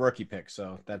number one rookie pick,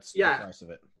 so that's the price of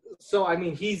it. So I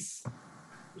mean,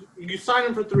 you sign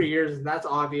him for 3 years, and that's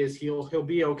obvious. He'll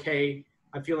be okay.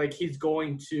 I feel like he's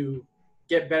going to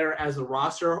get better as the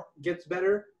roster gets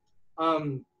better.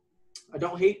 I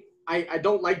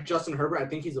don't like Justin Herbert. I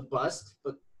think he's a bust,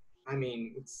 but I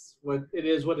mean, it's what it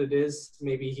is.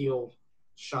 Maybe he'll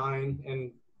shine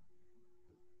and.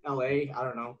 LA, I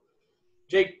don't know.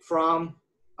 Jake Fromm,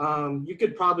 you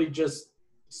could probably just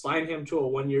sign him to a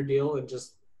 1-year deal and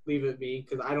just leave it be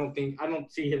because I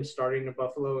don't see him starting in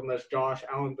Buffalo unless Josh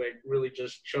Allen really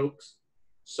just chokes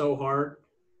so hard.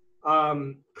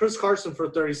 Chris Carson for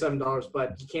 $37,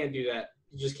 but you can't do that.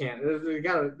 You just can't. They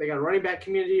got a running back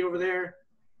community over there,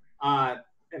 and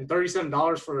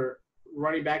 $37 for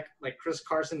running back like Chris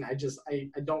Carson. I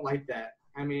don't like that.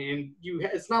 I mean,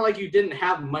 it's not like you didn't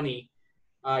have money.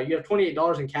 You have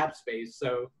 $28 in cap space,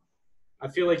 so I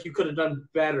feel like you could have done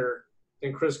better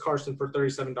than Chris Carson for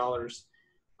 $37.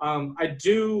 I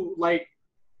do like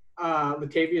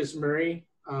Latavius Murray.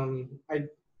 I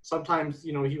sometimes,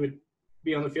 he would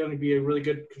be on the field and be a really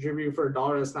good contributor for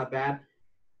 $1. That's not bad.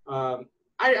 I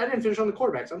didn't finish on the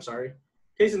quarterbacks. I'm sorry.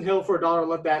 Taysom Hill for $1.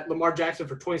 Love that. Lamar Jackson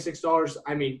for $26.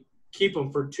 I mean, keep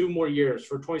him for 2 more years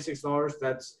for $26.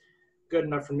 That's good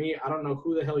enough for me. I don't know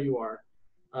who the hell you are.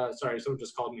 Sorry, someone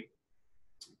just called me.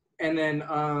 And then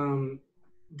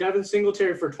Devin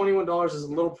Singletary for $21 is a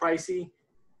little pricey.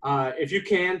 If you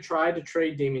can, try to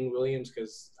trade Damian Williams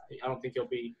because I don't think he'll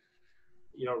be,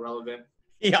 relevant.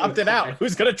 He opted out.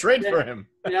 Who's going to trade for him?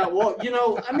 Yeah, well,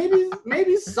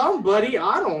 maybe somebody.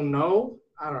 I don't know.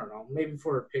 Maybe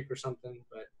for a pick or something.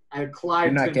 But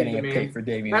Clyde's You're not getting a pick for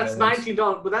Damian Williams. That's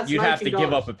 $19, but that's You'd $19. have to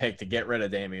give up a pick to get rid of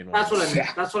Damian Williams. That's what I meant.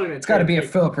 Yeah. That's what I meant. It's got to be a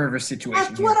Phillip Rivers situation.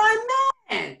 That's what I meant.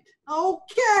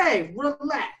 Okay,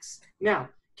 relax. Now,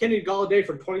 Kenny Golladay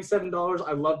for $27.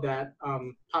 I love that.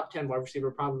 Top 10 wide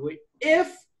receiver probably.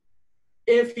 If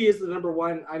he is the number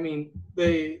one, I mean,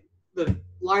 the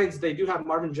Lions, they do have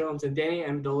Marvin Jones, and Danny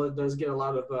Amendola does get a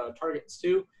lot of targets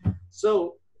too.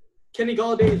 So Kenny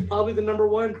Golladay is probably the number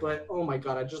one, but oh my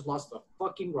God, I just lost the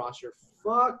fucking roster.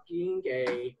 Fucking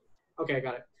A. Okay, I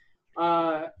got it.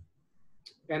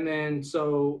 And then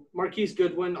so Marquise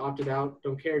Goodwin opted out.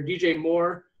 Don't care. DJ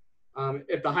Moore.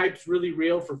 If the hype's really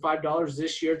real for $5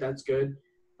 this year, that's good.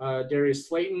 Darius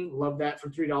Slayton, love that for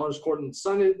 $3. Courtland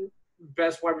Sutton,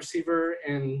 best wide receiver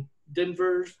in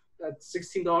Denver. That's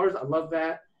 $16. I love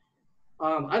that.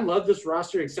 I love this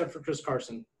roster except for Chris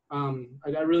Carson.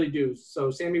 I really do.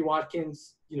 So Sammy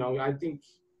Watkins, I think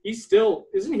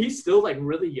isn't he still like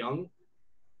really young?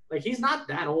 Like he's not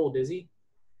that old, is he?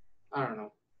 I don't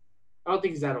know. I don't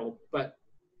think he's that old. But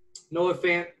Noah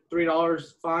Fant,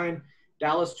 $3, fine.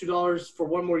 Dallas, $2 for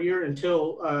 1 more year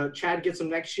until Chad gets him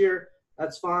next year.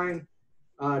 That's fine.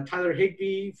 Tyler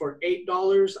Higbee for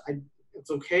 $8.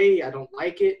 It's okay. I don't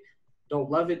like it. Don't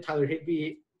love it. Tyler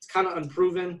Higbee, it's kind of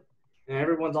unproven, and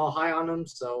everyone's all high on him.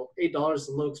 So $8 is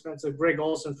a little expensive. Greg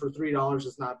Olsen for $3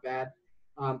 is not bad.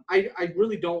 I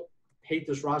really don't hate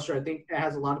this roster. I think it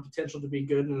has a lot of potential to be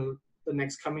good in the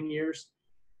next coming years.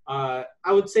 I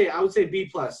would say B+,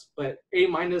 but A-,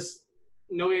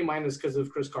 no A- because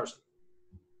of Chris Carson.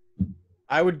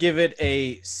 I would give it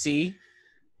a C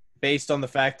based on the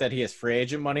fact that he has free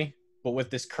agent money. But with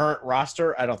this current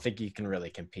roster, I don't think he can really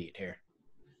compete here.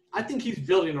 I think he's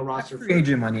building a roster. Free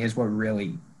agent money is what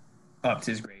really ups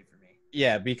his grade for me.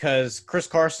 Yeah, because Chris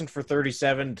Carson for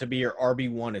 37 to be your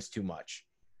RB1 is too much.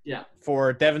 Yeah.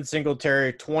 For Devin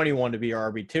Singletary, 21 to be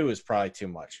your RB2 is probably too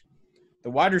much. The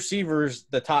wide receivers,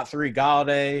 the top three,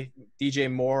 Galladay,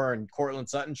 DJ Moore, and Cortland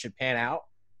Sutton should pan out.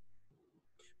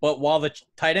 But while the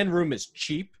tight end room is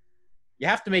cheap, you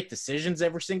have to make decisions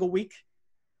every single week.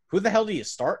 Who the hell do you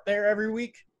start there every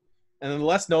week? And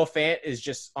unless Noah Fant is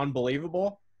just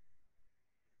unbelievable,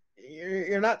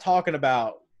 you're not talking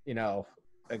about,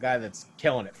 a guy that's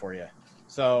killing it for you.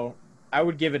 So I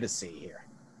would give it a C here.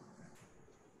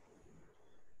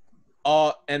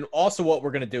 And also what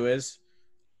we're going to do is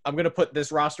I'm going to put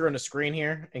this roster on the screen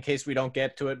here in case we don't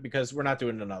get to it because we're not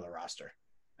doing another roster.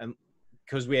 And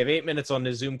because we have 8 minutes on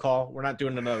the Zoom call, we're not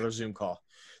doing another Zoom call.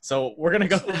 So we're going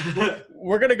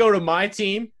to go to my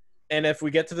team. And if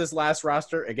we get to this last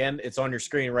roster, again, it's on your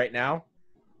screen right now.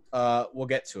 We'll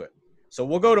get to it. So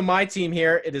we'll go to my team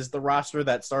here. It is the roster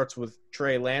that starts with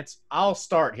Trey Lance. I'll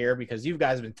start here because you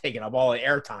guys have been taking up all the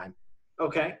airtime.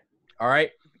 Okay. All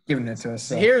right. Giving it to us.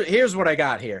 So. Here's what I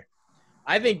got here.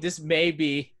 I think this may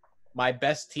be my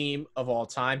best team of all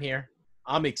time here.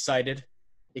 I'm excited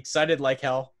like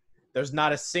hell. There's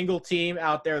not a single team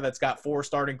out there that's got 4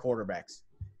 starting quarterbacks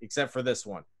except for this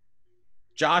one.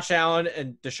 Josh Allen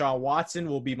and Deshaun Watson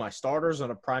will be my starters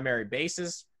on a primary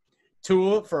basis.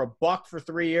 Tua for $1 for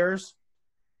 3 years.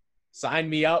 Sign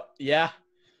me up. Yeah.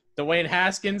 Dwayne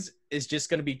Haskins is just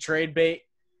going to be trade bait.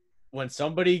 When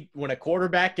a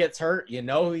quarterback gets hurt, I'm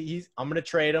going to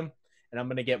trade him, and I'm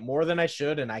going to get more than I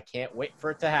should, and I can't wait for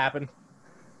it to happen.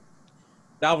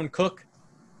 Dalvin Cook,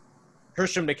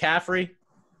 Christian McCaffrey,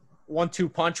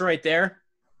 1-2 punch right there.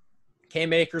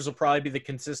 Cam Akers will probably be the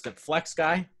consistent flex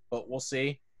guy, but we'll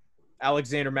see.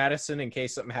 Alexander Madison in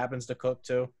case something happens to Cook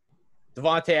too.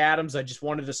 Devontae Adams, I just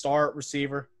wanted to start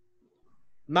receiver.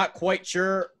 I'm not quite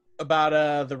sure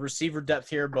about the receiver depth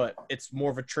here, but it's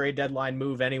more of a trade deadline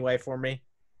move anyway for me.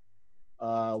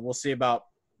 We'll see about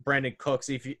Brandon Cooks,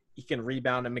 see if he can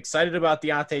rebound. I'm excited about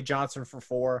Deontay Johnson for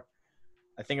 4.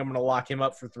 I think I'm going to lock him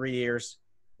up for 3 years.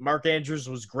 Mark Andrews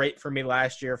was great for me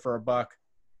last year for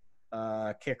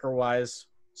 $1, kicker-wise.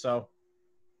 So,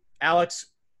 Alex,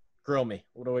 grill me.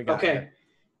 What do we got? Okay.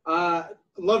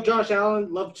 Love Josh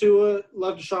Allen. Love Tua.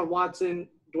 Love Deshaun Watson.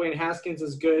 Dwayne Haskins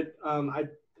is good.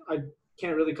 I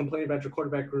can't really complain about your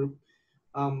quarterback group.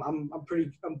 I'm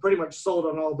pretty much sold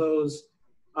on all those.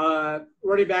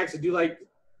 Running backs, I do like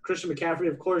Christian McCaffrey,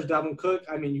 of course, Dalvin Cook.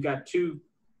 I mean, you got 2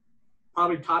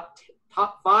 probably top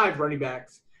 5 running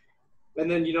backs. And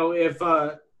then, if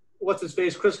what's his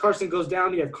face, Chris Carson goes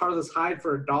down, you have Carlos Hyde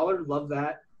for $1. Love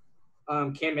that.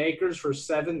 Cam Akers for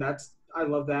 $7. I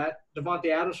love that.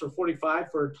 Devontae Adams for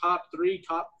 $45 for a top 3,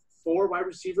 top 4 wide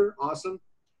receiver. Awesome.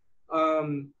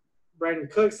 Brandon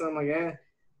Cooks, I'm like,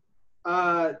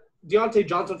 Deontay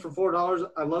Johnson for $4.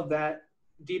 I love that.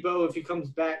 Debo, if he comes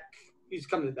back, he's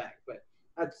coming back, but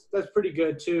that's pretty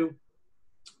good too.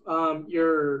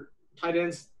 Your tight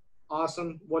ends,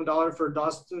 awesome. $1 for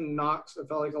Dawson Knox. I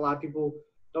felt like a lot of people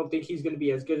don't think he's going to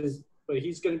be as good but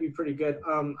he's going to be pretty good.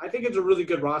 I think it's a really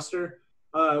good roster.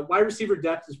 Wide receiver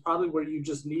depth is probably where you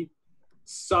just need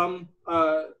some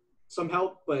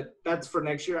help, but that's for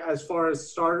next year. As far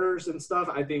as starters and stuff,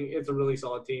 I think it's a really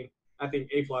solid team. I think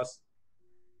A+.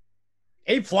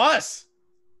 A+?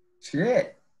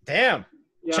 Shit. Damn.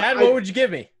 Yeah, Chad, what would you give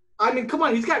me? I mean, come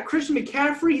on. He's got Christian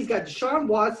McCaffrey. He's got Deshaun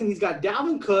Watson. He's got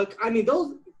Dalvin Cook. I mean,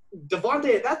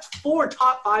 Devontae, that's 4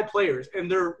 top 5 players in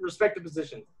their respective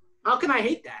positions. How can I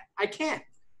hate that? I can't.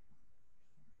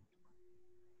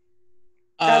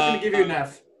 Chad's going to give you an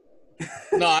F.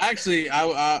 No, actually,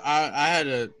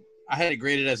 I had it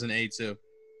graded as an A too.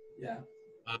 Yeah.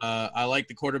 I like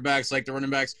the quarterbacks, like the running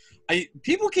backs.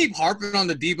 People keep harping on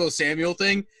the Deebo Samuel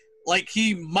thing, like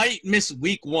he might miss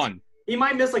week 1. He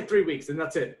might miss like 3 weeks, and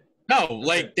that's it. No,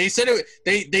 they said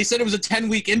it was a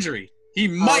 10-week injury. He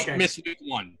might miss week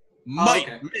 1.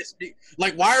 Miss.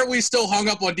 Like, why are we still hung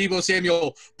up on Deebo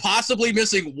Samuel possibly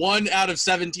missing 1 out of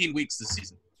 17 weeks this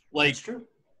season? Like, that's true.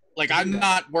 Like, I'm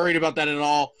not worried about that at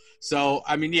all. So,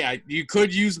 I mean, yeah, you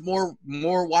could use more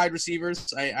wide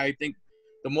receivers. I think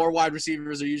the more wide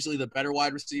receivers are usually the better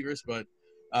wide receivers. But,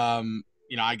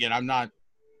 again, I'm not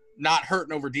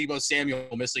hurting over Deebo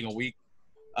Samuel missing a week.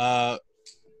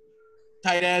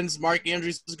 Tight ends, Mark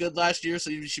Andrews was good last year, so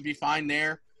you should be fine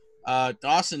there.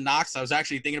 Dawson Knox, I was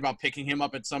actually thinking about picking him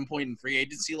up at some point in free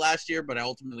agency last year, but I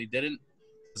ultimately didn't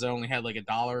because I only had like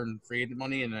 $1 in free agent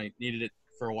money, and I needed it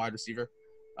for a wide receiver.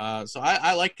 So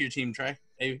I like your team, Trey.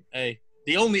 A.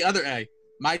 The only other A.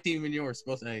 My team and yours,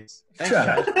 both A's. Thanks,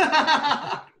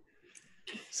 Scott.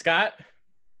 Scott?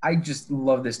 I just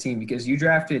love this team because you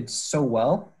drafted so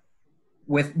well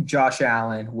with Josh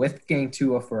Allen, with getting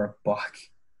Tua for $1.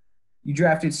 You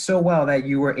drafted so well that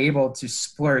you were able to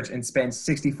splurge and spend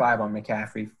 65 on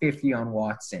McCaffrey, 50 on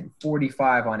Watson,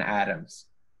 45 on Adams.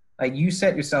 Like, you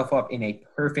set yourself up in a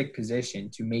perfect position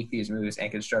to make these moves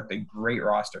and construct a great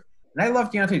roster. And I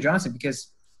love Deontay Johnson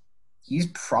because he's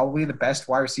probably the best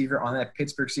wide receiver on that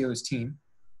Pittsburgh Steelers team.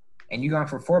 And you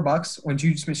got him for $4 when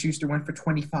Juju Smith-Schuster went for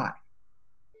 25.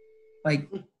 Like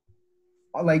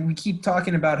we keep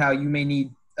talking about how you may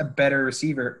need a better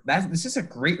receiver. This is a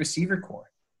great receiving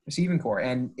core,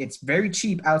 and it's very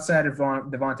cheap outside of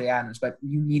Devontae Adams, but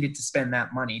you needed to spend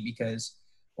that money because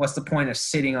what's the point of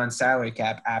sitting on salary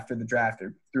cap after the draft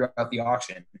or throughout the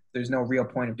auction? There's no real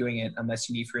point of doing it unless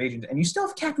you need free agents, and you still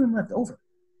have cap room left over.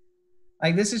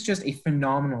 Like, this is just a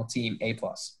phenomenal team, A+.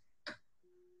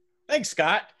 Thanks,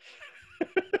 Scott.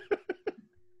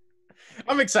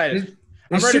 I'm excited.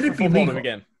 I'm This ready shouldn't for be football legal.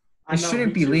 again. This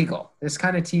shouldn't be legal. This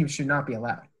kind of team should not be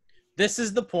allowed. This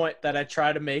is the point that I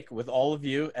try to make with all of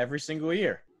you every single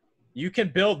year. You can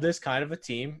build this kind of a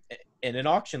team in an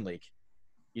auction league.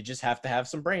 You just have to have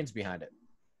some brains behind it.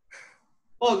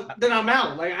 Well, then I'm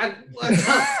out. Like,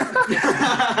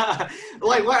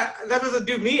 what? That doesn't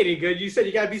do me any good. You said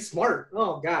you gotta be smart.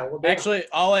 Oh God. Well, Actually,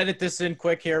 I'll edit this in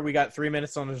quick here. We got 3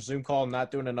 minutes on the Zoom call. I'm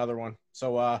not doing another one.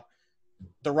 So,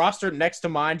 the roster next to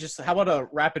mine, just how about a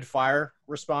rapid fire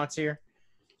response here?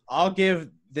 I'll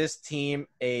give this team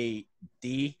a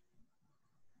D.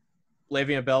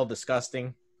 Le'Veon Bell,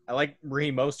 disgusting. I like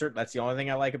Raheem Mostert. That's the only thing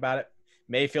I like about it.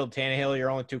 Mayfield, Tannehill, you're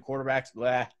only 2 quarterbacks.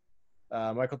 Blah.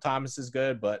 Michael Thomas is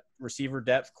good, but receiver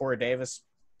depth, Corey Davis,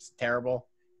 is terrible.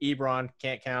 Ebron,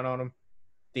 can't count on him.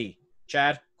 D.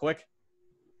 Chad, quick.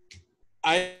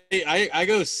 I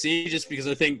go C just because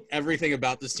I think everything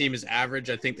about this team is average.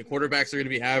 I think the quarterbacks are going to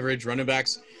be average. Running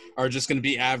backs are just going to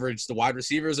be average. The wide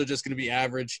receivers are just going to be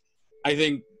average. I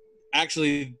think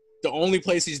actually the only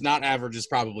place he's not average is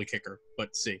probably kicker,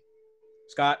 but C.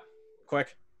 Scott,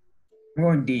 quick. I'm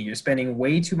going D. You're spending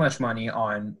way too much money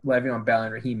on Le'Veon Bell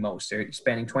and Raheem Mostert. You're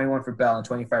spending 21 for Bell and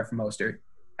 25 for Mostert.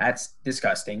 That's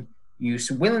disgusting. You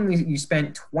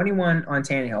spent 21 on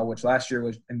Tannehill, which last year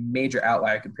was a major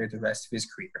outlier compared to the rest of his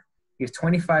career. You have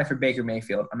 25 for Baker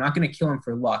Mayfield. I'm not going to kill him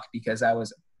for luck because that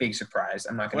was a big surprise.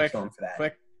 I'm not going to kill him for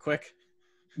that. Quick.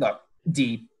 Look,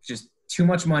 D. Just too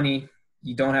much money.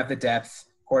 You don't have the depth.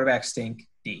 Quarterbacks stink.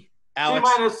 D. Alex.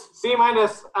 C-.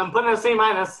 I'm putting a C-.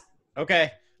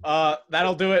 Okay.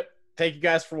 That'll do it. Thank you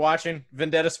guys for watching.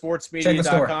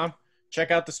 VendettaSportsMedia.com.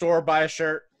 Check out the store, buy a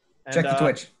shirt. And, check the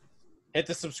Twitch. Hit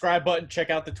the subscribe button. Check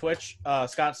out the Twitch.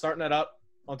 Scott's starting it up.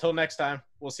 Until next time,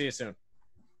 we'll see you soon.